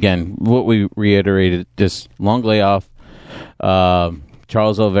 Just again, what we reiterated, just long layoff.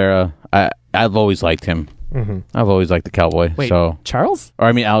 Charles Oliveira. I've always liked him. Mm-hmm. I've always liked the Cowboy. Wait, So, Charles? or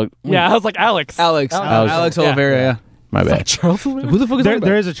I mean, Yeah, I was like Alex. Alex Oliveira, yeah. my bad. Charles? Who the fuck is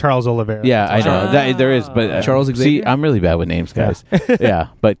There is a Charles Oliveira. Yeah, I know that there is, but Charles See, Xavier? I'm really bad with names, guys. Yeah,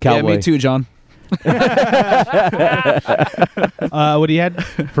 but Cowboy. Yeah, me too, John. What do you had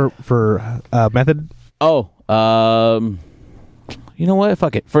for method? Oh, you know what?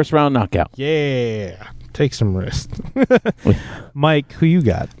 Fuck it. First round knockout. Yeah. Take some risk. Mike, who you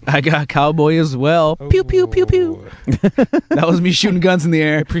got? I got Cowboy as well. Pew, pew, pew, pew. That was me shooting guns in the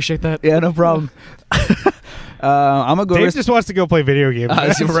air. Appreciate that. Yeah, no problem. I'm going to go Dave risk. just wants to go play video games.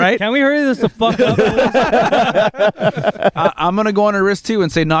 Right? Can we hurry this the fuck up? I'm going to go on a risk, too,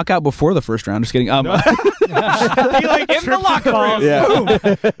 and say knockout before the first round. Just kidding. He like trips and falls. Yeah.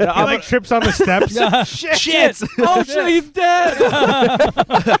 He like trips on the steps. Shit! Oh shit, he's dead.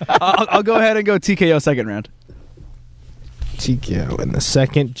 I'll go ahead and go TKO second round. TKO in the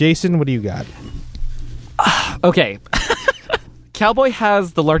second. Jason, what do you got? Okay. Cowboy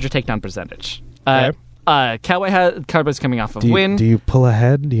has the larger takedown percentage. Cowboy's coming off of win. Do you pull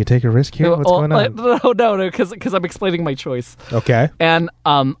ahead? Do you take a risk here? What's going on? No, because I'm explaining my choice. Okay. And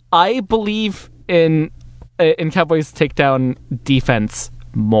I believe in Cowboy's takedown defense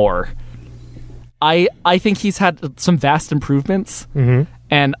more. I think he's had some vast improvements,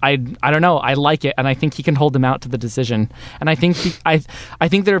 and I don't know. I like it, and I think he can hold them out to the decision. And I think I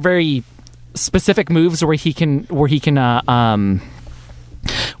think there are very specific moves where he can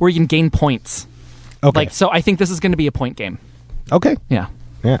gain points. Okay. Like, so I think this is going to be a point game. Okay. Yeah.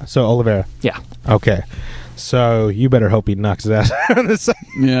 Yeah. So Oliveira. Yeah. Okay. So you better hope he knocks his ass on the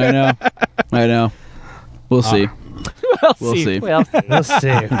second. Yeah, I know. We'll see. We'll see. Well, We'll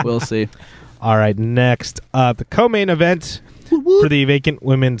see. We'll see. All right. Next, the co-main event for the vacant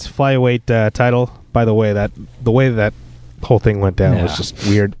women's flyweight title. By the way, that whole thing went down was just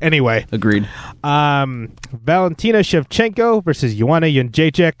weird. Anyway, Agreed. Valentina Shevchenko versus Joanna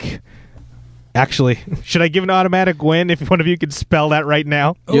Jędrzejczyk. Actually, should I give an automatic win if one of you could spell that right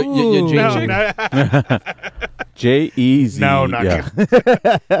now? Ooh. No, J-E-Z. no, not yeah.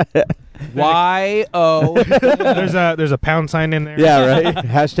 Y-O. There's a pound sign in there. Yeah, right.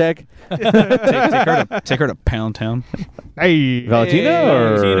 Hashtag Take her to Pound Town. Hey, Valentina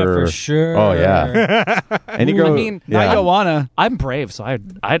or Valentina for sure. Oh yeah. Any girl. I mean, Not yeah. Joanna. I'm brave, so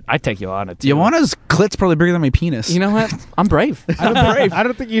I'd take Joanna too. Joanna's clit's probably bigger than my penis. You know what? I'm brave. I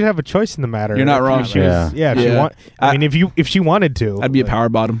don't think you'd have a choice in the matter. You're not If wrong. She was, Yeah. if she Yeah. want. I mean, if she wanted to, I'd be a power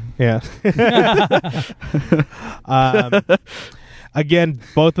bottom. Yeah. Again,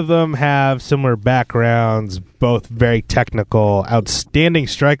 both of them have similar backgrounds, both very technical, outstanding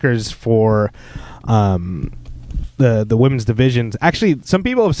strikers for the women's divisions. Actually, some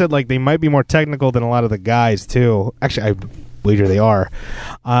people have said like they might be more technical than a lot of the guys too. Actually, I wager they are.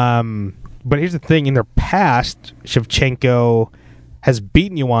 But here's the thing: in their past, Shevchenko has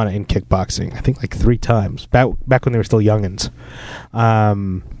beaten Joanna in kickboxing. I think like 3 times back when they were still youngins.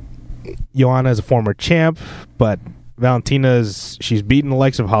 Joanna is a former champ, but she's beaten the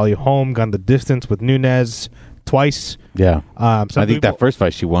likes of Holly Holm, gone the distance with Nunes twice. Yeah. I think people- that first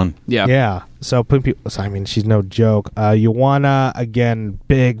fight she won. Yeah. Yeah. So I mean, she's no joke. Joanna, again,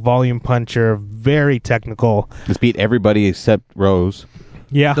 big volume puncher, very technical. Just beat everybody except Rose.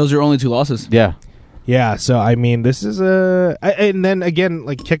 Yeah. Those are only 2 losses. Yeah. Yeah. So I mean, this is and then again,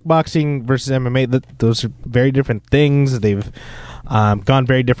 like kickboxing versus MMA, those are very different things. They've gone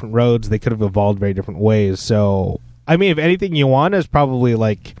very different roads. They could have evolved very different ways. So I mean, if anything, Joanna is probably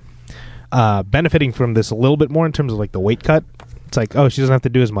like benefiting from this a little bit more in terms of like the weight cut. It's like, oh, she doesn't have to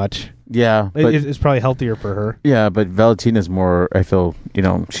do as much. Yeah, but It's probably healthier for her. yeah, but Valentina's more. I feel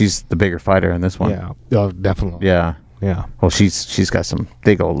she's the bigger fighter in this one. Yeah, oh, definitely. Yeah. Yeah. Well, she's got some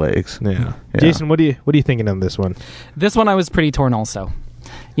big old legs. Yeah. Yeah. Jason, what are you thinking of this one? This one I was pretty torn also.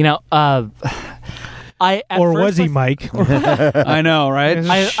 I at Or first was he, was- Mike? I know, right?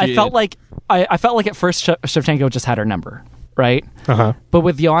 I felt like I felt like at first Shevchenko just had her number, right? Uh-huh. But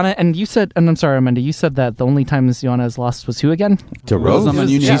with Joanna, and you said, and I'm sorry, Amanda, you said that the only times Joanna has lost was who again? To Rose Rose,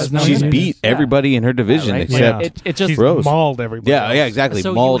 Namajunas. she's Yeah. beat everybody in her division right? except Like, it just She's Rose. mauled everybody. yeah, else. yeah, exactly. So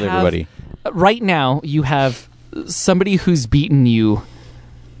you Mauled have- everybody. right now you have somebody who's beaten you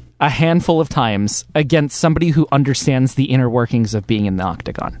a handful of times against somebody who understands the inner workings of being in the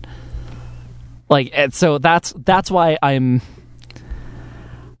octagon. And so that's why I'm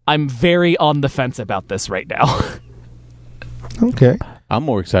very on the fence about this right now. Okay. I'm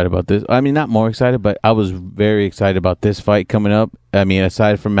more excited about this. I mean, not more excited, but I was very excited about this fight coming up. I mean,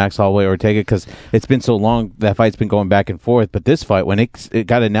 aside from Max Holloway Ortega, because it's been so long, that fight's been going back and forth. But this fight, when it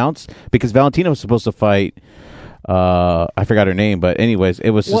got announced, because Valentina was supposed to fight, I forgot her name, but anyways, it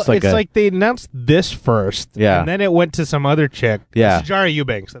was just it's like they announced this first, Yeah. and then it went to some other chick, Yeah. Sajara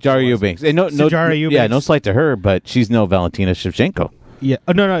Eubanks. That's Jara who it was. Eubanks. And no, Sajara yeah, Eubanks. no slight to her, but she's no Valentina Shevchenko. Yeah.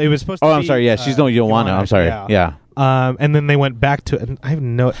 Oh no, it was supposed to. Oh, be, I'm sorry. Yeah, she's no Joanna. I'm sorry. Yeah. And then they went back to. And I have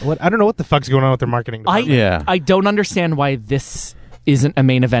I don't know what the fuck's going on with their marketing department. Yeah. I don't understand why this isn't a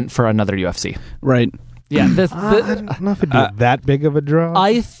main event for another UFC. Right. Yeah, I don't know if it'd be that big of a draw.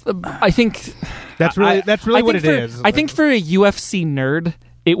 I think that's really I what it think is. I think for a UFC nerd,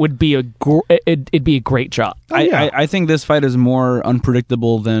 it would be it'd be a great job. I think this fight is more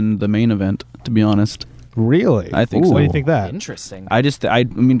unpredictable than the main event, to be honest. Really, I think Why so. do you think that? Interesting. I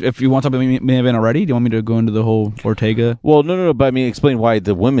mean, if you want to talk about main event already, do you want me to go into the whole Ortega? Well, no. But I mean, explain why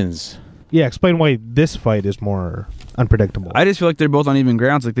the women's. Yeah, explain why this fight is more unpredictable. I just feel like they're both on even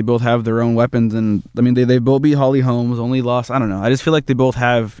grounds. Like they both have their own weapons, and I mean, they both beat Holly Holmes. Only lost. I don't know. I just feel like they both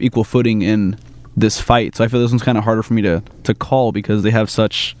have equal footing in this fight. So I feel this one's kind of harder for me to call because they have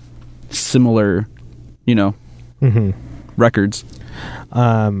such similar, records.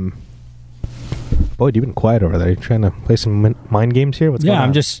 Boyd, you've been quiet over there. You trying to play some mind games here? What's going on?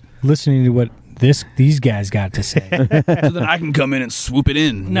 I'm just listening to what these guys got to say. So then I can come in and swoop it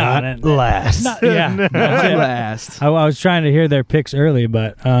in. not last. Yeah. That's it. Last. I was trying to hear their picks early,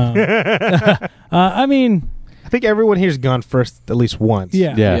 but I mean, I think everyone here's gone first at least once.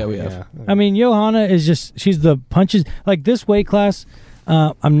 yeah. Yeah, we have. Yeah. I mean, Johanna is she's the punches. Like this weight class,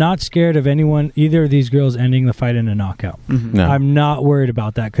 I'm not scared of either of these girls ending the fight in a knockout. No. I'm not worried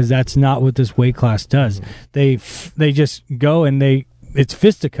about that because that's not what this weight class does. They just go and it's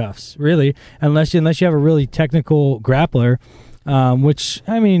fisticuffs, really, unless you have a really technical grappler, which,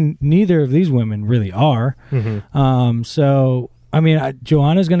 I mean, neither of these women really are. Mm-hmm. So, I mean,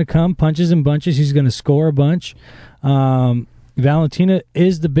 Joanna's going to come, punches and bunches. He's going to score a bunch. Valentina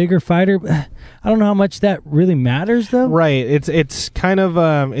is the bigger fighter. I don't know how much that really matters, though. Right. It's kind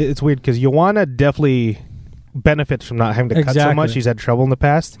of it's weird because Joanna definitely benefits from not having to cut so Exactly. much. She's had trouble in the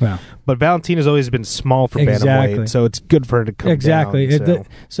past. Yeah. But Valentina's always been small for Exactly. bantamweight, so it's good for her to come Exactly. down.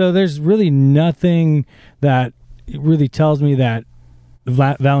 So there's really nothing that really tells me that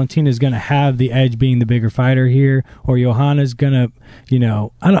Valentina is going to have the edge being the bigger fighter here, or Johanna's going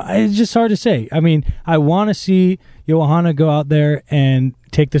to, I don't. It's just hard to say. I mean, I want to see Johanna go out there and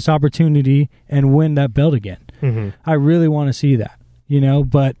take this opportunity and win that belt again. Mm-hmm. I really want to see that,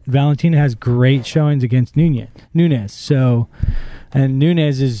 But Valentina has great showings against Nunes. So, and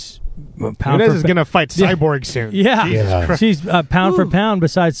Nunes is pound Nunes for is going to fight Cyborg soon. Yeah, Jesus Christ. she's pound for pound.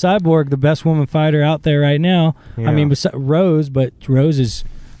 Besides Cyborg, the best woman fighter out there right now. Yeah. I mean, besides Rose, but Rose is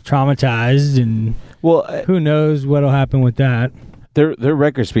traumatized, and Well, who knows what'll happen with that. their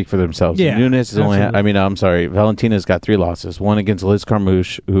records speak for themselves. Yeah, Nunes is absolutely. I'm sorry. Valentina's got 3 losses. One against Liz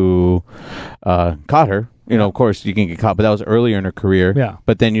Carmouche, who caught her. Of course, you can get caught, but that was earlier in her career. Yeah.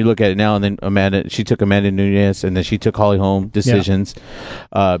 But then you look at it now, and then she took Amanda Nunes, and then she took Holly Holm decisions.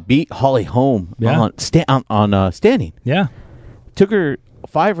 Beat Holly Holm on standing. Yeah, Took her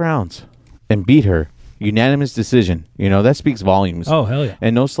 5 rounds and beat her. Unanimous decision. That speaks volumes. Oh, hell yeah.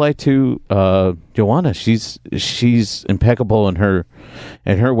 And no slight to Joanna. She's impeccable in her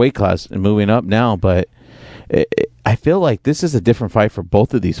weight class and moving up now, but I feel like this is a different fight for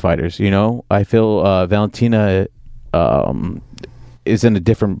both of these fighters. I feel Valentina is in a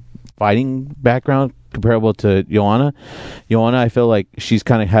different fighting background comparable to Joanna. Joanna, I feel like she's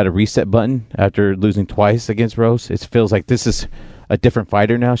kind of had a reset button after losing twice against Rose. It feels like this is a different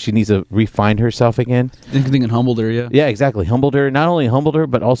fighter now. She needs to refine herself again. Thinking humbled her, yeah. Yeah, exactly. Humbled her. Not only humbled her,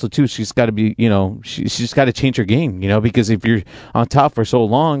 but also too, she's got to be, she's got to change her game, because if you're on top for so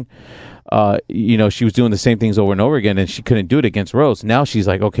long, she was doing the same things over and over again, and she couldn't do it against Rose. Now she's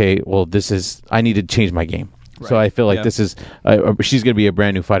like, okay, well, I need to change my game. Right. So I feel like this is she's going to be a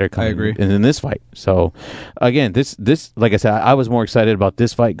brand new fighter coming in this fight. So again, this like I said, I was more excited about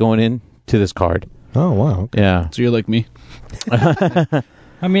this fight going in to this card. Oh wow! Okay. Yeah. So you're like me.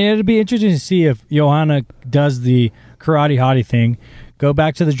 I mean, it'd be interesting to see if Joanna does the karate hottie thing, go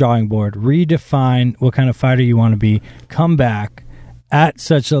back to the drawing board, redefine what kind of fighter you want to be, come back at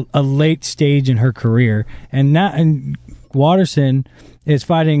such a late stage in her career, and Waterson is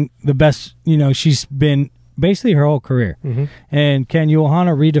fighting the best. She's been basically her whole career. Mm-hmm. And can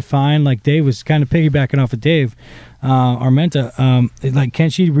Johanna redefine, like Dave was kind of piggybacking off of Dave Armenta, like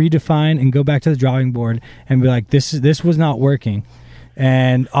can she redefine and go back to the drawing board and be like, this was not working,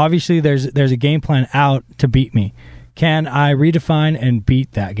 and obviously there's a game plan out to beat me. Can I redefine and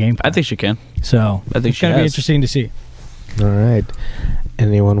beat that game plan? I think she can. So I think it's going to be interesting to see. All right.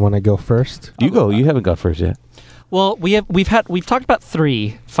 Anyone want to go first? You go. You haven't got first yet. Well, we've talked about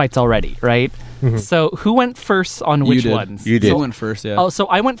 3 fights already, right? Mm-hmm. So who went first on which ones? You did. You went first, yeah. Oh, so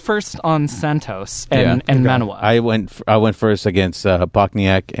I went first on Santos and Manoa. I went first against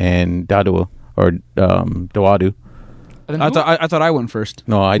Bokniak and Dadu or Dawadu. I thought I went first.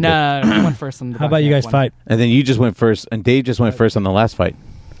 No, I did. No, you went first on the How about you guys fight? And then you just went first, and Dave just went first on the last fight.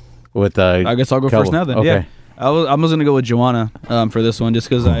 With I guess I'll go first now then. Okay. Yeah. I was gonna go with Joanna for this one just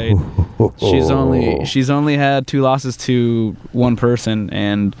because she's only had 2 losses to one person,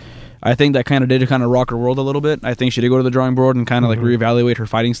 and I think that kind of rock her world a little bit. I think she did go to the drawing board and kind of like reevaluate her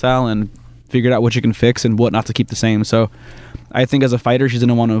fighting style and figured out what she can fix and what not to keep the same. So I think as a fighter, she's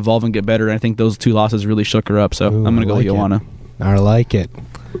gonna want to evolve and get better. And I think those 2 losses really shook her up. So I'm gonna go with Joanna. I like it.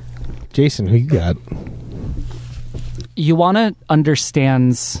 Jason, who you got? Joanna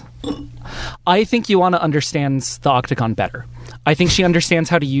understands. I think Joanna understands the octagon better. I think she understands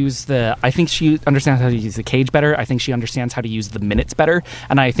how to use the cage better. I think she understands how to use the minutes better,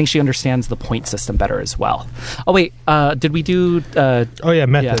 and I think she understands the point system better as well. Oh wait, did we do? Method.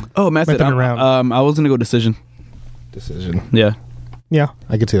 Yeah. Oh, method and round. I was gonna go decision. Decision. Yeah. Yeah,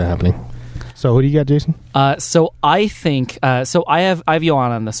 I could see that happening. So who do you got, Jason? So I think I have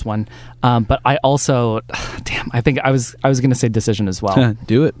Joanna on this one, but I also, I think I was gonna say decision as well.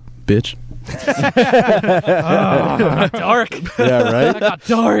 Do it, bitch. Dark. Yeah, right. That got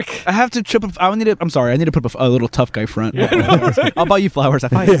dark. I have to trip. I need to put up a little tough guy front. Yeah. I'll buy you flowers.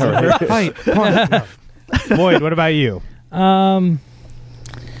 Fight. Come on. No. Boyd, what about you? I'm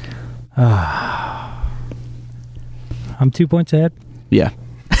 2 points ahead. Yeah.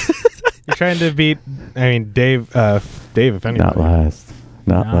 You're trying to beat. I mean, Dave. Dave, if anything. Not last.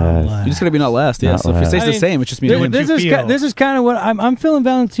 You just gotta be not last. Yeah. Not So if it stays the same, it's just me. This is kind of what I'm feeling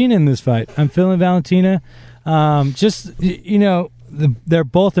Valentina in this fight. I'm feeling Valentina. They're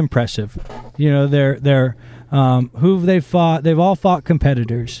both impressive. They're who they've fought. They've all fought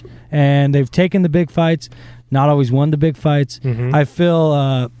competitors, and they've taken the big fights. Not always won the big fights. Mm-hmm. I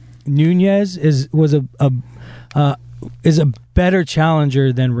feel Nunez is a better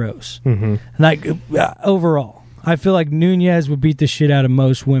challenger than Rose. Mm-hmm. Like overall. I feel like Nunez would beat the shit out of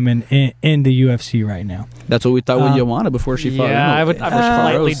most women in the UFC right now. That's what we thought with Joanna before she fought. Yeah, I would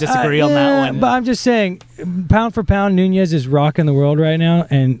politely disagree on that one. But I'm just saying, pound for pound, Nunez is rocking the world right now,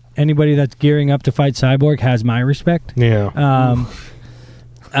 and anybody that's gearing up to fight Cyborg has my respect. Yeah.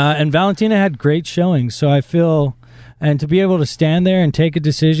 And Valentina had great showings, so I feel... And to be able to stand there and take a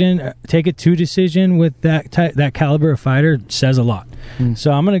to decision with that caliber of fighter says a lot.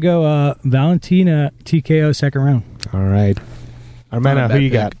 So I'm going to go Valentina TKO second round. All right. Armena, who you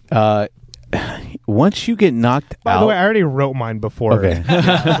got? Once you get knocked out... By the way, I already wrote mine before.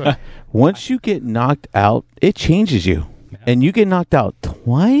 Okay. Once you get knocked out, it changes you. Yeah. And you get knocked out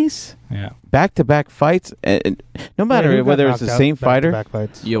twice? Yeah. Back-to-back fights. And no matter whether it's the same fighter.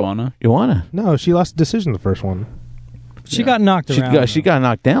 Joanna. No, she lost a decision the first one. She got knocked around. She got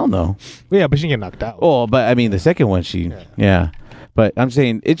knocked down, though. Yeah, but she didn't get knocked out. Oh, but I mean, the second one, yeah. But I'm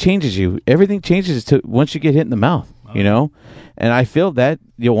saying it changes you. Everything changes once you get hit in the mouth, And I feel that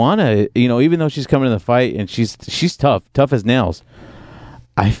Joanna, even though she's coming to the fight and she's tough as nails,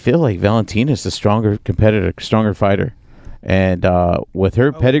 I feel like Valentina's the stronger competitor, stronger fighter. And with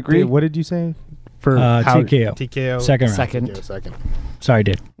her pedigree... What did you say? For TKO. TKO. Second. Second. Sorry,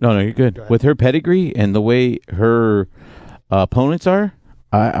 dude. No, you're good. Go with her pedigree and the way her opponents are,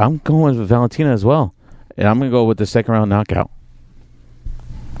 I'm going with Valentina as well. And I'm going to go with the second round knockout.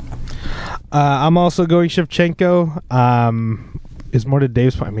 I'm also going Shevchenko. is more to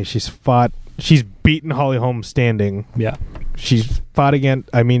Dave's point. I mean, she's beaten Holly Holm standing. Yeah. She's fought again.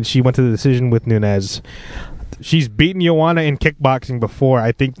 I mean, she went to the decision with Nunes. She's beaten Joanna in kickboxing before.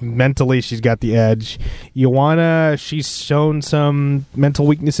 I think mentally she's got the edge. Joanna, she's shown some mental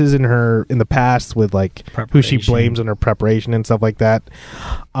weaknesses in the past with like who she blames on her preparation and stuff like that.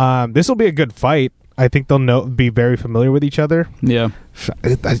 This will be a good fight. I think they'll be very familiar with each other. Yeah.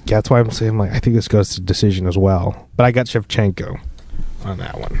 That's why I'm saying like I think this goes to decision as well. But I got Shevchenko on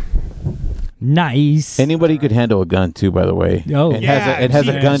that one. Nice. Anybody could handle a gun too, by the way. Oh. It has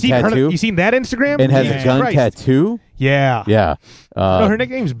a gun tattoo. You seen that Instagram? It has Jesus a gun Christ. tattoo. Yeah. Yeah. No, her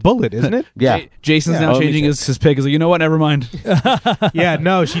nickname's Bullet, isn't it? Yeah. Jason's now changing his pick. He's like, you know what? Never mind. Yeah,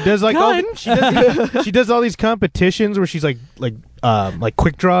 no, she does like she does all these competitions where she's like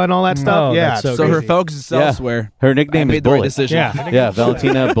quick draw and all that stuff. Oh, Yeah, that's so So her crazy. focus is Yeah. elsewhere. Her I nickname is made the right Bullet. decision. Yeah. Yeah,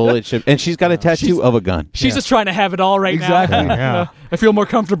 Valentina Bullet. And she's got a tattoo of a gun. She's just trying to have it all right Exactly. now. Yeah. I feel more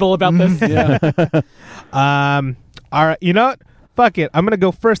comfortable about this. Yeah. All right, you know what? Fuck it. I'm gonna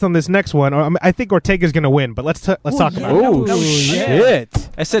go first on this next one. I think Ortega's gonna win, but let's talk about it. Oh, No shit.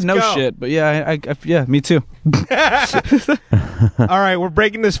 I said no go. shit, but yeah, yeah, me too. All right, we're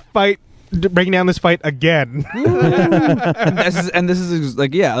breaking down this fight again. and this is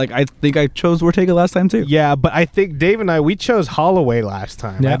like, yeah, like I think I chose Ortega last time too. Yeah, but I think Dave and we chose Holloway last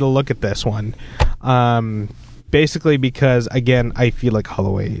time. Yeah. I had to look at this one. Basically because, again, I feel like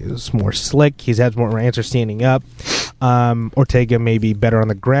Holloway is more slick. He's had more answers standing up. Ortega may be better on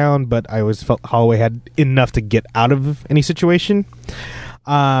the ground, but I always felt Holloway had enough to get out of any situation.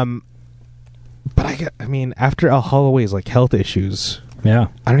 But I mean, after Al Holloway's like health issues, Yeah.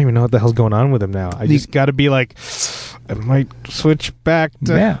 I don't even know what the hell's going on with him now. I just got to be like, I might switch back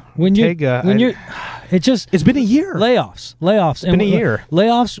to Ortega. It's been a year. Layoffs. It's been a year.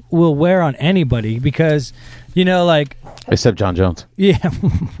 Layoffs will wear on anybody because, like, Except John Jones. yeah,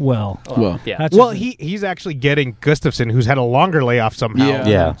 well, Yeah. that's Well, just- he's actually getting Gustafson, who's had a longer layoff somehow. Yeah.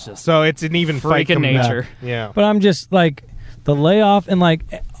 Yeah. So it's an even fight Freaking coming up. nature. Yeah. But I'm just like the layoff, and like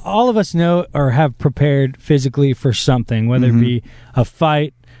all of us know or have prepared physically for something, whether it be a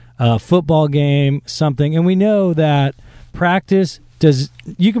fight, a football game, something, and we know that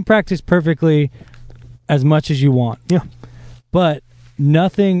you can practice perfectly as much as you want. Yeah. But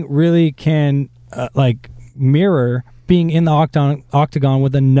nothing really can mirror being in the octagon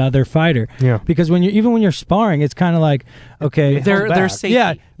with another fighter. Yeah. Because when you're sparring, it's kind of like, okay, There's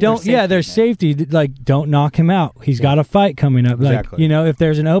safety. yeah, there's safety. Like, don't knock him out. He's got a fight coming up. Exactly. Like, if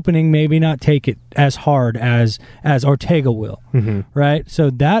there's an opening, maybe not take it as hard as Ortega will. Mm-hmm. Right. So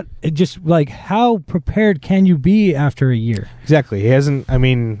that it just like, how prepared can you be after a year? Exactly. He hasn't. I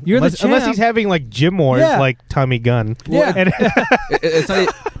mean, You're the unless champ. he's having like gym wars, Yeah. like Tommy Gunn. Yeah. And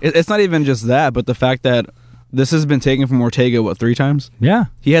It's not even just that, but the fact that this has been taken from Ortega 3 times. Yeah.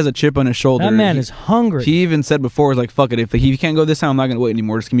 He has a chip on his shoulder. That man is hungry. He even said before, like, fuck it, if he can't go this time, I'm not gonna wait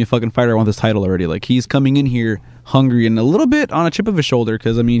anymore. Just give me a fucking fighter. I want this title already. Like, he's coming in here hungry and a little bit on a chip of his shoulder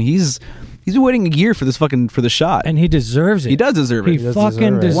because I mean he's been waiting a year for the shot. And he deserves it. He does deserve it. He does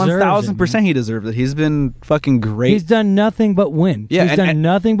fucking deserve it. deserves it. 1000% he deserves it. He's been fucking great. He's done nothing but win. Yeah, He's done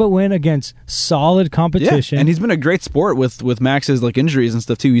nothing but win against solid competition. and he's been a great sport with Max's like injuries and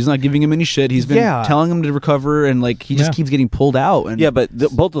stuff too. He's not giving him any shit. He's been telling him to recover, and like he just keeps getting pulled out. And Yeah, but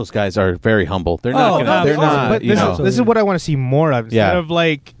both those guys are very humble. They're not. They're not. But this is what I want to see more of. Instead of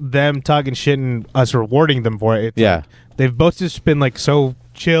like them talking shit and us rewarding them for it. It's Yeah. like, they've both just been like so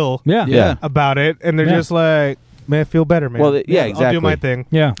chill Yeah. about it, and they're Yeah. just like, man, I feel better, man. Well, yeah, I'll exactly. do my thing.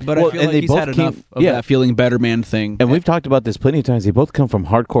 Yeah. But Well, I feel and like they he's both had came- enough of yeah. that feeling better man thing. And we've talked about this plenty of times. They both come from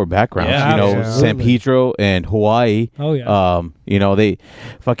hardcore backgrounds. Yeah, San Pedro and Hawaii. Oh, yeah. They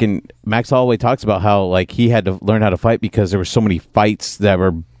fucking Max Holloway talks about how like he had to learn how to fight because there were so many fights that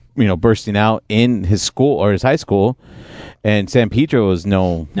were bursting out in his school or his high school, and San Pedro is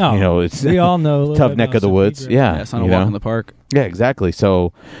it's we all know a little tough bit neck about of the San woods. Pedro. Yeah, it's not a walk in the park. Yeah, exactly.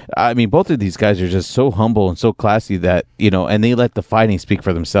 So, I mean, both of these guys are just so humble and so classy that and they let the fighting speak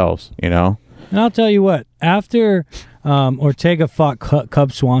for themselves. And I'll tell you what, after Ortega fought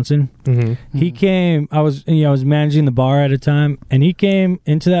Cub Swanson, he came. I was managing the bar at a time, and he came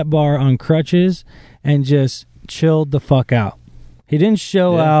into that bar on crutches and just chilled the fuck out. He didn't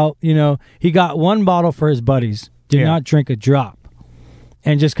show out. He got one bottle for his buddies. Did not drink a drop,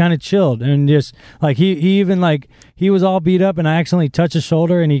 and just kind of chilled and just like he even like he was all beat up, and I accidentally touched his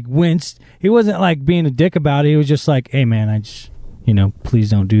shoulder, and he winced. He wasn't like being a dick about it. He was just like, "Hey man, I just." Please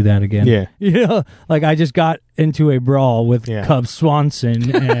don't do that again. Yeah. Like I just got into a brawl with Yeah. Cub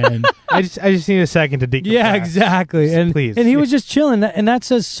Swanson and I just need a second to decompress. yeah, exactly. And Please. and he was just chilling, and that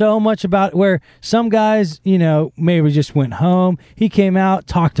says so much about where some guys, maybe just went home. He came out,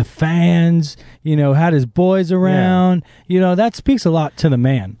 talked to fans, had his boys around. That speaks a lot to the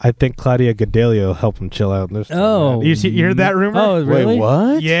man. I think Claudia Gadelha helped him chill out. Oh. You heard that rumor? Oh, really? Wait,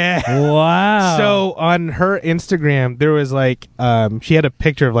 what? Yeah. Wow. So on her Instagram, there was like, she had a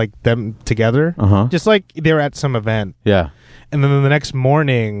picture of like them together, just like they were at some event. Yeah. And then the next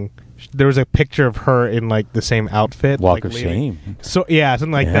morning, there was a picture of her in like the same outfit. Walk like, of leading- shame. So yeah,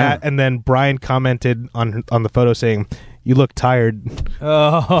 something like Yeah. that. And then Brian commented on the photo saying, "You look tired."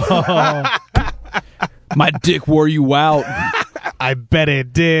 Oh. My dick wore you out. I bet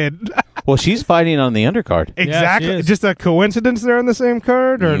it did. Well, she's fighting on the undercard. Exactly. is. Just a coincidence they're on the same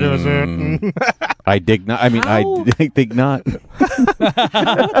card, or does it? I dig not. I mean, How? I think not.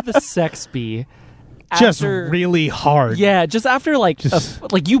 How would the sex be? Just after- really hard. Yeah, just after Just-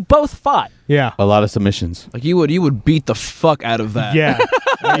 like you both fought. Yeah. A lot of submissions. Like you would beat the fuck out of that. Yeah.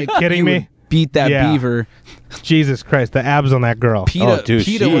 Are you kidding You me? would beat that Yeah. beaver. Jesus Christ, the abs on that girl. PETA, Oh, dude,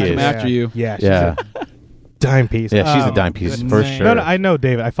 PETA she would is. come after you. Yeah. She's Yeah. a dime piece. Yeah, she's a Oh, dime piece goodness. for man. sure. No, I know,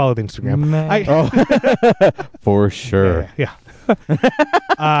 David. I follow the Instagram. Man. For sure. Yeah.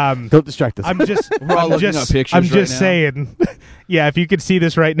 Don't distract us. I'm just. We're all I'm looking just, up pictures I'm right just now. saying. Yeah, if you could see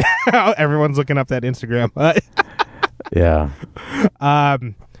this right now, everyone's looking up that Instagram. yeah.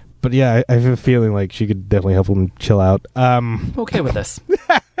 But yeah, I have a feeling like she could definitely help him chill out. I'm okay with this.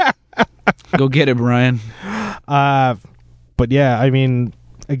 Go get it, Brian. But yeah, I mean,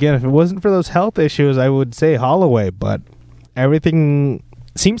 again, if it wasn't for those health issues, I would say Holloway. But everything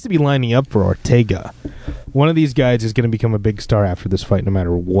seems to be lining up for Ortega. One of these guys is going to become a big star after this fight, no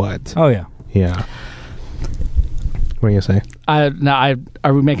matter what. Oh yeah. Yeah. What are you gonna say?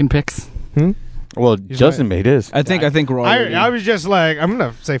 Are we making picks? Well, He's Justin made his. I think we're already. I was just like, I'm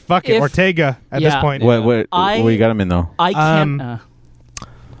gonna say fuck it, If- Ortega at this Yeah. point. What you got him in though? I can't.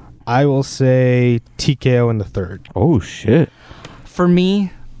 I will say TKO in the third. Oh shit. For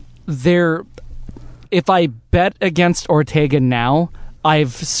me, if I bet against Ortega now,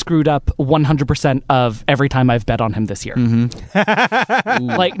 I've screwed up 100% of every time I've bet on him this year.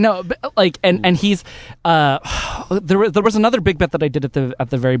 Like no, like and he's there was another big bet that I did at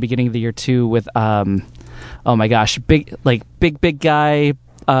the very beginning of the year too with oh my gosh, big guy,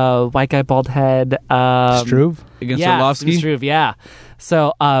 white guy, bald head, Struve? against yeah, Orlovsky. Struve, yeah.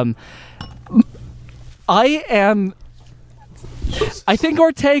 So I think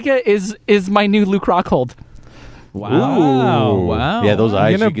Ortega is my new Luke Rockhold. Wow. Ooh. Wow. Yeah, those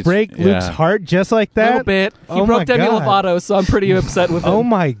eyes. You're you gonna could- break Luke's yeah. heart just like A that? little bit. He Oh broke my Demi God. Lovato, so I'm pretty upset with him. Oh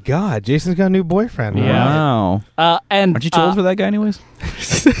my God, Jason's got a new boyfriend. Wow. And Aren't you too old for that guy, anyways?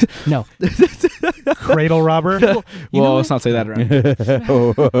 No. Cradle robber. Well, let's not say that around.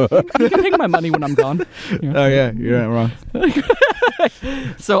 You can take my money when I'm gone. Oh yeah, you're not wrong.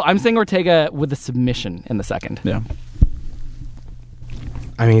 So I'm saying Ortega with a submission in the second. Yeah.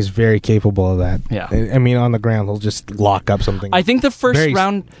 I mean, he's very capable of that. Yeah. I mean, on the ground, he'll just lock up something. I think the first Very-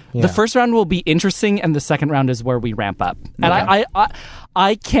 round, yeah. the first round will be interesting, and the second round is where we ramp up. And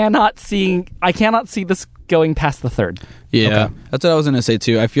I cannot see this going past the third. Yeah, Okay. that's what I was gonna say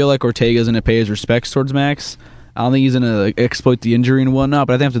too. I feel like Ortega's gonna pay his respects towards Max. I don't think he's gonna exploit the injury and whatnot,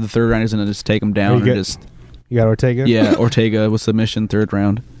 but I think after the third round, he's gonna just take him down you and get- just You got Ortega? yeah, Ortega with submission third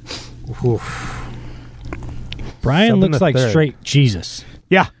round. Oof. Brian Sub in looks the like third. straight Jesus.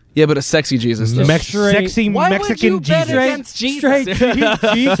 Yeah. Yeah, but a sexy Jesus. too. Straight- Sexy Why Mexican would you bet Jesus. against Jesus? Straight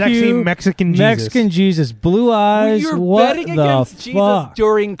GQ, Sexy Mexican Jesus. Mexican Jesus, blue eyes. You're what betting the against fuck? Jesus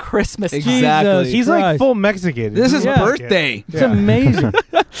during Christmas time. Exactly. Jesus He's like Christ. full Mexican. This is Yeah. birthday. It's amazing.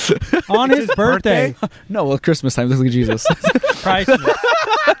 On his birthday. No, well, Christmas time. This is like Jesus. Priceless.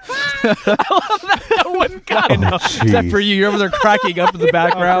 No one got it. Except for you, you're over there cracking up in the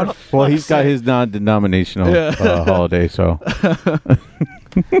background. Well, he's got his non-denominational holiday, so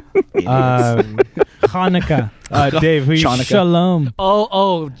Hanukkah. Dave, who you Shanika. Shalom.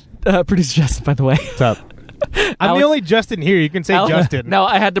 Producer Justin, by the way. What's up? I'm Alex- the only Justin here. You can say Justin. No,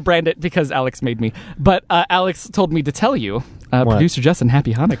 I had to brand it because Alex made me. But Alex told me to tell you, What? Producer Justin,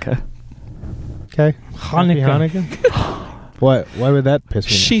 happy Hanukkah. Okay. Hanukkah. What? Why would that piss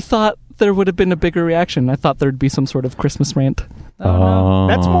me off? She thought there would have been a bigger reaction. I thought the'd be some sort of Christmas rant.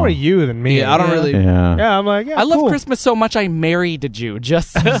 That's more you than me. Yeah, I don't really. Yeah. Yeah, I'm like, yeah, I love cool. Christmas so much I married a Jew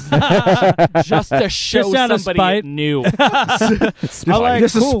just to show Just out of somebody spite. it knew. I like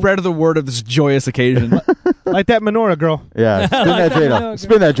Just to cool. spread the word of this joyous occasion. Like that menorah, girl. Yeah, spin that dreidel.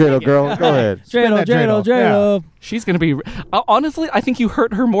 Spin that dreidel, girl. Go ahead. Dreidel, dreidel. dreidel. She's gonna be. Honestly, I think you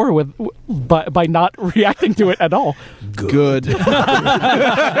hurt her more by not reacting to it at all. Good.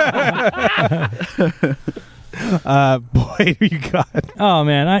 Boy, who you got? Oh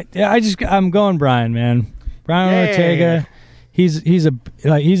man, I'm going Brian, man. Brian Yay. Ortega.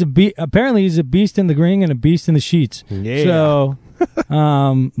 Apparently he's a beast in the ring and a beast in the sheets. Yeah. So,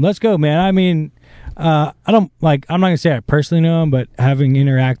 let's go, man. I mean, I'm not gonna say I personally know him, but having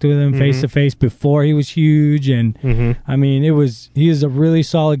interacted with him face to face before he was huge, and I mean, he is a really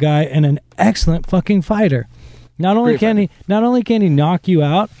solid guy and an excellent fucking fighter. Not only can he knock you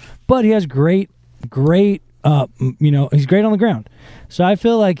out, but he has great. He's great on the ground. So I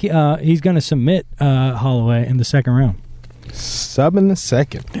feel like he's going to submit Holloway in the second round. Sub in the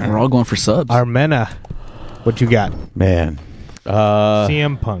second. We're all going for subs. Armena, what you got? Man.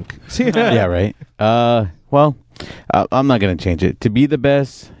 CM Punk. Yeah, right. Well, I'm not going to change it. To be the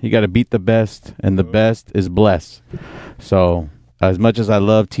best, you got to beat the best, and the best is blessed. So as much as I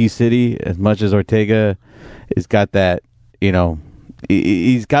love T-City, as much as Ortega has got that,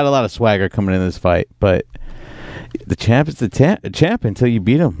 he's got a lot of swagger coming in this fight, but the champ is the champ until you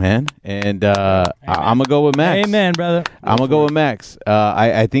beat him, man. And I'm going to go with Max. Amen, brother. I'm going to go with Max.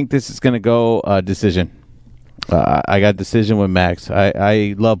 I think this is going to go decision. I got decision with Max.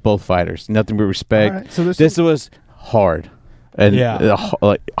 I love both fighters. Nothing but respect. Right, so this was hard. And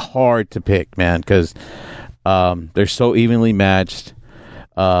hard to pick, man, because they're so evenly matched.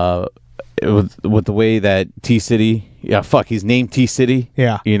 With the way that T-City, he's named T-City.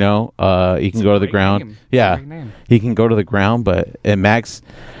 Yeah. He can go to the ground. Name. Yeah. Great name. He can go to the ground, and Max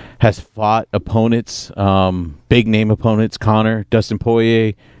has fought opponents, big name opponents. Connor, Dustin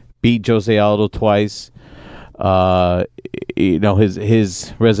Poirier, beat Jose Aldo twice.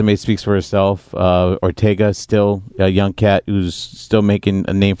 His resume speaks for itself. Ortega, still a young cat who's still making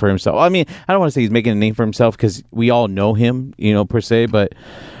a name for himself. I mean, I don't want to say he's making a name for himself because we all know him, per se, but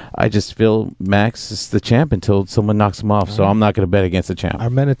I just feel Max is the champ until someone knocks him off. So I'm not going to bet against the champ.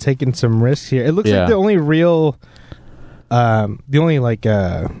 Armena taking some risks here. It looks like the only real,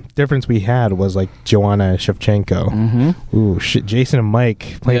 difference we had was like Joanna Shevchenko. Mm-hmm. Ooh, shit! Jason and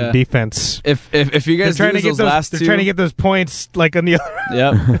Mike playing defense. If you guys They're lose those last two, they're trying to get those points like on the other.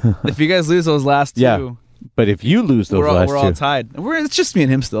 Yep. If you guys lose those last two, but if you lose those we're last all two, tied. It's just me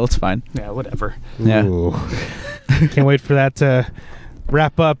and him still. It's fine. Yeah, whatever. Yeah. Ooh. Can't wait for that to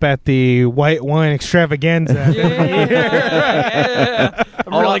wrap up at the white wine extravaganza.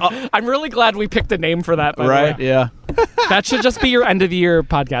 I'm really glad we picked a name for that. By Right? the way. Yeah. That should just be your end of the year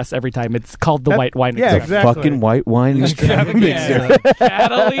podcast every time. It's called the White Wine. Yeah, Extravaganza. exactly. fucking white wine extravaganza.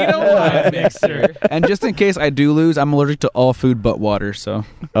 Catalina wine mixer. And just in case I do lose, I'm allergic to all food but water. So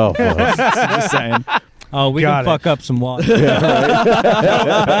Oh, well. just saying. Oh, we Got can fuck up some water. Don't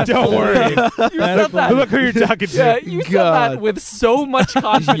worry. You said that. Look who you're talking to. Yeah, you said that with so much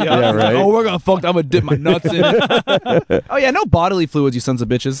confidence. Yeah, right. Oh, we're gonna fuck. I'm gonna dip my nuts in. Oh yeah, no bodily fluids, you sons of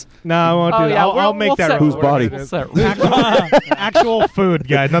bitches. No, I won't do that. I'll make that. Whose body? Actual food,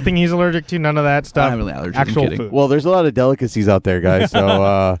 guys. Nothing he's allergic to. None of that stuff. I'm really allergic. Actual I'm kidding. food. Well, there's a lot of delicacies out there, guys. So,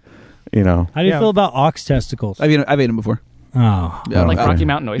 How do you Yeah. feel about ox testicles? I've eaten them before. Oh, Yeah, Like I- Rocky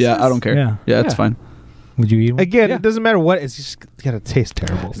Mountain oysters. Yeah, I don't care. Yeah. Yeah, it's Yeah. fine. would you eat one? Again, Yeah. it doesn't matter what. It's just gotta taste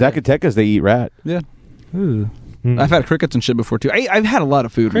terrible. Zacatecas, they eat rat. Yeah, Ooh, I've had crickets and shit before too. I've had a lot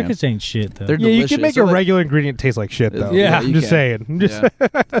of food. crickets ain't shit though. They're Yeah, you delicious. can make So a like- regular ingredient taste like shit, though. Yeah, I'm you just can. saying. I'm just,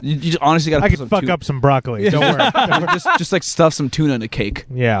 You just honestly got to I put could some fuck up some broccoli. Don't worry. just like stuff some tuna in a cake.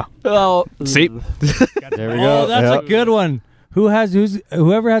 Yeah. Well, See, There we go. Oh, that's Yep. a good one.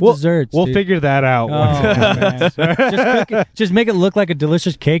 Whoever has desserts. We'll dude. figure that out. Oh, man. Just make it look like a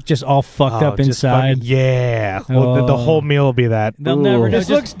delicious cake, just all fucked up just inside. fucking- yeah. Well, the Oh. whole meal will be that. They'll never know. This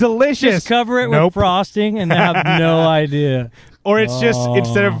Just- looks delicious. Just cover it Nope. with frosting and they have no idea. Or it's just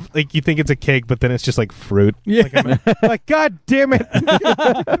instead of like you think it's a cake, but then it's just like fruit. Yeah. Like God damn it!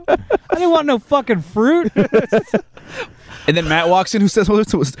 I didn't want no fucking fruit. and then Matt walks in. Who says?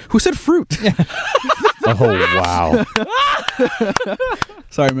 Who said fruit? Oh, wow.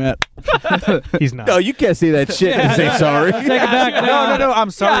 Sorry, Matt. He's not. No, you can't say that shit and say sorry. Take it back. No.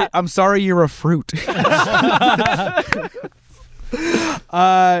 I'm sorry. I'm sorry. You're a fruit.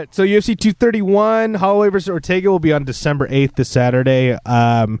 So UFC 231, Holloway versus Ortega will be on December 8th this Saturday.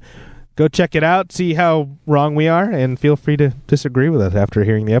 Go check it out, see how wrong we are, and feel free to disagree with us after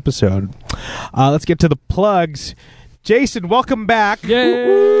hearing the episode. Let's get to the plugs. Jason, welcome back.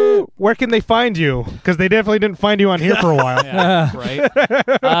 Yay. Where can they find you? Because they definitely didn't find you on here for a while.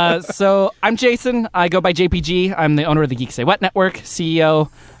 right. So I'm Jason. I go by JPG. I'm the owner of the Geek Say What Network, CEO,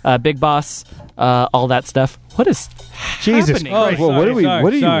 big boss, all that stuff. What is Jesus happening? Christ. Well, what are we-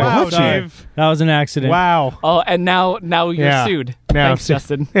 what are you Wow, watching? Dave. That was an accident. Wow. Oh, and now you're Yeah. sued. Now Thanks, sued.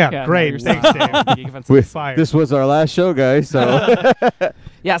 Justin. Yeah, now great. you're Thanks, sued. Dave. Geek Offensive. With- Fire. this was our last show, guys. So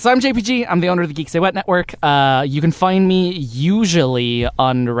Yeah, so I'm JPG. I'm the owner of the Geek Say What Network. You can find me usually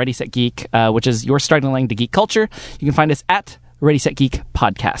on Ready Set Geek, which is your starting line to geek culture. You can find us at Ready Set Geek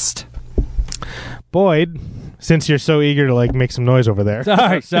Podcast. Boyd, since you're so eager to like make some noise over there,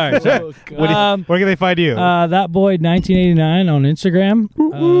 Sorry. what where can they find you? That boy 1989 on Instagram.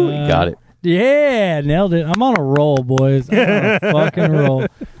 you got it. Yeah, nailed it. I'm on a roll, boys. I'm on a fucking roll.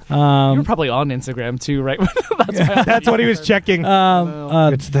 You're probably on Instagram too, right? That's what he was checking.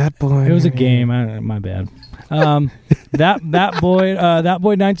 It's that boy. It was a game. My bad. That boy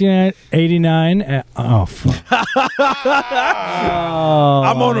 1989. Oh fuck!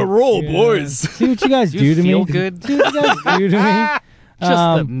 I'm on a roll, boys. See what you guys You do to feel me. good? See what you guys do to me.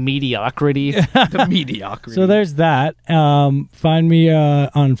 Just the mediocrity. The mediocrity. So there's that. Find me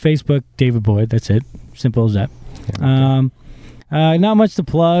on Facebook, David Boyd. That's it. Simple as that. Not much to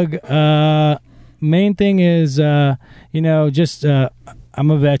plug. Main thing is, just I'm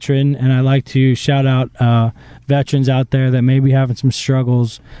a veteran, and I like to shout out veterans out there that may be having some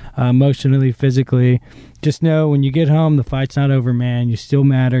struggles emotionally, physically. Just know when you get home, the fight's not over, man. You still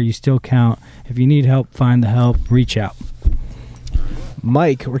matter. You still count. If you need help, find the help. Reach out.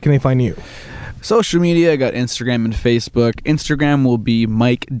 Mike, where can they find you? Social media, I got Instagram and Facebook. Instagram will be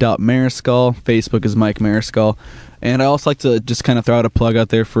Mike.Mariscal. Facebook is Mike Mariscal. And I also like to just kind of throw out a plug out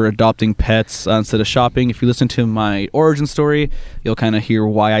there for adopting pets instead of shopping. If you listen to my origin story, you'll kind of hear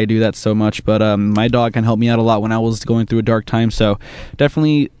why I do that so much. But my dog can help me out a lot when I was going through a dark time. So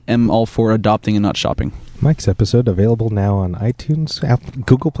definitely am all for adopting and not shopping. Mike's episode available now on iTunes,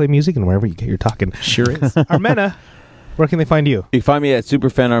 Google Play Music, and wherever you get your talking. Sure is. Armena, where can they find you? You can find me at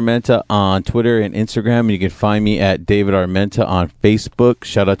Superfan Armenta on Twitter and Instagram. And you can find me at David Armenta on Facebook.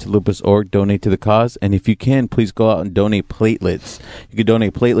 Shout out to Lupus.org. Donate to the cause. And if you can, please go out and donate platelets. You can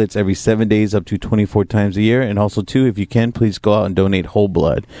donate platelets every 7 days up to 24 times a year. And also, too, if you can, please go out and donate whole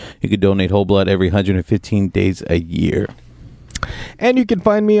blood. You can donate whole blood every 115 days a year. And you can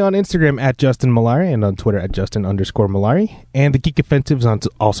find me on Instagram at Justin Malari and on Twitter at Justin_Malari. And the Geek Offensive's on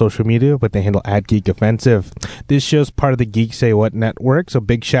all social media with the handle at Geek Offensive. This show's part of the Geek Say What network, so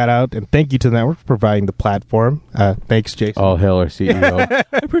big shout out and thank you to the network for providing the platform. Thanks, Jason. All hail our CEO.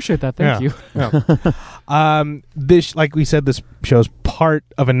 I appreciate that. Thank you. This, like we said, this show's part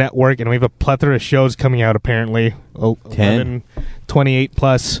of a network, and we have a plethora of shows coming out, apparently. 11, 28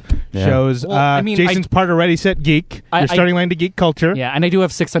 plus shows. Well, I mean, Jason's part of Ready, Set, Geek. Your starting line to geek culture. Yeah, and I do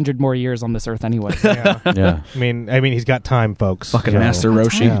have 600 more years on this earth anyway. Yeah. I mean, he's got time, folks. Fucking So- Master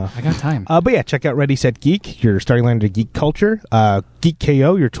Roshi. Yeah. I got time. But yeah, check out Ready, Set, Geek, your starting line to geek culture. Geek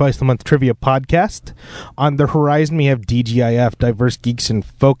KO, your twice-a-month trivia podcast. On the horizon, we have DGIF, Diverse Geeks in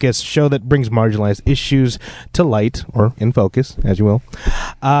Focus, show that brings marginalized issues to light, or in focus, as you will.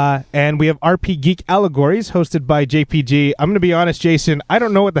 And we have RP Geek Allegories, hosted by JPG. I'm going to be honest, Jason, I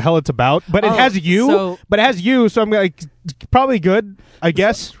don't know what the hell it's about, but it has you. So I'm like, probably good, I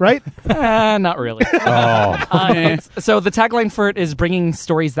guess, right? Not really. So the tagline for it is bringing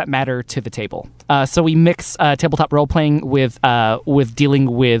stories that matter to the table. So we mix tabletop role playing with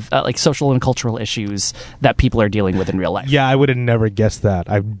dealing with like social and cultural issues that people are dealing with in real life. Yeah, I would have never guessed that.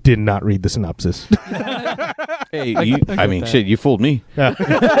 I did not read the synopsis. Hey, shit, you fooled me.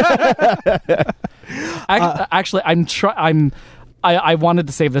 Actually, I wanted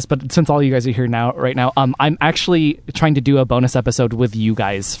to save this, but since all you guys are here right now, I'm actually trying to do a bonus episode with you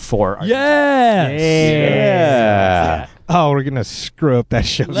guys for our Yeah. Oh, we're going to screw up that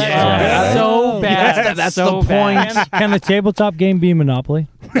show. Yeah. So bad. That's so the bad. point. Can the tabletop game be Monopoly?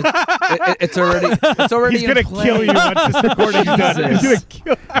 It's already He's going to kill you once this recording's done. He's gonna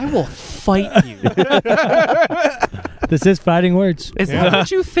kill I will fight you. This is Fighting Words. Is that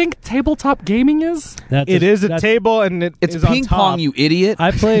what you think tabletop gaming is? It is a table, and It's is on ping top. pong, you idiot.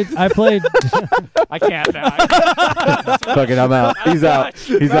 I played. I can't now. Fuck it, I'm out. He's out.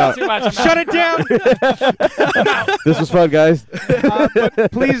 He's out. Too much. Shut it down! This was fun, guys.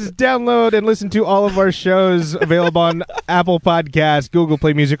 But please download and listen to all of our shows available on Apple Podcasts, Google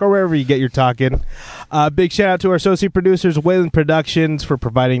Play Music, or wherever you get your talking. Big shout out to our associate producers, Wayland Productions, for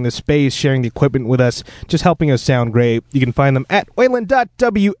providing the space, sharing the equipment with us, just helping us sound great. You can find them at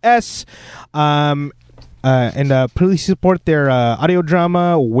wayland.ws. And please support their audio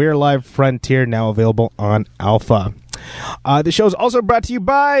drama, We're Live Frontier, now available on Alpha. The show is also brought to you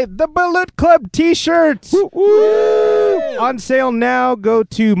by the Balut Club t-shirts. Woo! On sale now. Go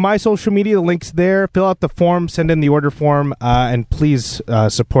to my social media. The link's there. Fill out the form. Send in the order form. And please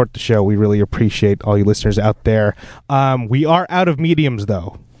support the show. We really appreciate all you listeners out there. We are out of mediums,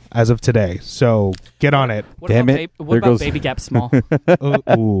 though, as of today. So get on it. Damn about it. What There about goes- Baby Gap Small?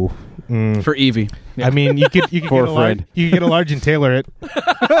 Ooh. For Evie. Yeah. I mean, you could get Poor a large, friend. you could get a large and tailor it.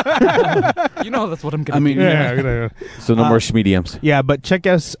 You know that's what I'm gonna I mean, do. Yeah, I'm gonna- So no more schmediums. yeah. But check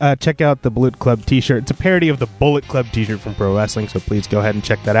out the Bullet Club T-shirt. It's a parody of the Bullet Club T-shirt from pro wrestling. So please go ahead and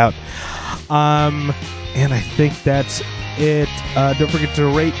check that out. And I think that's it. Don't forget to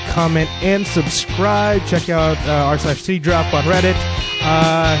rate, comment, and subscribe. Check out r/cdrop on Reddit.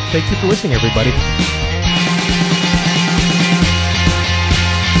 Thank you for listening, everybody.